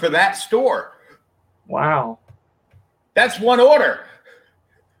order for that store. Wow. That's one order.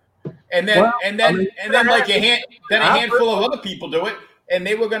 And then like a handful of other people do it, and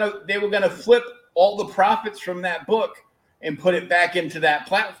they were gonna flip all the profits from that book and put it back into that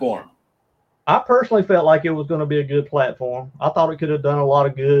platform. I personally felt like it was going to be a good platform. I thought it could have done a lot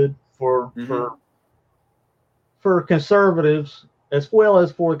of good for conservatives as well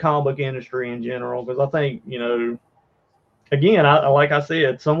as for the comic book industry in general. Because I think again, like I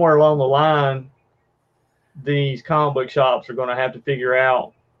said, somewhere along the line, these comic book shops are going to have to figure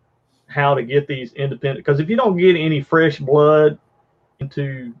out how to get these independent, because if you don't get any fresh blood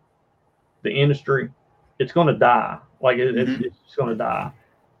into the industry, it's going to die. Like it's just going to die.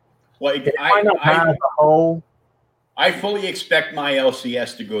 Like I fully expect my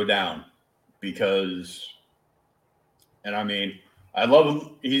LCS to go down because, and I mean, I love him.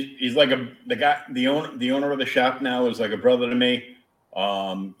 He's like the owner of the shop now is like a brother to me.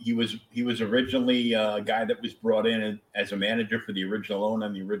 He was originally a guy that was brought in as a manager for the original owner,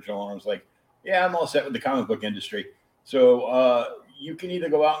 and the original owner was like, yeah, I'm all set with the comic book industry. So you can either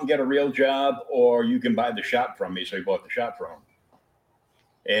go out and get a real job or you can buy the shop from me. So he bought the shop from him.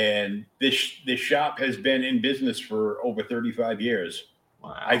 And this shop has been in business for over 35 years.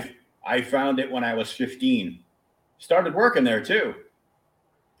 Wow. I found it when I was 15. Started working there too.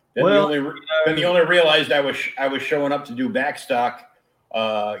 Then they only realized I was showing up to do backstock,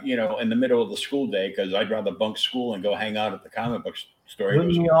 in the middle of the school day because I'd rather bunk school and go hang out at the comic book store.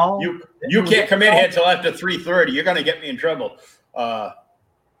 You can't come in here until after 3:30. You're going to get me in trouble.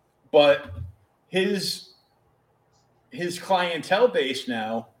 But his clientele base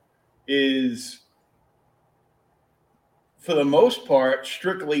now is, for the most part,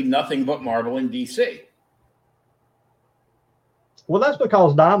 strictly nothing but Marvel and DC. Well, that's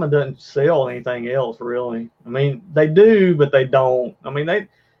because Diamond doesn't sell anything else, really. I mean, they do, but they don't. I mean,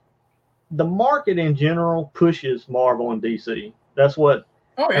 the market in general pushes Marvel and DC. That's what.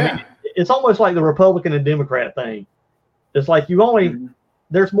 Oh yeah. I mean, it's almost like the Republican and Democrat thing. It's like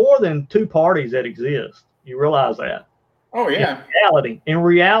there's more than 2 parties that exist. You realize that? Oh yeah. In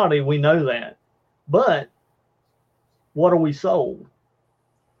reality, we know that. But what are we sold?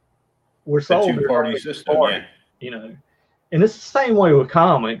 We're sold the 2-party system. Party, And it's the same way with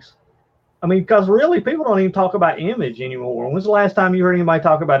comics. I mean, because really, people don't even talk about Image anymore. When's the last time you heard anybody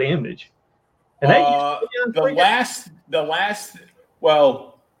talk about Image? And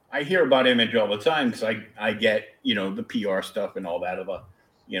well, I hear about Image all the time because I get, the PR stuff and all that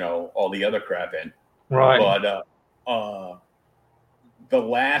all the other crap in. Right. But the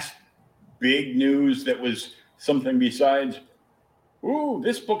last big news that was something besides,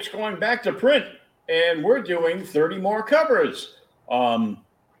 this book's going back to print. And we're doing 30 more covers.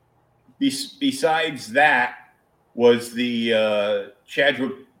 Besides that was the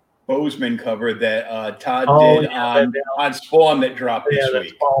Chadwick Boseman cover that Todd did on Spawn that dropped this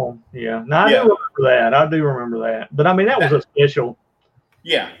week. Spawn. Yeah. No, I do remember that. But I mean, that was a special.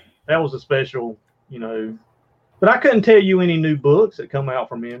 Yeah. That was a special you know. But I couldn't tell you any new books that come out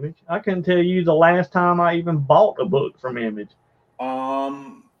from Image. I couldn't tell you the last time I even bought a book from Image. They've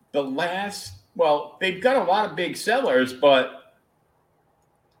got a lot of big sellers, but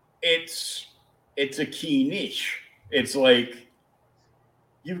it's a key niche. It's like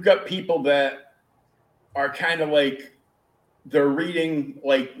you've got people that are kind of like they're reading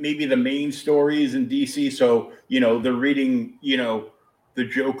like maybe the main stories in DC. So, they're reading, the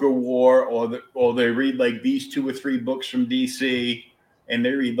Joker War, or they read like these 2 or 3 books from DC, and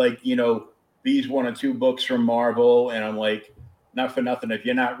they read like, these 1 or 2 books from Marvel. And I'm like, not for nothing. If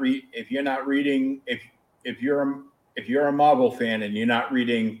you're not reading, if you're a Marvel fan and you're not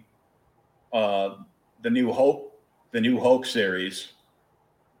reading the new Hulk series,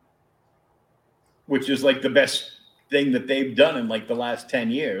 which is like the best thing that they've done in like the last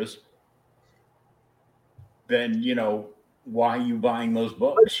 10 years, then why are you buying those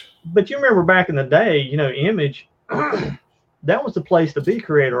books? But you remember back in the day, Image, that was the place to be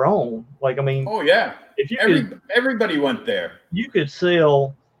creator owned. Like, I mean, oh yeah, if everybody went there, you could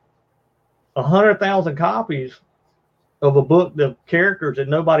sell 100,000 copies of a book of characters that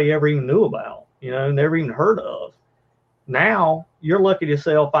nobody ever even knew about, never even heard of. Now you're lucky to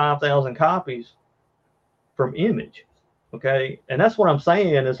sell 5,000 copies from Image. Okay. And that's what I'm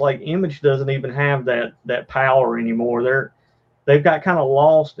saying is like Image doesn't even have that power anymore. They've got kind of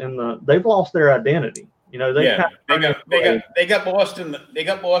lost they've lost their identity. They got lost in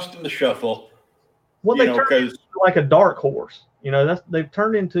the shuffle. Well, they turned into like a dark horse. They've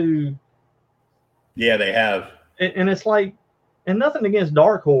turned into. Yeah, they have. And it's like, and nothing against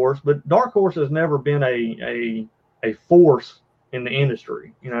Dark Horse, but Dark Horse has never been a force in the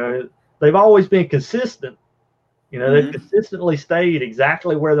industry. They've always been consistent. They've consistently stayed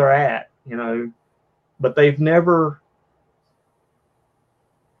exactly where they're at. But they've never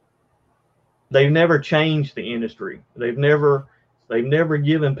changed the industry. They've never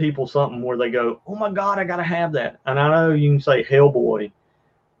given people something where they go, oh my God, I got to have that. And I know you can say Hellboy,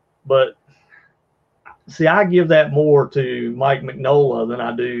 but see, I give that more to Mike Mignola than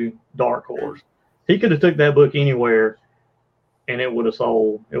I do Dark Horse. He could have took that book anywhere and it would have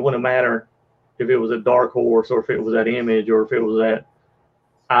sold. It wouldn't matter if it was at Dark Horse or if it was at Image or if it was at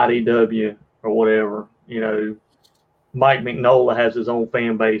IDW or whatever. Mike Mignola has his own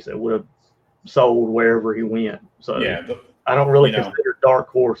fan base that would have sold wherever he went. So yeah, I don't really consider Dark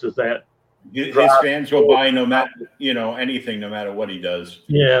Horse as that. His fans will buy no matter anything, no matter what he does.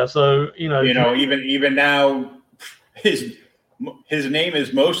 Yeah, so even now, his name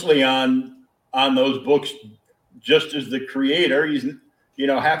is mostly on those books, just as the creator. He's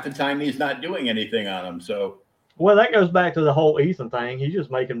half the time he's not doing anything on them. So well, that goes back to the whole Ethan thing. He's just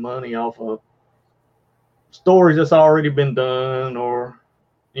making money off of stories that's already been done, or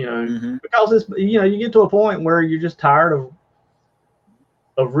because it's you get to a point where you're just tired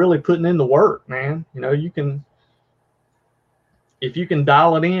of really putting in the work, man. If you can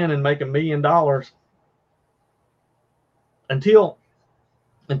dial it in and make $1 million,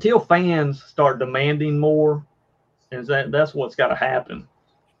 until fans start demanding more, is that's what's got to happen.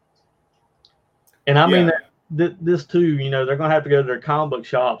 And I mean this too. They're gonna have to go to their comic book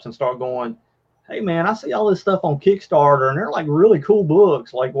shops and start going, hey man, I see all this stuff on Kickstarter and they're like really cool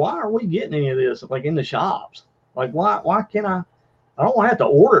books. Like, why are we getting any of this like in the shops? Like, why can't I don't want to have to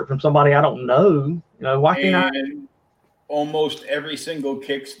order it from somebody I don't know. Why can't I? Almost every single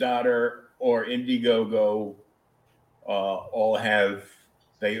Kickstarter or Indiegogo all have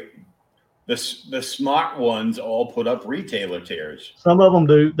the smart ones all put up retailer tiers. Some of them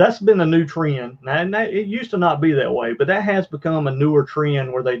do. That's been a new trend. Now, it used to not be that way, but that has become a newer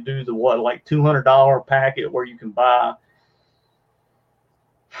trend where they do the like $200 packet where you can buy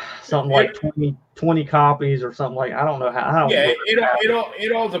something like 20 copies or something like. I don't know how.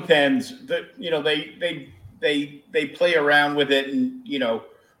 It all depends. They play around with it and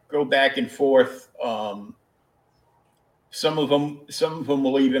go back and forth. Some of them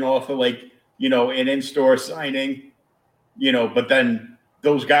will even offer like an in-store signing, but then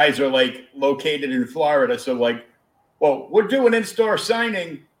those guys are like located in Florida, so like, well, we're doing in-store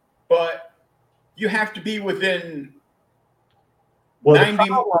signing, but you have to be within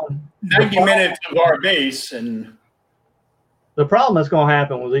 90 minutes of our base. And the problem that's going to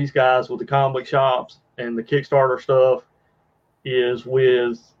happen with these guys with the comic book shops and the Kickstarter stuff is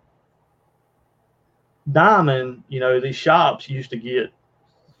with Diamond, these shops used to get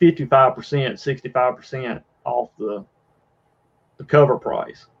 55%, 65% off the cover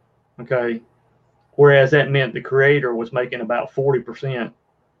price. Okay. Whereas that meant the creator was making about 40%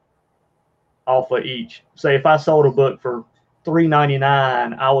 off of each. Say if I sold a book for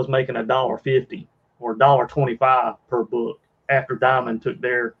 $3.99, I was making $1.50 or $1.25 per book after Diamond took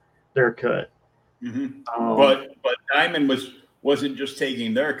their cut. Mm-hmm. But Diamond wasn't just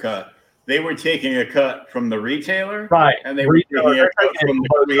taking their cut; they were taking a cut from the retailer, right? And they were taking a cut from the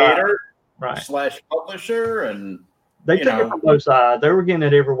creator, right? / publisher, and they took it from both sides. They were getting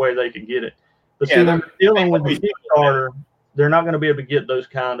it every way they could get it. But see, when they're dealing with the Kickstarter, they're not going to be able to get those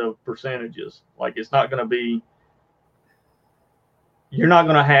kind of percentages. Like, it's not going to be. You're not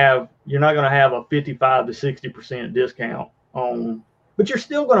going to have a 55 to 60% discount on, but you're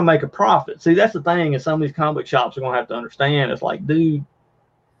still going to make a profit. See, that's the thing, and some of these comic book shops are going to have to understand. It's like, dude,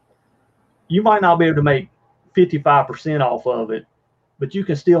 you might not be able to make 55% off of it, but you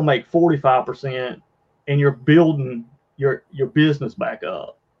can still make 45%, and you're building your business back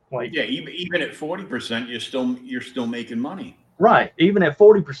up. Like, yeah, even at 40%, you're still making money. Right. Even at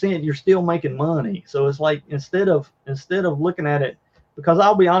 40%, you're still making money. So it's like, instead of looking at it, because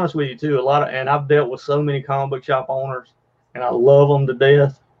I'll be honest with you too, and I've dealt with so many comic book shop owners, and I love them to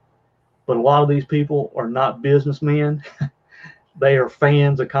death, but a lot of these people are not businessmen. They are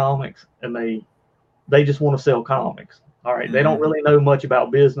fans of comics, and they just want to sell comics. All right. Mm-hmm. They don't really know much about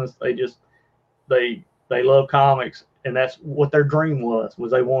business. They love comics, and that's what their dream was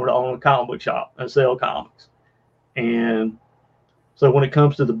they wanted to own a comic book shop and sell comics. And so when it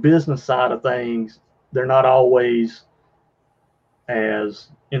comes to the business side of things, they're not always as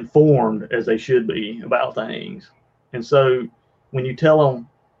informed as they should be about things. And so when you tell them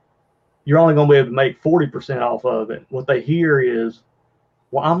you're only going to be able to make 40% off of it, what they hear is,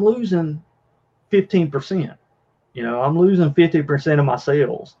 well, I'm losing 15%. I'm losing 50% of my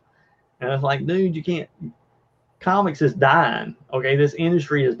sales. And it's like, dude, you can't. Comics is dying. Okay, this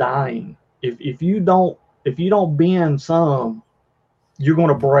industry is dying. If you don't bend some, you're going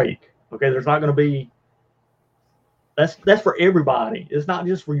to break. Okay, there's not going to be. That's for everybody. It's not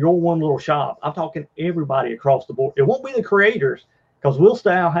just for your one little shop. I'm talking everybody across the board. It won't be the creators, because we'll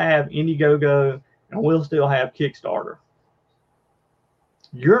still have Indiegogo and we'll still have Kickstarter.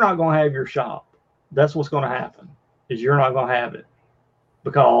 You're not going to have your shop. That's what's going to happen, is you're not going to have it,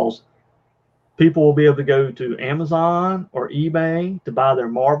 because people will be able to go to Amazon or eBay to buy their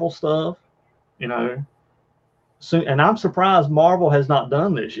Marvel stuff, So, and I'm surprised Marvel has not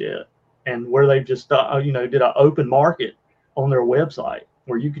done this yet, and where they've just did an open market on their website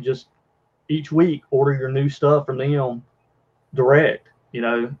where you could just each week order your new stuff from them direct,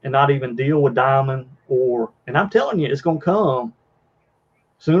 and not even deal with Diamond and I'm telling you, it's going to come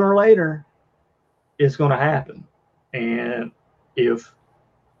sooner or later. It's going to happen. And if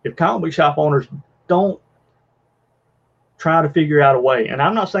comic book shop owners don't try to figure out a way, and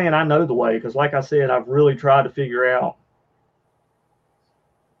I'm not saying I know the way, because like I said, I've really tried to figure out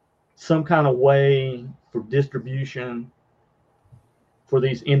some kind of way for distribution for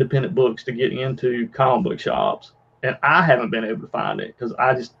these independent books to get into comic book shops, and I haven't been able to find it, because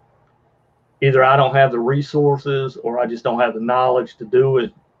either I don't have the resources or I just don't have the knowledge to do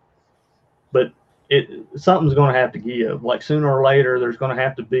it. But something's going to have to give. Like, sooner or later, there's going to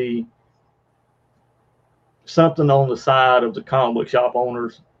have to be something on the side of the comic book shop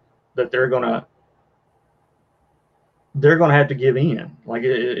owners that they're going to have to give in. Like,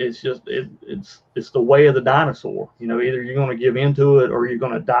 it's the way of the dinosaur. Either you're going to give into it or you're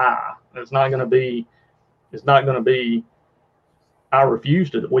going to die. It's not going to be I refuse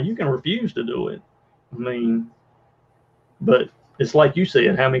to do it. Well, you can refuse to do it. I mean, but it's like you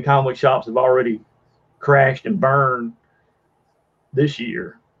said, how many comic book shops have already crashed and burned this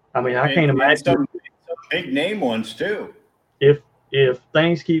year? I mean, I can't imagine. Some big name ones too. If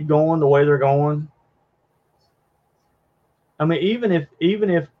things keep going the way they're going, I mean, even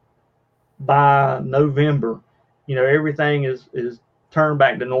if by November, everything is turned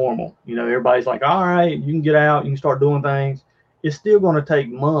back to normal, everybody's like, all right, you can get out, you can start doing things. It's still going to take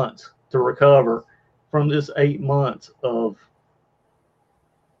months to recover from this 8 months of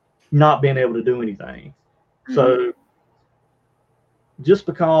not being able to do anything. Mm-hmm. So just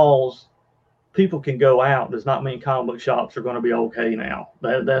because people can go out does not mean comic book shops are going to be okay now.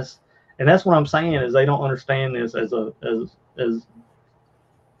 That's what I'm saying, is they don't understand this as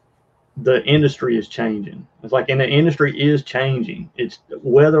the industry is changing. It's like, and the industry is changing. It's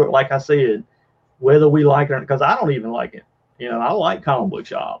whether, like I said, whether we like it or not, because I don't even like it. I like comic book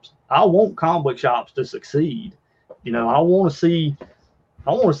shops. I want comic book shops to succeed. I want to see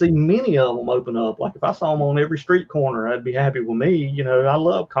many of them open up. Like, if I saw them on every street corner, I'd be happy with me. I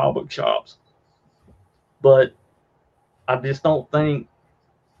love comic book shops, but I just don't think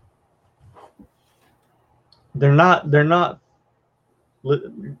they're not.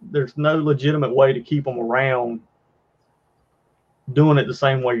 There's no legitimate way to keep them around doing it the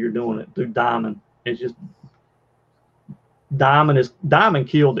same way you're doing it through Diamond It's just Diamond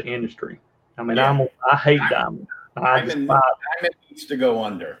killed the industry. I mean, I hate Diamond. Diamond needs to go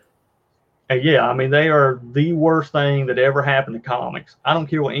under. And yeah, I mean, they are the worst thing that ever happened to comics. I don't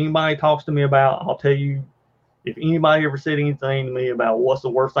care what anybody talks to me about. I'll tell you, if anybody ever said anything to me about what's the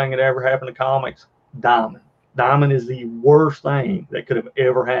worst thing that ever happened to comics, Diamond. Diamond is the worst thing that could have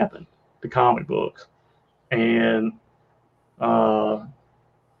ever happened to comic books. And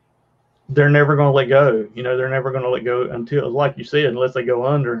they're never going to let go. You know, they're never going to let go until, like you said, unless they go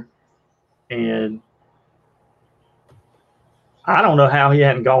under. And I don't know how he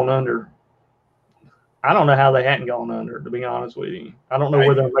hadn't gone under. I don't know how they hadn't gone under, to be honest with you. I don't know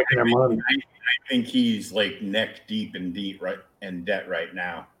where they're making their money. I think he's like neck deep in debt right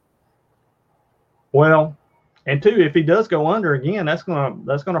now. Well, and two, if he does go under again, that's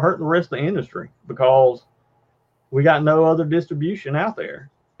gonna hurt the rest of the industry, because we got no other distribution out there.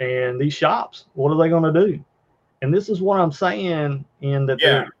 And these shops, what are they going to do? And this is what I'm saying, in that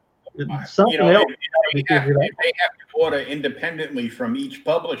something else. If they have to order independently from each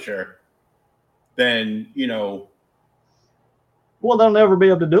publisher, then, you know. Well, they'll never be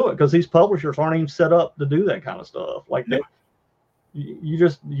able to do it because these publishers aren't even set up to do that kind of stuff. Like that,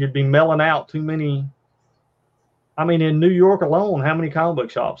 you'd be mailing out too many. I mean, in New York alone, how many comic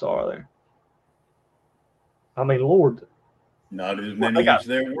book shops are there? I mean, Lord. Not as many as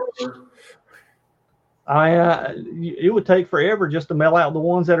there were. It would take forever just to mail out the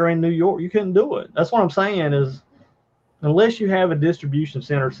ones that are in New York. You couldn't do it. That's what I'm saying is, unless you have a distribution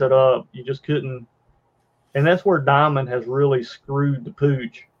center set up, you just couldn't. And that's where Diamond has really screwed the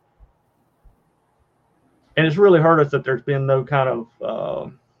pooch. And it's really hurt us that there's been no kind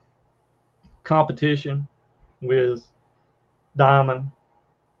of competition with Diamond.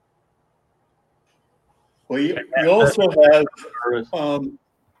 Well, you also have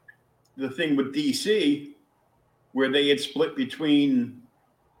the thing with DC, where they had split between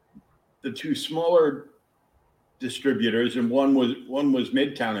the two smaller distributors, and one was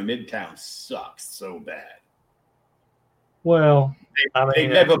Midtown, and Midtown sucks so bad. Well, they've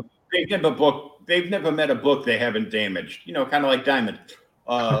never met a book they haven't damaged. You know, kind of like Diamond.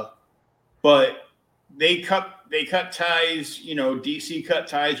 But they cut ties. You know, DC cut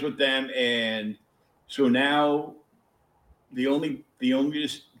ties with them, and so now the only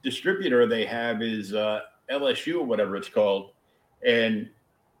distributor they have is LSU or whatever it's called, and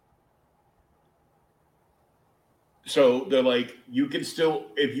so they're like, you can still,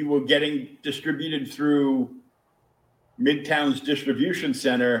 if you were getting distributed through Midtown's distribution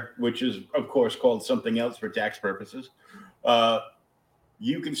center, which is of course called something else for tax purposes,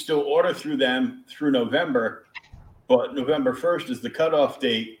 you can still order through them through November, but November 1st is the cutoff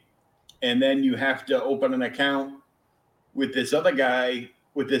date. And then you have to open an account with this other guy,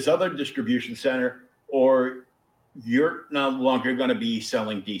 with this other distribution center, or you're no longer going to be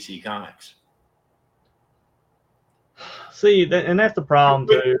selling DC Comics. See, and that's the problem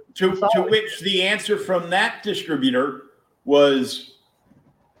too. To which the answer from that distributor was,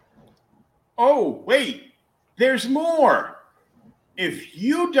 oh, wait, there's more. If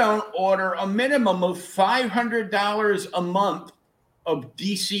you don't order a minimum of $500 a month of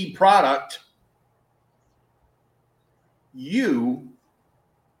DC product, you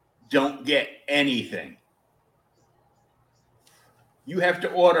don't get anything. You have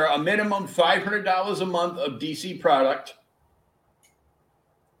to order a minimum $500 a month of DC product.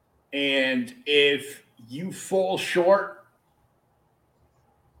 And if you fall short,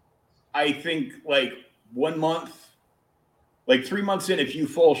 I think like 1 month, like 3 months in, if you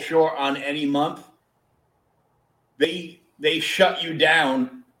fall short on any month, they shut you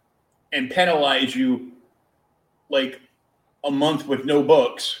down and penalize you like a month with no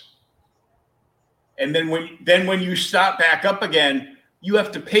books. And then when you start back up again, you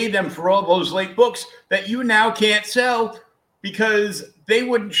have to pay them for all those late books that you now can't sell because they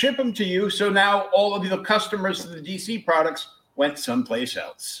wouldn't ship them to you. So now all of the customers of the DC products went someplace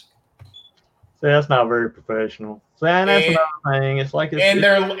else. See, that's not very professional. See, and that's another thing. It's like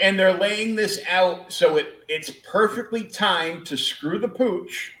they're laying this out so it's perfectly timed to screw the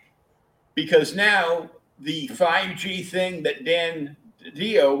pooch, because now the 5G thing that Dan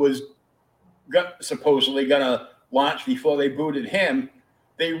Dio was supposedly going to launch before they booted him,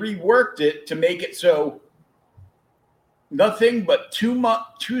 they reworked it to make it so nothing but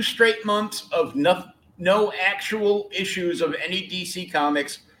 2 straight months of no actual issues of any DC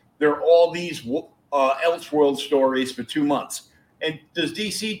comics. There are all these Elseworld stories for 2 months. And does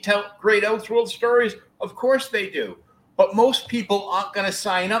DC tell great Elseworld stories? Of course they do. But most people aren't going to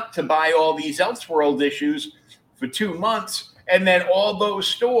sign up to buy all these Elseworld issues for 2 months and then all those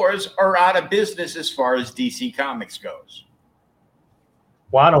stores are out of business as far as DC Comics goes.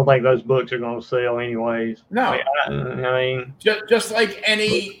 Well, I don't think those books are going to sell anyways. No. I mean just like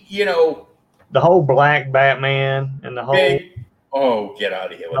any, you know, the whole Black Batman and the whole get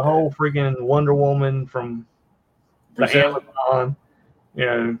out of here with the whole freaking Wonder Woman from Brazil. The Amazon, you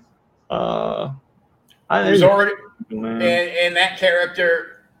know, there's already and that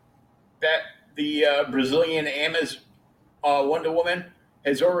character, that the Brazilian Amazon Wonder Woman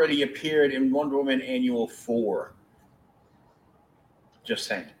has already appeared in Wonder Woman Annual 4. Just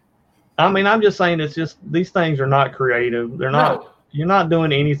saying. I mean, I'm just saying it's just these things are not creative. They're not. No. You're not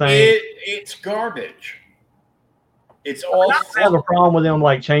doing anything. It's garbage. It's all. I have a problem with them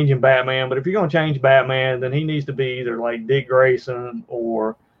like changing Batman, but if you're going to change Batman, then he needs to be either like Dick Grayson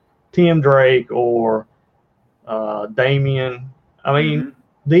or Tim Drake or Damian. I mean,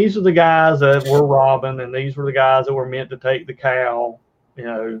 these are the guys that were Robin, and these were the guys that were meant to take the cowl. You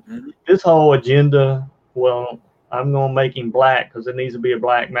know, this whole agenda. Well, I'm going to make him black because it needs to be a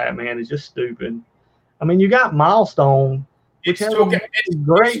black Batman. It's just stupid. I mean, you got Milestone, which has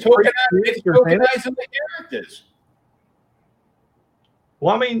great tokenizing the characters.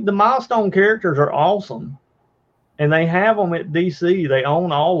 Well, I mean, the Milestone characters are awesome, and they have them at DC. They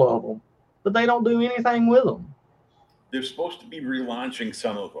own all of them, but they don't do anything with them. They're supposed to be relaunching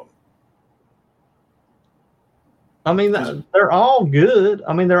some of them. I mean, they're all good.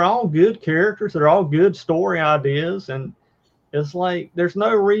 I mean, they're all good characters. They're all good story ideas. And it's like, there's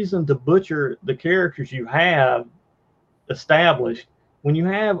no reason to butcher the characters you have established when you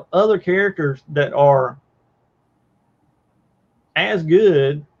have other characters that are as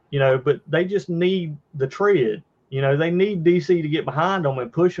good, you know, but they just need the tread. You know, they need DC to get behind them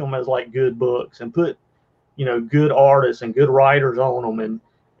and push them as like good books and put, you know, good artists and good writers on them.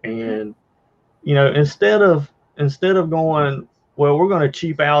 And you know, instead of going, well, we're going to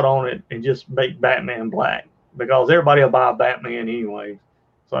cheap out on it and just make Batman black because everybody will buy Batman anyway.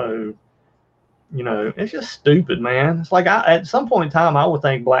 So, you know, it's just stupid, man. It's like at some point in time, I would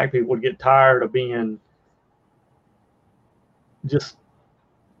think black people would get tired of being just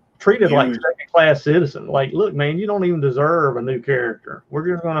treated like second-class citizens. Like, look, man, you don't even deserve a new character. We're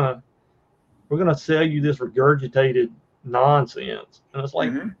just gonna sell you this regurgitated nonsense, and it's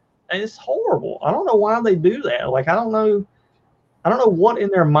like. And it's horrible. I don't know why they do that. Like, I don't know what in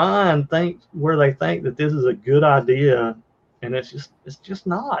their mind where they think that this is a good idea. And it's just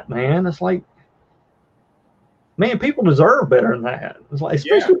not, man. It's like, man, people deserve better than that. It's like,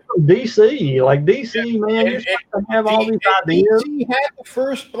 especially from DC. Like DC, man, you're supposed to have all these ideas. DC had the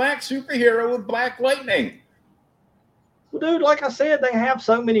first black superhero with Black Lightning. Well, dude, like I said, they have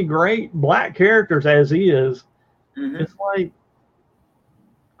so many great black characters as is. It's like,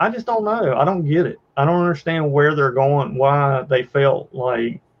 I just don't know. I don't get it. I don't understand where they're going, why they felt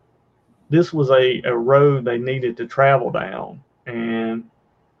like this was a road they needed to travel down. And,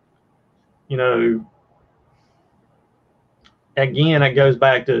 you know, again, it goes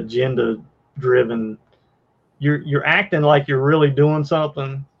back to agenda-driven. You're acting like you're really doing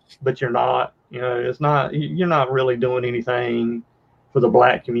something, but you're not. You know, it's not. You're not really doing anything for the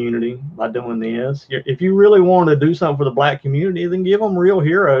black community by doing this. If you really want to do something for the black community, then give them real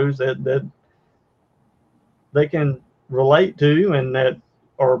heroes that they can relate to and that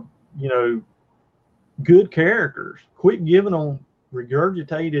are, you know, good characters. Quit giving them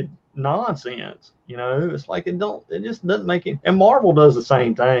regurgitated nonsense. You know, it's like it just doesn't make it. And Marvel does the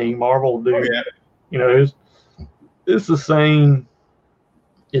same thing. Marvel do, you know, it's the same.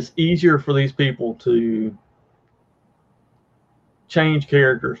 It's easier for these people to change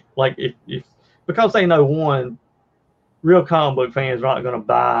characters, like if because they know, one, real comic book fans are not going to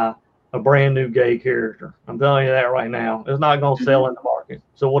buy a brand new gay character. I'm telling you that right now. It's not going to sell in the market.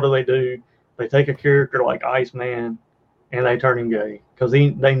 So what do? They take a character like Iceman and they turn him gay because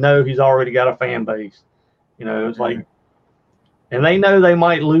they know he's already got a fan base. You know, it's like, and they know they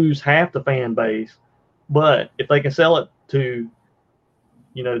might lose half the fan base, but if they can sell it to,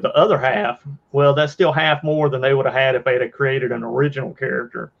 you know, the other half, well, that's still half more than they would have had if they had created an original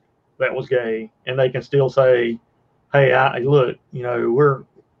character that was gay. And they can still say, hey, look, you know,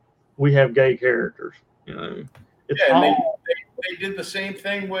 we have gay characters. You know, they did the same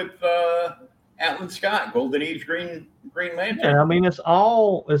thing with Alan Scott, Golden Age Green Lantern. Yeah, I mean, it's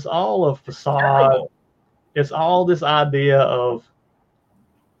all a facade. It's all this idea of,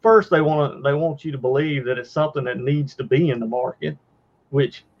 first they want you to believe that it's something that needs to be in the market,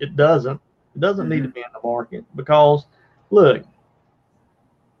 which it doesn't. It doesn't need to be in the market because, look,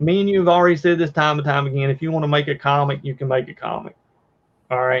 me and you have already said this time and time again, if you want to make a comic, you can make a comic.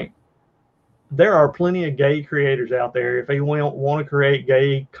 All right? there are plenty of gay creators out there. If they want to create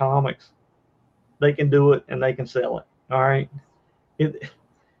gay comics, they can do it and they can sell it. All right.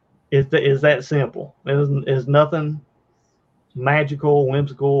 It's that simple. There's nothing magical,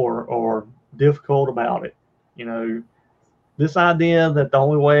 whimsical, or difficult about it. You know, this idea that the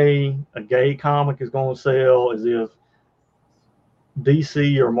only way a gay comic is going to sell is if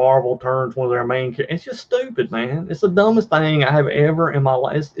DC or Marvel turns one of their main characters. It's just stupid, man. It's the dumbest thing I have ever in my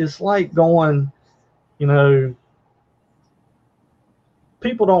life. It's like going, you know,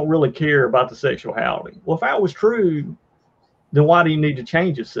 people don't really care about the sexuality. Well, if that was true, then why do you need to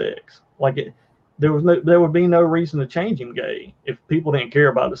change his sex? Like there would be no reason to change him gay if people didn't care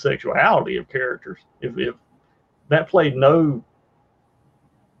about the sexuality of characters. If that played no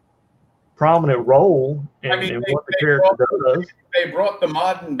prominent role in what the character does. They brought the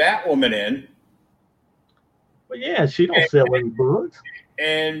modern Batwoman in. But yeah, she don't sell any books.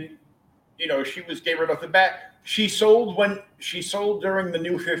 And you know, she was gay right off the bat. She sold during the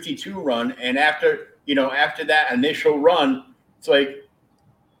New 52 run, and after that initial run, it's like,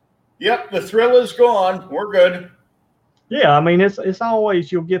 yep, the thrill is gone. We're good. Yeah, I mean it's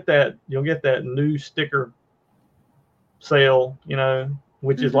always you'll get that new sticker sale, you know,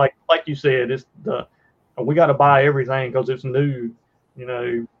 which is like you said, it's we got to buy everything because it's new, you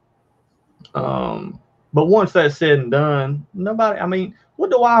know. But once that's said and done, nobody. I mean,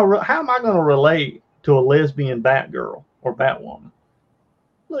 how am I going to relate to a lesbian Batgirl or Batwoman?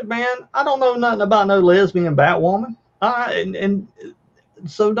 Look, man, I don't know nothing about no lesbian Batwoman. And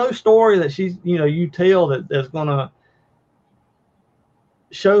so no story that she's, you know, you tell that's going to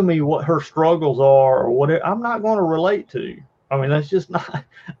show me what her struggles are or whatever, I'm not going to relate to. I mean, that's just not,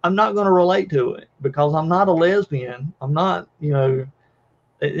 I'm not going to relate to it because I'm not a lesbian. I'm not, you know,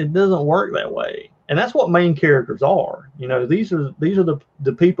 it doesn't work that way. And that's what main characters are. You know, these are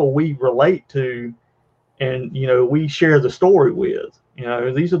the people we relate to and, you know, we share the story with. You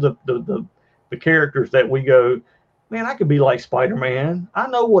know, these are the characters that we go, man, I could be like Spider-Man. I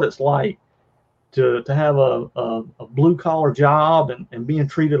know what it's like to have a blue collar job and being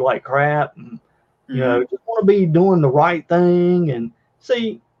treated like crap and, you know, just want to be doing the right thing. And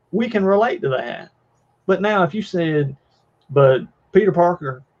see, we can relate to that. But now if you said, but Peter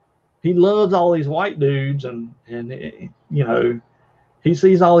Parker, he loves all these white dudes and you know, he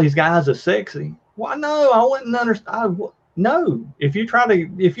sees all these guys as sexy. Well, no, I wouldn't understand. No, if you try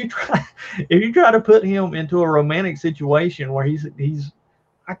to put him into a romantic situation where he's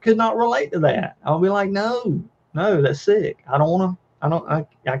I could not relate to that. I'll be like, no, that's sick. I don't want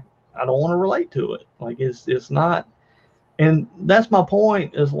to relate to it. Like it's not, and that's my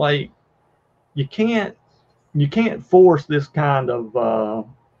point. Is like you can't force this kind of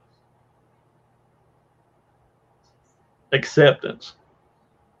acceptance.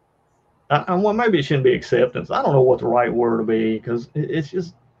 Well, maybe it shouldn't be acceptance. I don't know what the right word to be because it's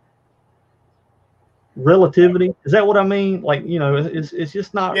just relativity. Is that what I mean? Like, you know, it's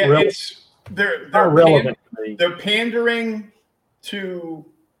just not. Yeah, they're relevant to me. They're pandering to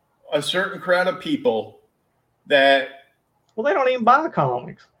a certain crowd of people that. Well, they don't even buy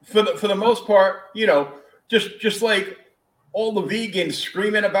comics for the most part. You know, just like all the vegans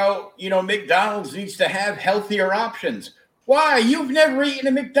screaming about, you know, McDonald's needs to have healthier options. Why? You've never eaten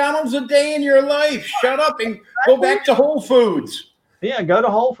a McDonald's a day in your life. Shut up and go back to Whole Foods. Yeah, go to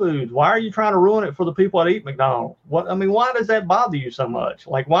Whole Foods. Why are you trying to ruin it for the people that eat McDonald's? Why does that bother you so much?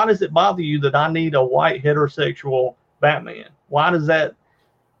 Like, why does it bother you that I need a white heterosexual Batman? Why does that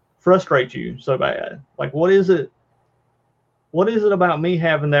frustrate you so bad? Like, what is it about me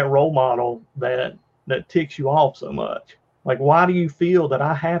having that role model that ticks you off so much? Like, why do you feel that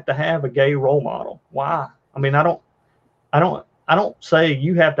I have to have a gay role model? Why? I mean, I don't say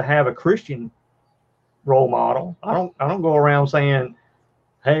you have to have a Christian role model. I don't go around saying,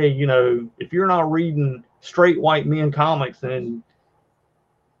 hey, you know, if you're not reading straight white men comics, then,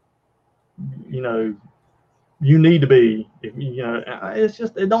 you know, you need to be. You know, it's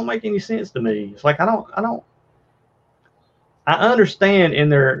just, it don't make any sense to me. It's like I understand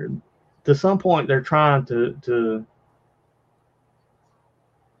to some point they're trying to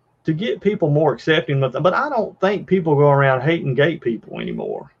get people more accepting, but I don't think people go around hating gay people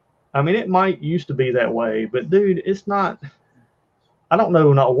anymore. I mean, it might used to be that way, but dude, it's not. I don't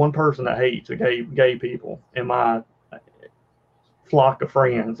know not one person that hates gay people in my flock of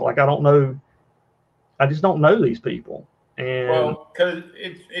friends. Like, I don't know. I just don't know these people. And well, because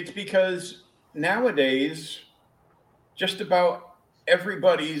it's because nowadays, just about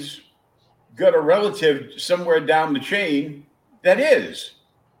everybody's got a relative somewhere down the chain that is.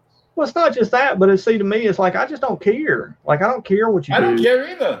 Well, it's not just that, but it's, see, to me, it's like, I just don't care. Like, I don't care what you do. I don't care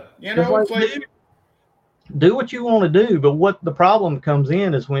either. You know, it's like do what you want to do. But what the problem comes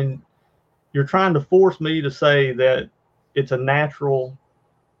in is when you're trying to force me to say that it's a natural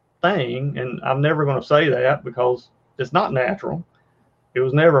thing, and I'm never going to say that because it's not natural. It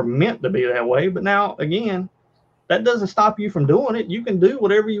was never meant to be that way. But now, again, that doesn't stop you from doing it. You can do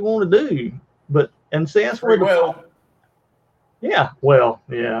whatever you want to do. But, and see, that's where yeah, well,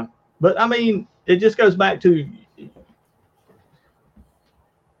 yeah. But I mean, it just goes back to,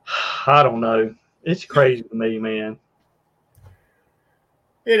 I don't know. It's crazy to me, man.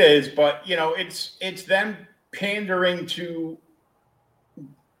 It is, but you know, it's them pandering to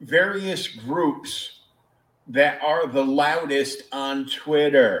various groups that are the loudest on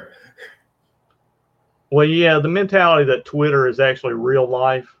Twitter. Well, yeah, the mentality that Twitter is actually real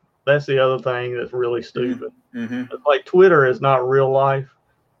life. That's the other thing that's really stupid. Mm-hmm. Like, Twitter is not real life.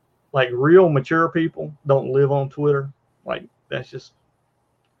 Like, real mature people don't live on Twitter. Like, that's just,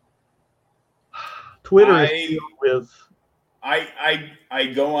 Twitter is filled with.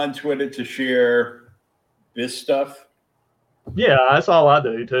 I go on Twitter to share this stuff. Yeah, that's all I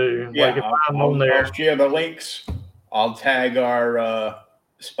do too. Yeah, like, if I'm on there, I'll share the links. I'll tag our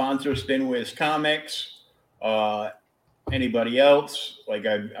sponsor, Spinwiz Comics. Anybody else? Like,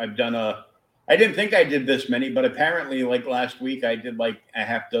 I've done I didn't think I did this many, but apparently, like last week, I did like a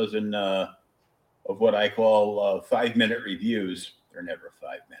half dozen of what I call 5-minute reviews. They're never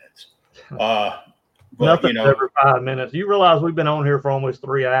 5 minutes. But, nothing every 5 minutes. You realize we've been on here for almost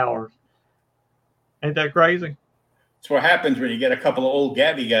 3 hours. Ain't that crazy? That's what happens when you get a couple of old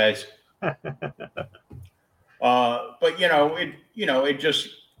Gabby guys. But it just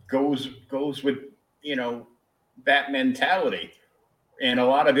goes with that mentality, and a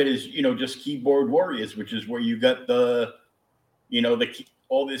lot of it is just keyboard warriors, which is where you got the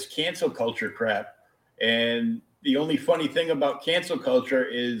all this cancel culture crap. And the only funny thing about cancel culture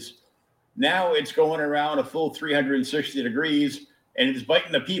is now it's going around a full 360 degrees, and it's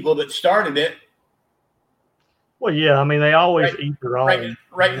biting the people that started it. Well, yeah, I mean, they always eat their own.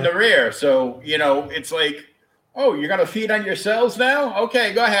 Right in the rear. So, it's like, oh, you're going to feed on yourselves now?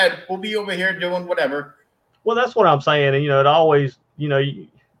 Okay, go ahead. We'll be over here doing whatever. Well, that's what I'm saying. And, it always, dude,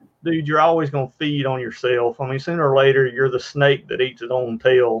 you're always going to feed on yourself. I mean, sooner or later, you're the snake that eats its own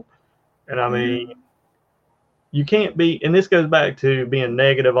tail. And, I mean, you can't be, and this goes back to being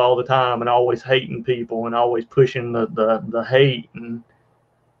negative all the time and always hating people and always pushing the hate. And,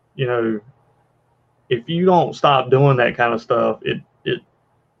 if you don't stop doing that kind of stuff, it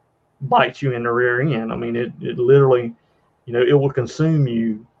bites you in the rear end. I mean, it literally, it will consume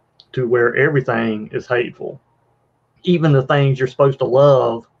you to where everything is hateful. Even the things you're supposed to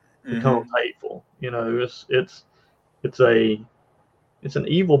love becomes hateful. It's an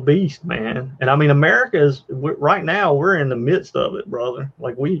evil beast, man. And I mean, America right now, we're in the midst of it, brother.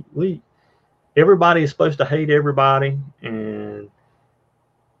 Like, everybody is supposed to hate everybody, and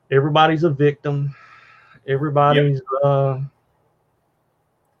everybody's a victim. Everybody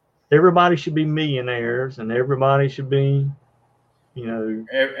should be millionaires, and everybody should be,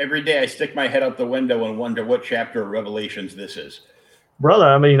 Every day I stick my head out the window and wonder what chapter of Revelations this is. Brother,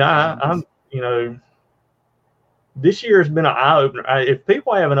 I mean, I'm this year has been an eye opener. If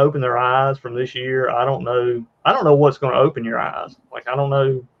people haven't opened their eyes from this year, I don't know what's going to open your eyes. Like, I don't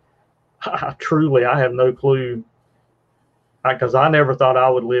know. I have no clue. Because I never thought I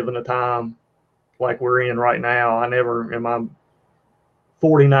would live in a time like we're in right now. I never, in my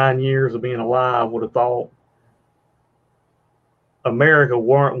 49 years of being alive, would have thought America,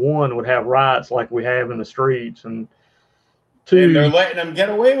 one, would have riots like we have in the streets, and two, and they're letting them get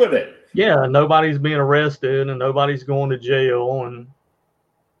away with it. Yeah, nobody's being arrested and nobody's going to jail, and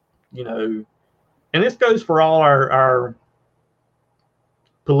and this goes for all our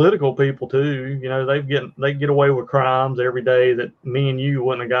political people too. They get away with crimes every day that me and you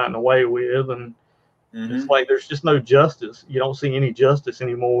wouldn't have gotten away with, and it's like there's just no justice. You don't see any justice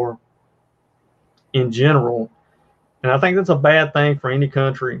anymore in general. And I think that's a bad thing for any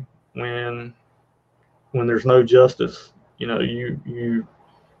country when there's no justice. You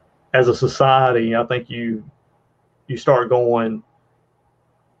as a society, I think you start going,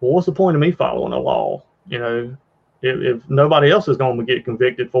 well, what's the point of me following the law? If nobody else is going to get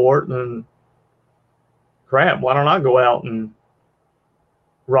convicted for it, then crap, why don't I go out and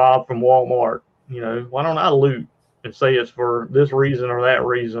rob from Walmart? Why don't I loot and say it's for this reason or that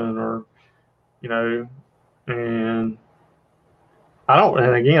reason, or, and I don't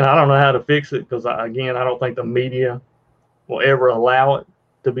know how to fix it, because I don't think the media will ever allow it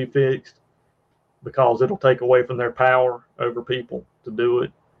to be fixed, because it'll take away from their power over people to do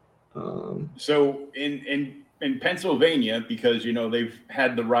it. So in Pennsylvania, because they've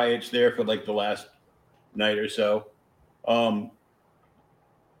had the riots there for like the last night or so.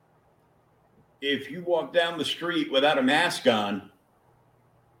 If you walk down the street without a mask on,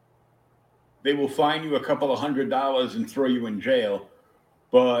 they will fine you a couple of $100 and throw you in jail.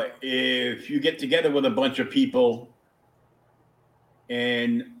 But if you get together with a bunch of people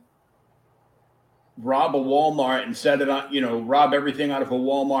and rob a Walmart and set it on, rob everything out of a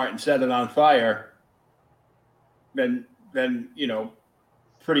Walmart and set it on fire, then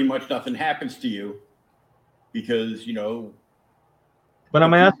pretty much nothing happens to you because, But I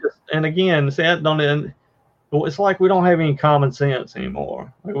mean, and again, it's like we don't have any common sense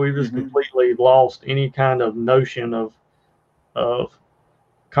anymore. Like we've just completely lost any kind of notion of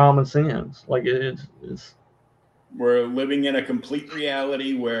common sense. Like it's we're living in a complete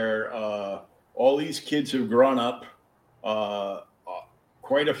reality where all these kids have grown up.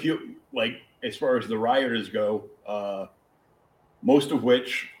 Quite a few, like as far as the rioters go, most of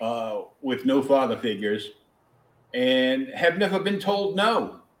which with no father figures, and have never been told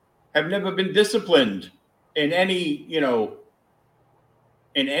no, have never been disciplined in any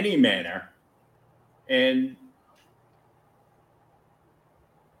manner, and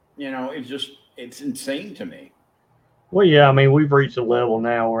it's insane to me. Well, yeah, I mean, we've reached a level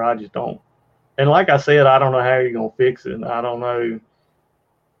now where I just don't, and like I said, I don't know how you're gonna fix it. I don't know.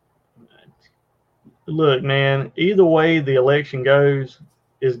 Look, man, either way the election goes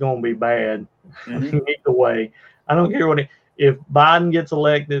is going to be bad. Either way, I don't care if Biden gets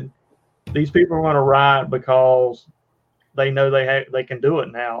elected, these people are going to riot because they know they can do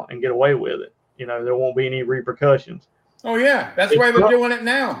it now and get away with it. There won't be any repercussions. Oh yeah, that's why they're doing it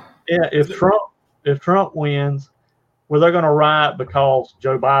now. Yeah, if Trump wins, well, they're going to riot because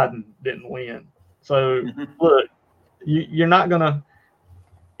Joe Biden didn't win. So look, you're not going to.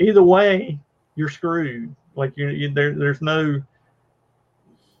 Either way, you're screwed. Like there's no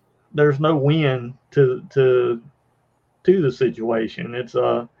win to the situation. It's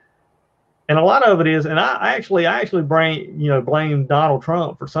and a lot of it is, and I actually blame Donald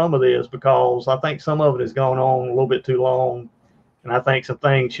Trump for some of this because I think some of it has gone on a little bit too long, and I think some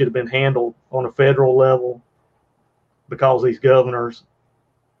things should have been handled on a federal level because these governors,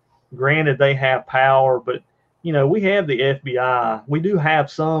 granted, they have power, but we have the FBI. We do have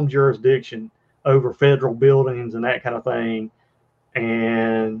some jurisdiction over federal buildings and that kind of thing.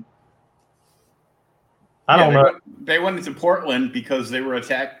 And I don't know. They went to Portland because they were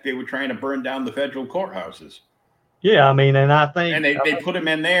attacked. They were trying to burn down the federal courthouses. Yeah, I mean, and I think. And they put him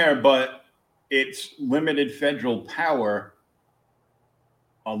in there, but it's limited federal power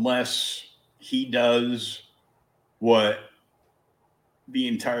unless he does what the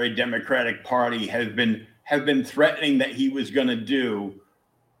entire Democratic Party have been threatening that he was going to do,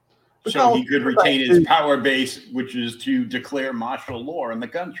 so he could retain his power base, which is to declare martial law in the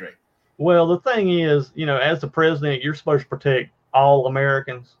country. Well, the thing is, as the president, you're supposed to protect all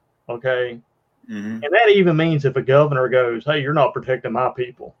Americans, okay? And that even means if a governor goes, "Hey, you're not protecting my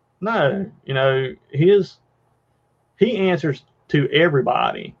people." No, he answers to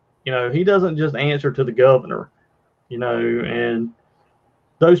everybody. He doesn't just answer to the governor, and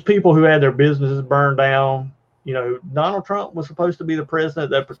those people who had their businesses burned down, Donald Trump was supposed to be the president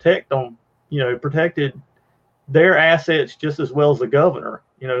that protected their assets just as well as the governor.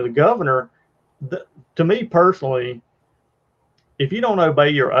 The governor, to me personally, if you don't obey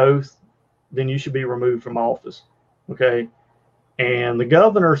your oath, then you should be removed from office. Okay. And the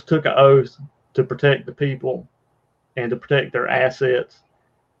governors took an oath to protect the people and to protect their assets.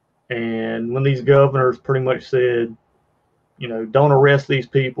 And when these governors pretty much said, don't arrest these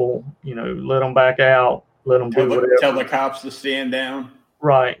people, let them back out, let them do whatever. Tell the cops to stand down.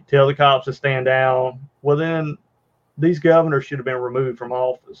 Right. Tell the cops to stand down. Well, then these governors should have been removed from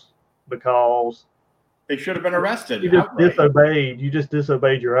office because they should have been arrested. You just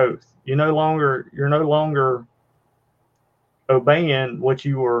disobeyed your oath. You're no longer obeying what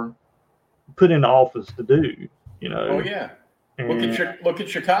you were put into office to do. Oh yeah. Look at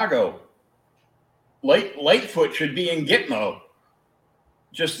Chicago. Lightfoot should be in Gitmo.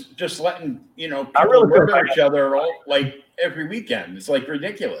 Just letting people murder each other like every weekend. It's like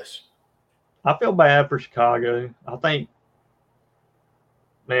ridiculous. I feel bad for Chicago. I think,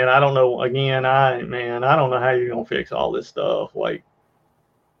 man, I don't know. Again, I don't know how you're gonna fix all this stuff. Like,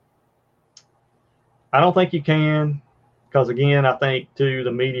 I don't think you can, because again, I think too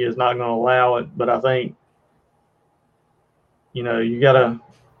the media is not gonna allow it. But I think, you gotta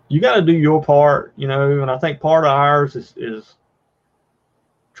do your part. And I think part of ours is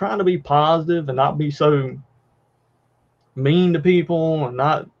trying to be positive and not be so mean to people and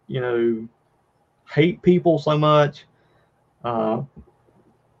not, hate people so much. And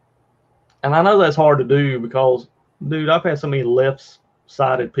I know that's hard to do because, dude, I've had so many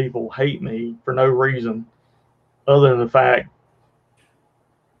left-sided people hate me for no reason other than the fact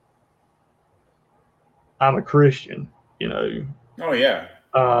I'm a Christian, Oh, yeah.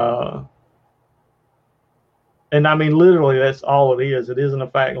 And I mean, literally, that's all it is. It isn't a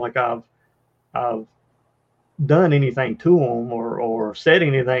fact like I've done anything to them or said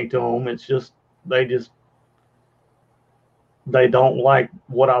anything to them. It's just they don't like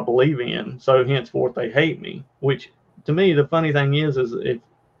what I believe in, so henceforth they hate me. Which, to me, the funny thing is if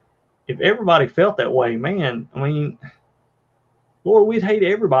everybody felt that way, man, I mean, Lord, we'd hate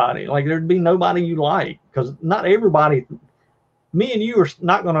everybody. Like, there'd be nobody you like, because not everybody. Me and you are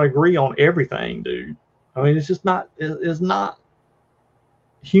not going to agree on everything, dude. I mean, it's just not. It's not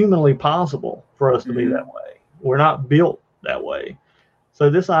humanly possible for us to be that way. We're not built that way. So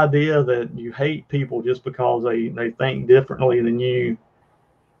this idea that you hate people just because they think differently than you,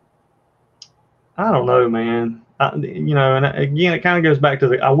 I don't know, man. And again, it kind of goes back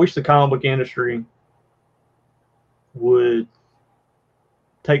to I wish the comic book industry would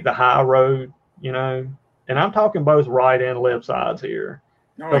take the high road, and I'm talking both right and left sides here.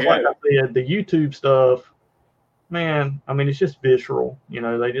 Because like I said, the YouTube stuff, man, I mean, it's just visceral.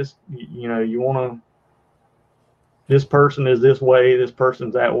 They just, you want to, this person is this way, this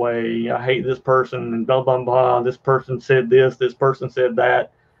person's that way, I hate this person, and blah, blah, blah. This person said this person said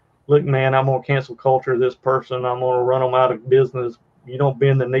that. Look, man, I'm going to cancel culture this person. I'm going to run them out of business. You don't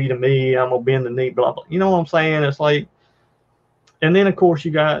bend the knee to me, I'm going to bend the knee, blah, blah. You know what I'm saying? It's like, and then, of course,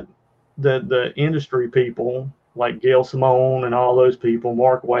 you got the industry people like Gail Simone and all those people,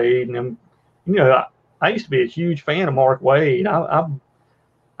 Mark Waid, and them. I used to be a huge fan of Mark Waid.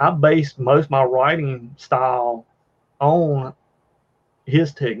 I based most of my writing style on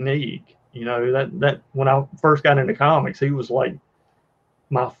his technique. That when I first got into comics, he was like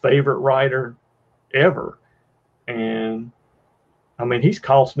my favorite writer ever. And I mean, he's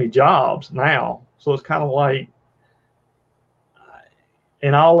cost me jobs now. So it's kind of like,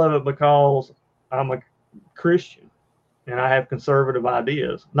 and all of it because I'm a Christian and I have conservative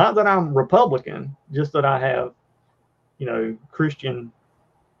ideas. Not that I'm Republican, just that I have, Christian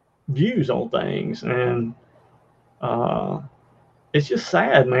views on things. And it's just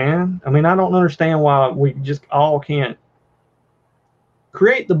sad, man. I mean, I don't understand why we just all can't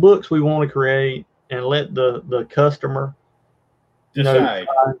create the books we want to create and let the customer decide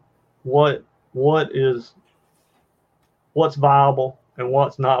what's viable and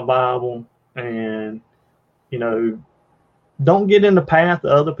what's not viable, and don't get in the path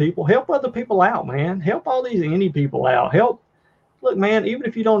of other people. Help other people out, man. Help all these indie people out. Look, man, even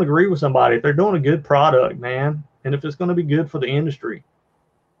if you don't agree with somebody, if they're doing a good product, man, and if it's going to be good for the industry,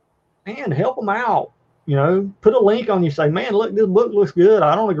 man, help them out. Put a link on you, say, man, look, this book looks good.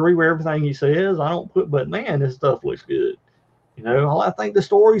 I don't agree with everything he says. But man, this stuff looks good. I think the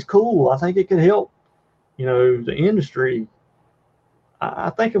story's cool. I think it could help, the industry.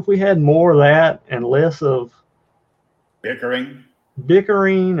 I think if we had more of that and less of bickering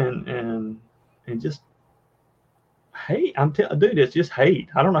and just hate. Dude, it's just hate.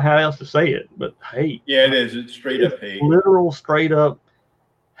 I don't know how else to say it, but hate. Yeah, it is. It's straight up hate. Literal, straight up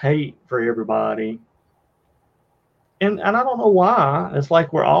hate for everybody. And I don't know why. It's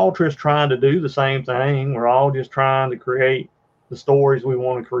like we're all just trying to do the same thing. We're all just trying to create the stories we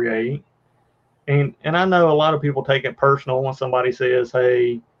want to create. And I know a lot of people take it personal when somebody says,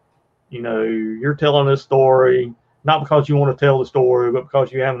 hey, you're telling this story, not because you want to tell the story, but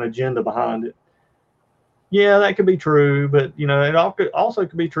because you have an agenda behind it. Yeah, that could be true. But, it also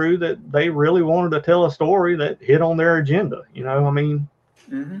could be true that they really wanted to tell a story that hit on their agenda. I mean,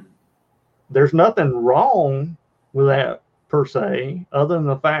 there's nothing wrong with that per se, other than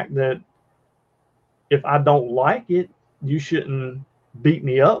the fact that if I don't like it, you shouldn't beat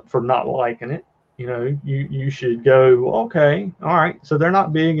me up for not liking it. You should go, okay, all right. So they're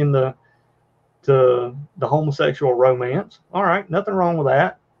not big into the homosexual romance. All right, nothing wrong with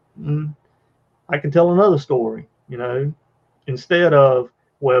that. I can tell another story, instead of,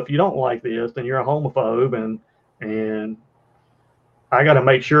 well, if you don't like this, then you're a homophobe, and I got to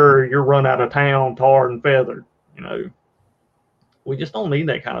make sure you're run out of town, tarred and feathered. We just don't need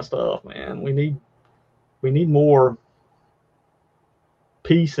that kind of stuff, man. We need more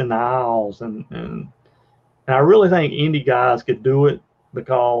peace in the aisles, and I really think indie guys could do it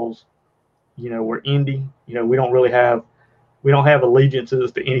because we're indie. We don't have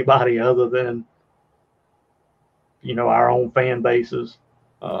allegiances to anybody other than our own fan bases.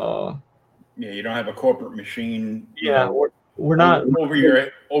 You don't have a corporate machine. Yeah, we're not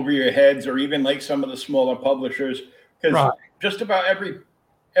over your heads, or even like some of the smaller publishers, because just about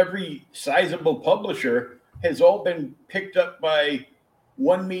every sizable publisher has all been picked up by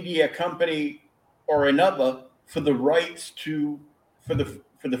one media company or another for the rights to for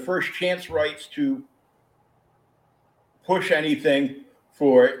the first chance rights to push anything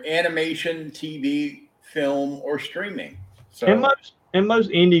for animation, TV, film, or streaming. So and most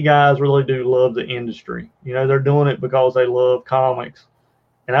indie guys really do love the industry. You know, they're doing it because they love comics.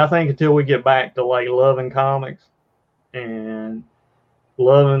 And I think until we get back to like loving comics and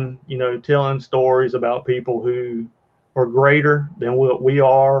loving, you know, telling stories about people who are greater than what we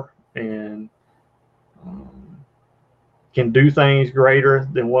are and can do things greater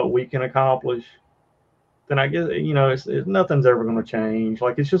than what we can accomplish, then I guess, you know, it's nothing's ever going to change.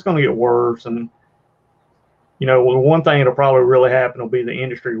 Like, it's just going to get worse. And, you know, one thing that'll probably really happen will be the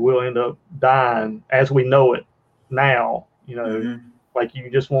industry will end up dying as we know it now. You know, like you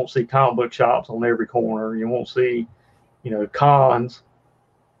just won't see comic book shops on every corner. You won't see, you know, cons.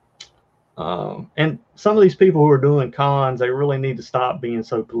 And some of these people who are doing cons, they really need to stop being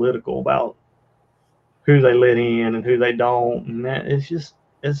so political about who they let in and who they don't. And that it's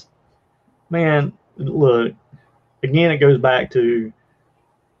man, look, again, it goes back to,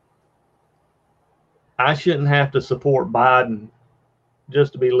 I shouldn't have to support Biden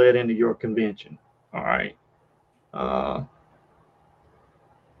just to be let into your convention. All right. And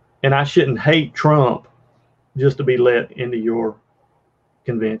I shouldn't hate Trump just to be let into your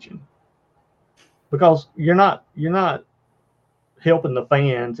convention, because you're not helping the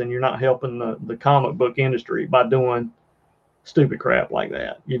fans, and you're not helping the comic book industry by doing stupid crap like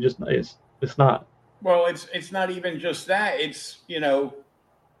that. You just, it's not. Well, it's not even just that. It's, you know,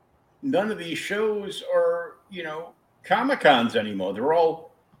 none of these shows are, you know, Comic-Cons anymore. They're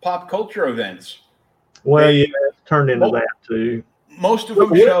all pop culture events. Well, yeah, it's turned into that too. Most of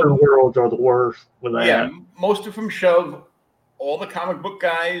them shove. Worlds are the worst with that. Yeah, most of them shove all the comic book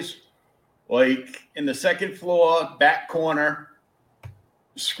guys like in the second floor, back corner,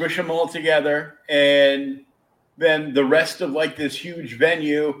 squish them all together, and then the rest of like this huge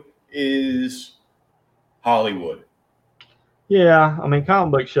venue is Hollywood. Yeah, I mean,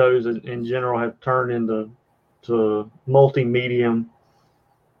 comic book shows in general have turned into multi-medium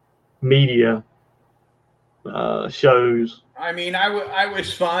media shows. I mean, I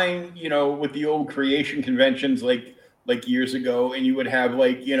was fine, you know, with the old creation conventions like years ago, and you would have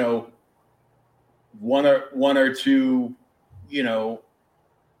like, you know, one or two, you know,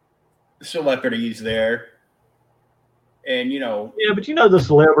 celebrities there. And, you know. Yeah, but you know, the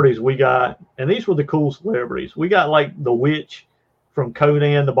celebrities we got, and these were the cool celebrities. We got like the witch from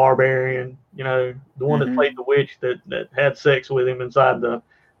Conan the Barbarian, you know, the one that played the witch that had sex with him inside the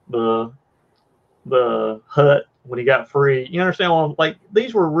hut when he got free. You understand? Well, like,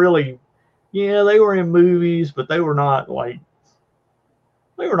 these were really, yeah, they were in movies, but they were not like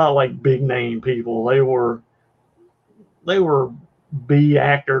big name people. They were B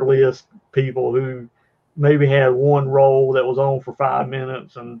actor list people who maybe had one role that was on for 5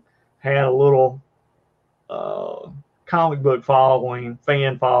 minutes and had a little comic book following,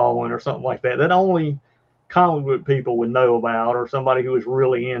 fan following, or something like that only comic book people would know about, or somebody who was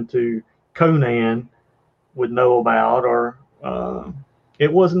really into Conan would know about. Or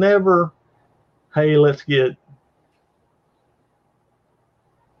it was never, hey, let's get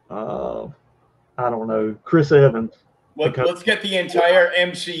I don't know, Chris Evans. Let's get the entire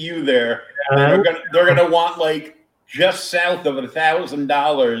MCU there. And they're gonna want like just south of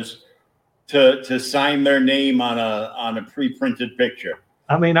 $1,000 to sign their name on a pre-printed picture.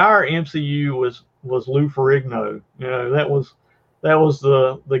 I mean, our MCU was Lou Ferrigno. You know, that was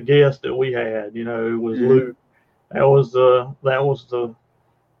the guest that we had. You know, it was Lou. That was the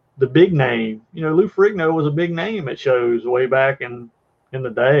big name. You know, Lou Ferrigno was a big name at shows way back in the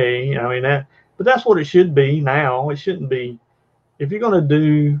day. I mean, but that's what it should be now. It shouldn't be. If you're gonna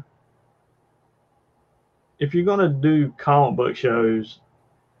do comic book shows,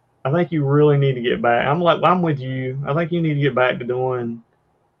 I think you really need to get back. I'm with you. I think you need to get back to doing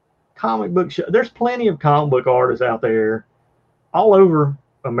comic book shows. There's plenty of comic book artists out there all over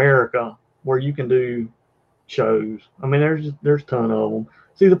America where you can do shows. I mean, there's a ton of them.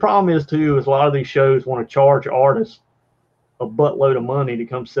 See, the problem is too, is a lot of these shows want to charge artists a buttload of money to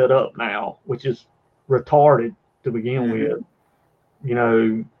come set up now, which is retarded to begin with. You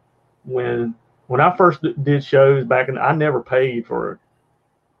know, when I first did shows back in, I never paid for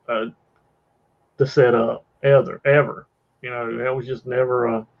the setup ever. You know, that was just never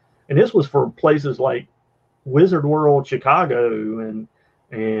and this was for places like Wizard World Chicago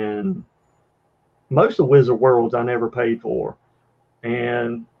and most of Wizard Worlds I never paid for.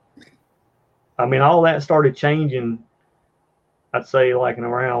 And I mean, all that started changing, I'd say like in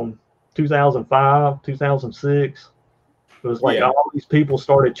around 2005, 2006. It was like all these people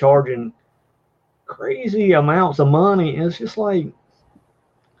started charging crazy amounts of money. And it's just like,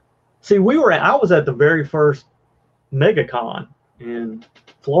 see, I was at the very first MegaCon in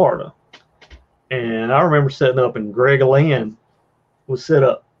Florida. And I remember sitting up, and Greg Land was set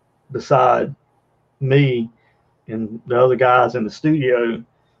up beside me and the other guys in the studio.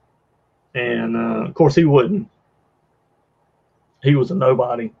 And of course, he wouldn't. He was a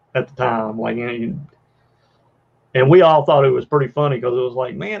nobody at the time. Like, and we all thought it was pretty funny because it was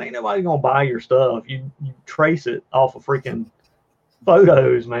like, man, ain't nobody gonna buy your stuff. You trace it off of freaking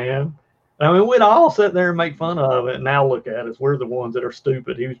photos, man. I mean, we'd all sit there and make fun of it. And now look at us. We're the ones that are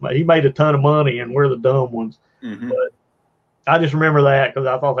stupid. He made a ton of money, and we're the dumb ones. Mm-hmm. But I just remember that because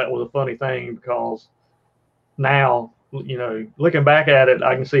I thought that was a funny thing, because now, you know, looking back at it,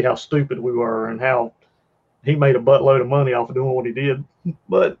 I can see how stupid we were and how he made a buttload of money off of doing what he did.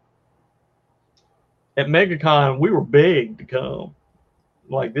 But at MegaCon, we were begged to come.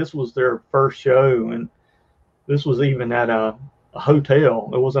 Like, this was their first show, and this was even at a hotel.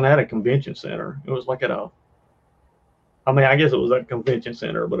 It wasn't at a convention center. It was like I guess it was a convention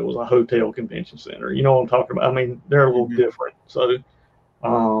center, but it was a hotel convention center. You know what I'm talking about? I mean, they're a little different. So,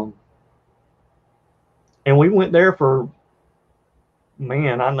 and we went there for,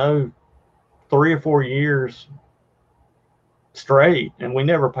 man, I know 3 or 4 years straight, and we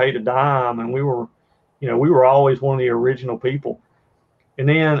never paid a dime. And we were always one of the original people. And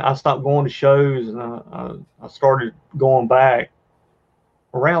then I stopped going to shows, and I started going back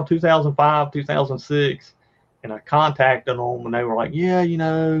around 2005, 2006, and I contacted them, and they were like, yeah, you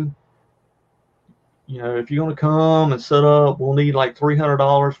know, if you're going to come and set up, we'll need like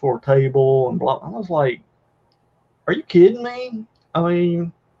 $300 for a table and blah. I was like, are you kidding me? I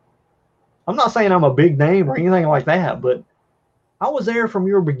mean, I'm not saying I'm a big name or anything like that, but I was there from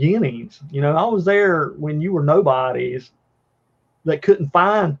your beginnings. You know, I was there when you were nobodies that couldn't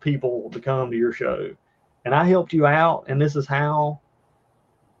find people to come to your show, and I helped you out. And this is how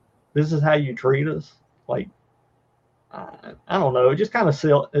you treat us. Like, I don't know. It just kind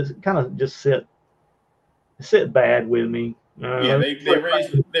of just sit bad with me. Yeah,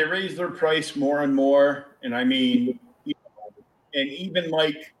 they raised their price more and more, and I mean, you know, and even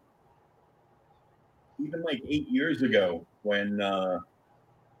like 8 years ago, when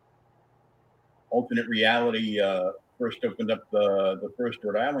Alternate Reality first opened up the first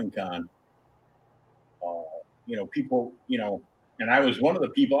Rhode Island Con, you know, people, you know, and I was one of the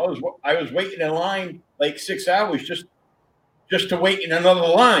people. I was waiting in line like 6 hours just to wait in another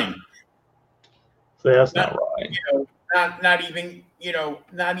line. So that's not right. You know,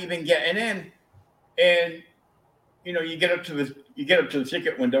 not even getting in. And you know, you get up to the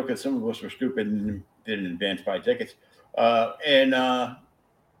ticket window, because some of us were stupid and didn't advance buy tickets, and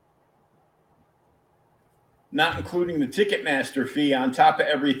not including the Ticketmaster fee on top of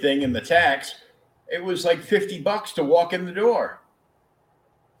everything and the tax, it was like $50 to walk in the door.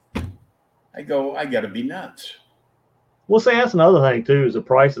 I got to be nuts. Well, see, that's another thing too, is the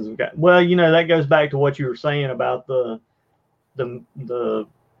prices have got. Well, you know, that goes back to what you were saying about the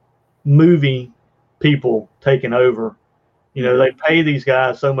movie people taking over. You know, they pay these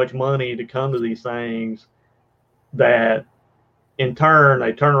guys so much money to come to these things that in turn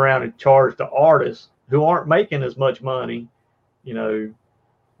they turn around and charge the artists who aren't making as much money. You know,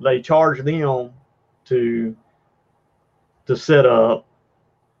 they charge them to set up,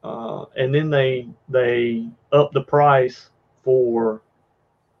 and then they up the price for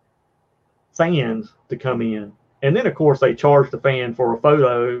fans to come in. And then, of course, they charge the fan for a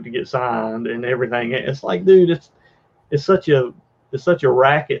photo to get signed and everything. It's like, dude, it's such a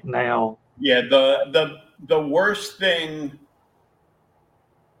racket now. Yeah, the worst thing,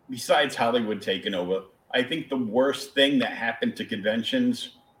 besides Hollywood taking over, I think the worst thing that happened to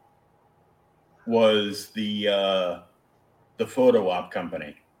conventions was the photo op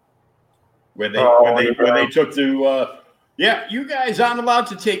company, where they took to. Yeah, you guys aren't allowed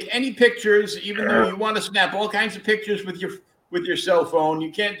to take any pictures, even though you want to snap all kinds of pictures with your cell phone.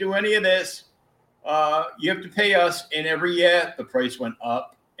 You can't do any of this. You have to pay us. And every year, the price went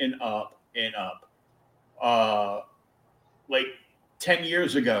up and up and up. Like 10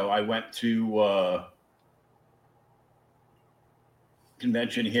 years ago, I went to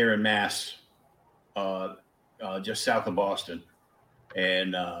convention here in Mass, just south of Boston,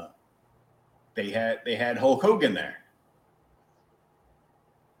 and they had Hulk Hogan there.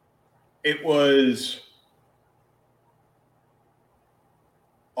 It was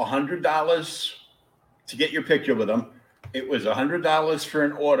 $100 to get your picture with him. It was $100 for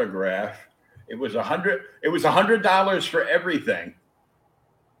an autograph. It was $100 for everything.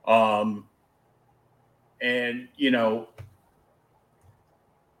 And you know,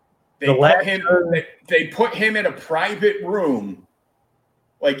 they put him in a private room,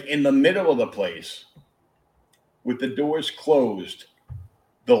 like in the middle of the place, with the doors closed.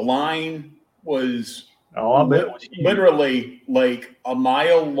 The line was literally like a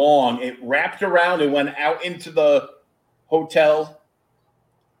mile long. It wrapped around and went out into the hotel,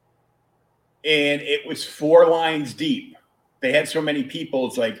 and it was 4 lines deep. They had so many people.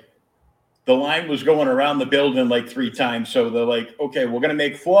 It's like the line was going around the building like 3 times. So they're like, okay, we're gonna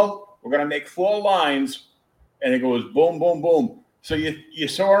make 4 lines, and it goes boom, boom, boom. So you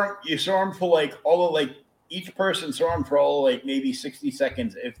saw him for like all of like each person saw him for all like maybe 60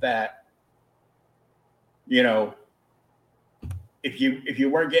 seconds, if that. You know, if you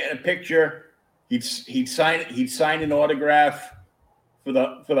weren't getting a picture, he'd sign an autograph for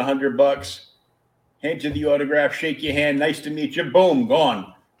the $100. Hand you the autograph, shake your hand, nice to meet you, boom,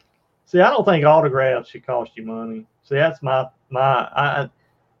 gone. See, I don't think autographs should cost you money. See, that's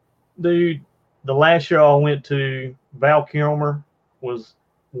dude. The last show I went to, Val Kilmer was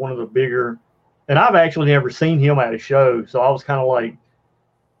one of the bigger, and I've actually never seen him at a show, so I was kind of like,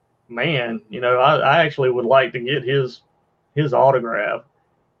 man, you know, I actually would like to get his autograph.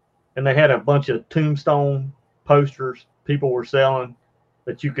 And they had a bunch of Tombstone posters people were selling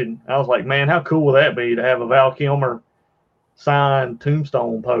that you could. I was like, man, how cool would that be to have a Val Kilmer signed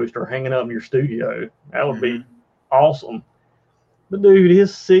Tombstone poster hanging up in your studio? That would be awesome. But dude,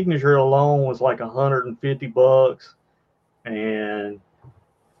 his signature alone was like $150, and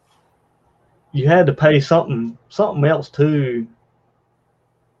you had to pay something else too.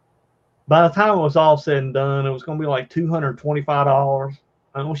 By the time it was all said and done, it was going to be like $225.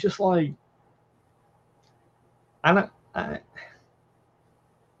 And it was just like,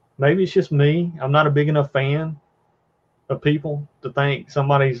 maybe it's just me. I'm not a big enough fan of people to think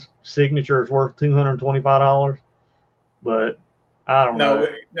somebody's signature is worth $225. But I don't know.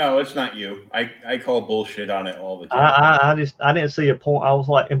 No, it's not you. I call bullshit on it all the time. I didn't see a point. I was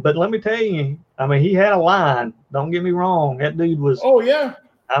like, but let me tell you, I mean, he had a line. Don't get me wrong. That dude was. Oh yeah.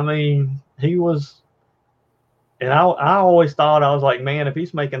 I mean, he was, and I always thought, I was like, man, if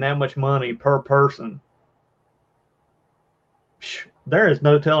he's making that much money per person, there is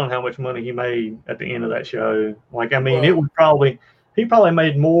no telling how much money he made at the end of that show. Like, I mean, he probably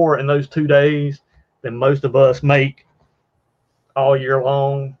made more in those 2 days than most of us make all year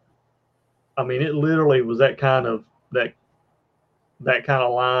long. I mean, it literally was that kind of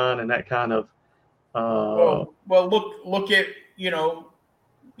line and that kind of. Well, look at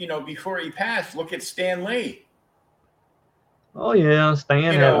before he passed, look at Stan Lee. Oh yeah,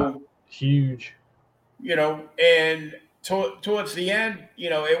 Stan had huge. You know, and towards the end, you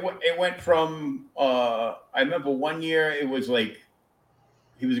know, it went from. I remember one year it was like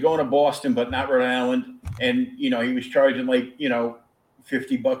he was going to Boston, but not Rhode Island, and you know he was charging like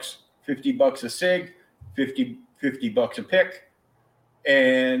 $50 a cig, $50 a pick,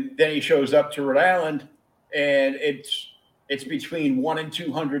 and then he shows up to Rhode Island, and it's between $100 and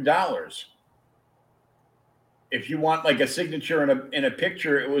 $200. If you want like a signature in a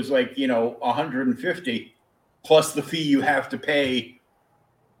picture, it was like $150 plus the fee you have to pay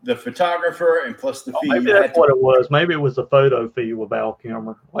the photographer, and plus the fee. Maybe that's what it was. Maybe it was the photo fee with Val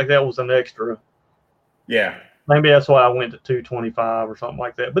Kilmer. Like that was an extra. Yeah. Maybe that's why I went to $225 or something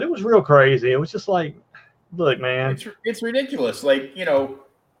like that. But it was real crazy. It was just like, look, man, it's ridiculous. Like $225.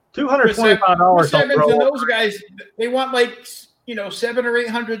 And those guys, they want like $700 or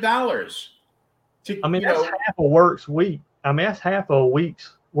 $800. I mean, that's half a work's week. I mean, that's half a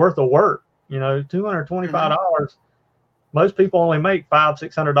week's worth of work. $225. Most people only make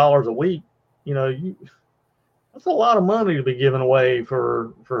 $500-600 a week. That's a lot of money to be giving away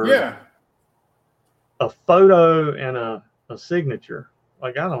for a photo and a signature.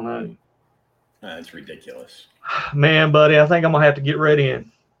 Like, I don't know. That's ridiculous. Man, buddy, I think I'm gonna have to get ready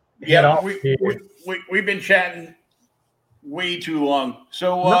and head off. We've been chatting way too long.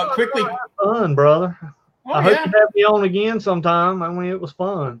 So quickly, fun, brother. I hope you have me on again sometime. I mean, it was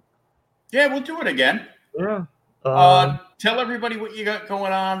fun. Yeah, we'll do it again. Yeah. Tell everybody what you got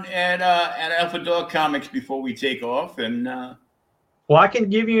going on at Alpha Dog Comics before we take off. And well, I can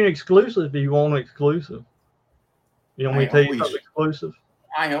give you an exclusive if you want an exclusive. You want me to tell you something exclusive?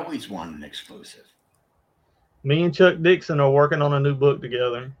 I always want an exclusive. Me and Chuck Dixon are working on a new book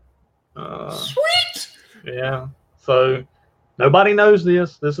together. Sweet. Yeah. So nobody knows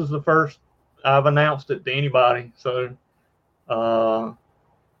this. This is the first I've announced it to anybody. So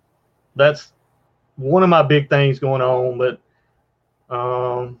that's one of my big things going on. But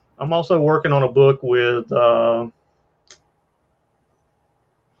I'm also working on a book with a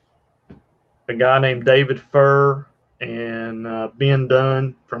guy named David Furr and Ben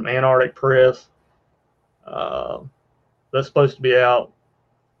Dunn from Antarctic Press. That's supposed to be out,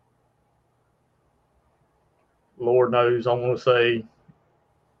 Lord knows, I'm going to say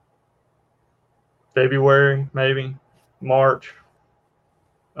February, maybe March.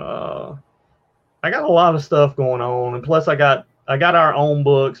 I got a lot of stuff going on, and plus I got our own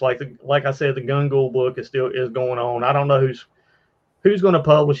books. Like I said, the Gun Ghoul book is going on. I don't know who's going to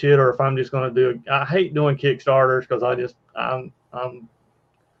publish it, or if I'm just going to do it. I hate doing Kickstarters because I'm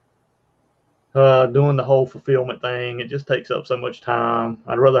doing the whole fulfillment thing. It just takes up so much time.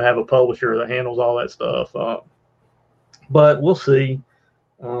 I'd rather have a publisher that handles all that stuff. But we'll see.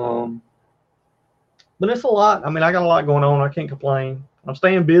 But it's a lot. I mean, I got a lot going on. I can't complain. I'm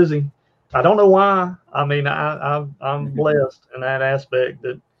staying busy. I don't know why. I mean, I'm blessed in that aspect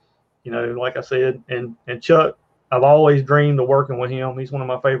that, like I said, and Chuck, I've always dreamed of working with him. He's one of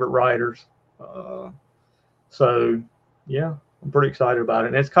my favorite writers. So yeah, I'm pretty excited about it.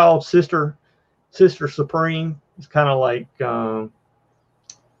 And it's called Sister Supreme. It's kind of like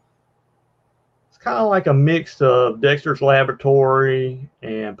a mix of Dexter's Laboratory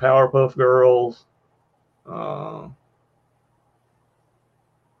and Powerpuff Girls. I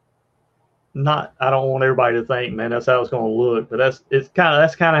don't want everybody to think, man, that's how it's going to look, but that's kind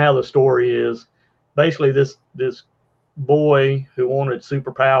of how the story is. Basically, this boy who wanted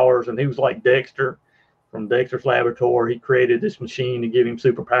superpowers, and he was like Dexter from Dexter's Laboratory. He created this machine to give him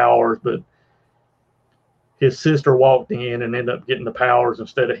superpowers, but his sister walked in and ended up getting the powers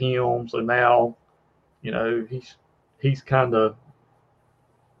instead of him. So now, he's kind of,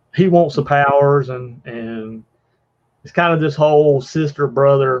 he wants the powers, and it's kind of this whole sister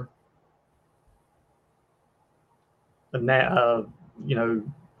brother,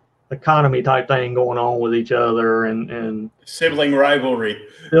 economy type thing going on with each other, and sibling rivalries,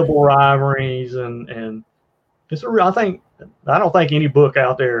 and it's I don't think any book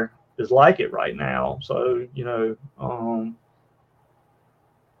out there is like it right now. So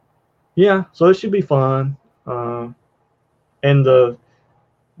yeah, so it should be fun. And the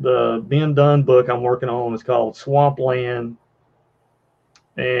Ben Dunn book I'm working on is called Swampland,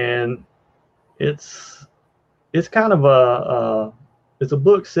 and it's kind of it's a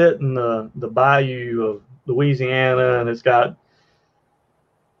book set in the bayou of Louisiana, and it's got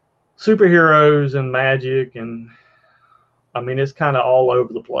superheroes and magic, and I mean, it's kind of all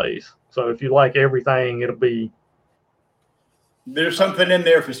over the place. So if you like everything, there's something in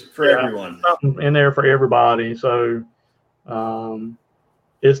there for everyone. Something in there for everybody. So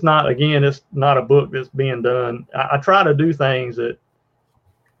it's not a book that's being done. I try to do things that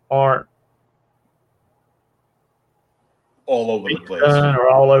aren't all over the place, or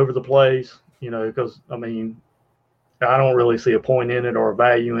all over the place, because I mean, I don't really see a point in it or a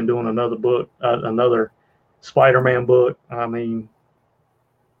value in doing another book, another Spider-Man book. I mean,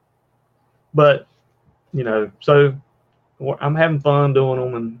 but so I'm having fun doing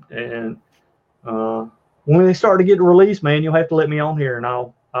them, and when they start to get released, man, you'll have to let me on here, and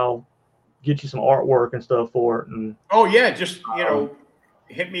I'll get you some artwork and stuff for it. And oh yeah, just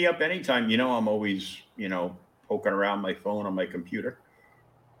hit me up anytime. I'm always poking around my phone on my computer.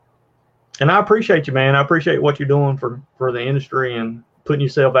 And I appreciate you, man. I appreciate what you're doing for the industry and putting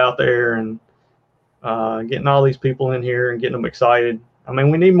yourself out there and getting all these people in here and getting them excited. I mean,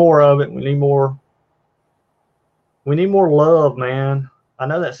 we need more of it. We need more love, man. I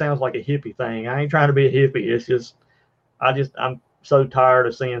know that sounds like a hippie thing. I ain't trying to be a hippie. It's just, I'm so tired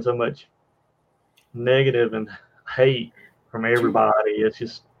of seeing so much negative and hate from everybody. It's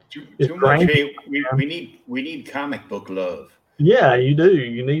just too much hate. We need comic book love. Yeah, you do.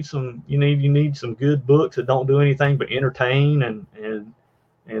 You need some good books that don't do anything but entertain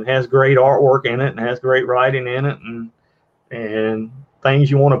and has great artwork in it and has great writing in it and things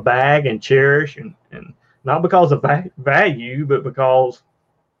you want to bag and cherish and not because of value, but because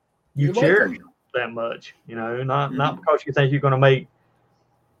you cherish them that much, not because you think you're going to make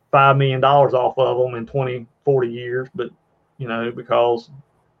 $5 million off of them in 20, 40 years, but because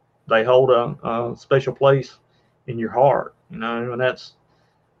they hold a special place in your heart, and that's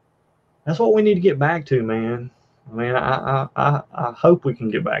what we need to get back to, man. I mean, I hope we can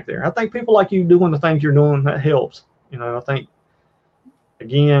get back there. I think people like you doing the things you're doing, that helps. I think,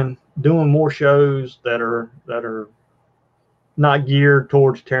 again, doing more shows that are not geared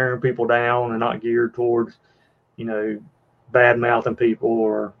towards tearing people down and not geared towards, bad mouthing people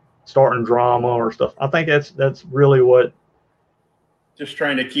or starting drama or stuff. I think that's really what. Just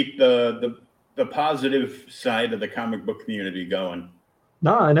trying to keep the the positive side of the comic book community going.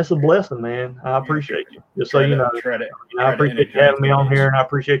 No, and it's a blessing, man. I appreciate you. Just so you know, I appreciate you having me on here, and I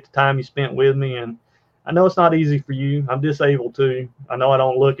appreciate the time you spent with me. And I know it's not easy for you. I'm disabled too. I know I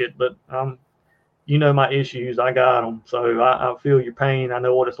don't look it, but you know my issues. I got them, so I feel your pain. I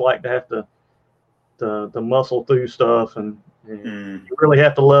know what it's like to have to muscle through stuff, and you really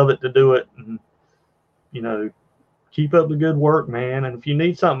have to love it to do it. And you know, keep up the good work, man. And if you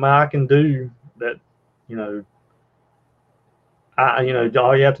need something I can do that, you know, all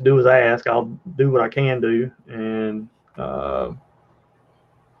you have to do is ask. I'll do what I can do. And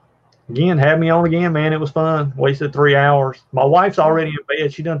again, have me on again, man. It was fun. Wasted 3 hours. My wife's already in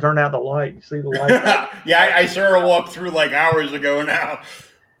bed. She done turned out the light. You see the light? Yeah, I saw her walk through like hours ago now.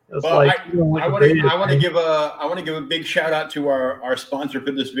 Well, like, I want to give a big shout out to our sponsor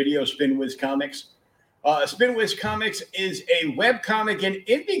for this video, SpinWiz Comics. SpinWiz Comics is a webcomic and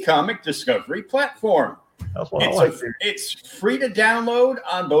indie comic discovery platform. That's what I like. It's free to download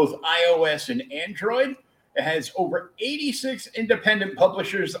on both iOS and Android. It has over 86 independent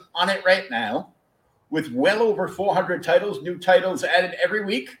publishers on it right now, with well over 400 titles, new titles added every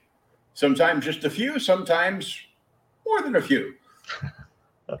week. Sometimes just a few, sometimes more than a few.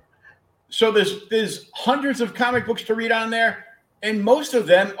 So there's hundreds of comic books to read on there, and most of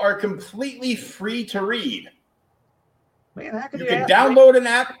them are completely free to read. Man, you can download an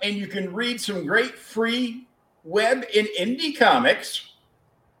app and you can read some great free web and indie comics.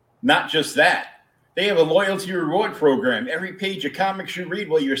 Not just that. They have a loyalty reward program. Every page of comics you read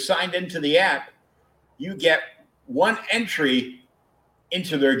while you're signed into the app, you get one entry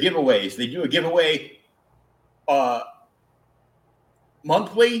into their giveaways. They do a giveaway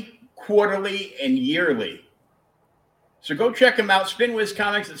monthly, quarterly, and yearly. So go check them out. SpinWiz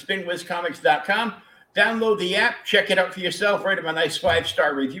Comics at spinwizcomics.com. Download the app, check it out for yourself, write them a nice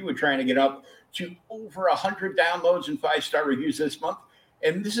 5-star review. We're trying to get up to over 100 downloads and 5-star reviews this month.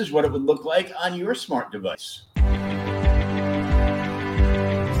 And this is what it would look like on your smart device.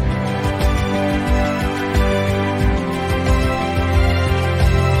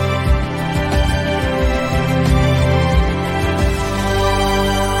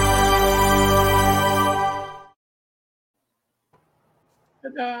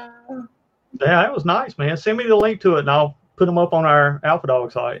 Ta-da. Yeah, that was nice, man. Send me the link to it, and I'll put them up on our Alpha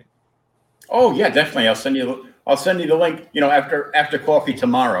Dog site. Oh yeah, definitely. I'll send you the link. You know, after coffee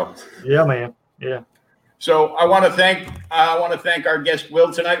tomorrow. Yeah, man. Yeah. So I want to thank our guest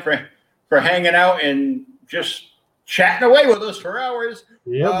Will tonight for hanging out and just chatting away with us for hours.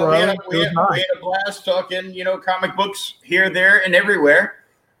 Yeah, bro. We had a blast talking, comic books here, there, and everywhere.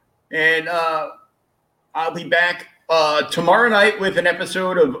 And I'll be back tomorrow night with an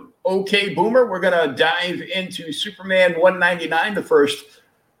episode of OK Boomer. We're going to dive into Superman 199, the first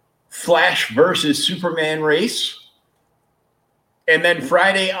Flash versus Superman race. And then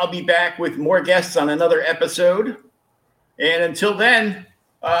Friday, I'll be back with more guests on another episode. And until then,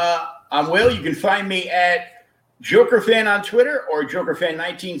 I'm Will. You can find me at JokerFan on Twitter or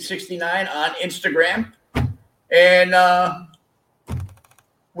JokerFan1969 on Instagram. And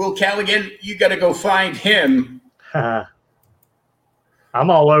Will Caligan, you got to go find him. I'm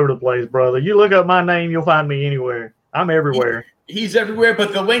all over the place, brother. You look up my name, you'll find me anywhere. I'm everywhere. He's everywhere,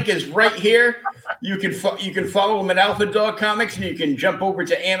 but the link is right here. You can follow him at Alpha Dog Comics, and you can jump over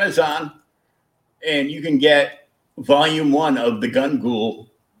to Amazon, and you can get Volume 1 of The Gun Ghoul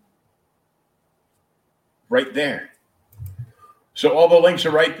right there. So all the links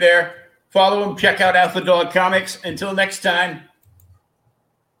are right there. Follow him. Check out Alpha Dog Comics. Until next time.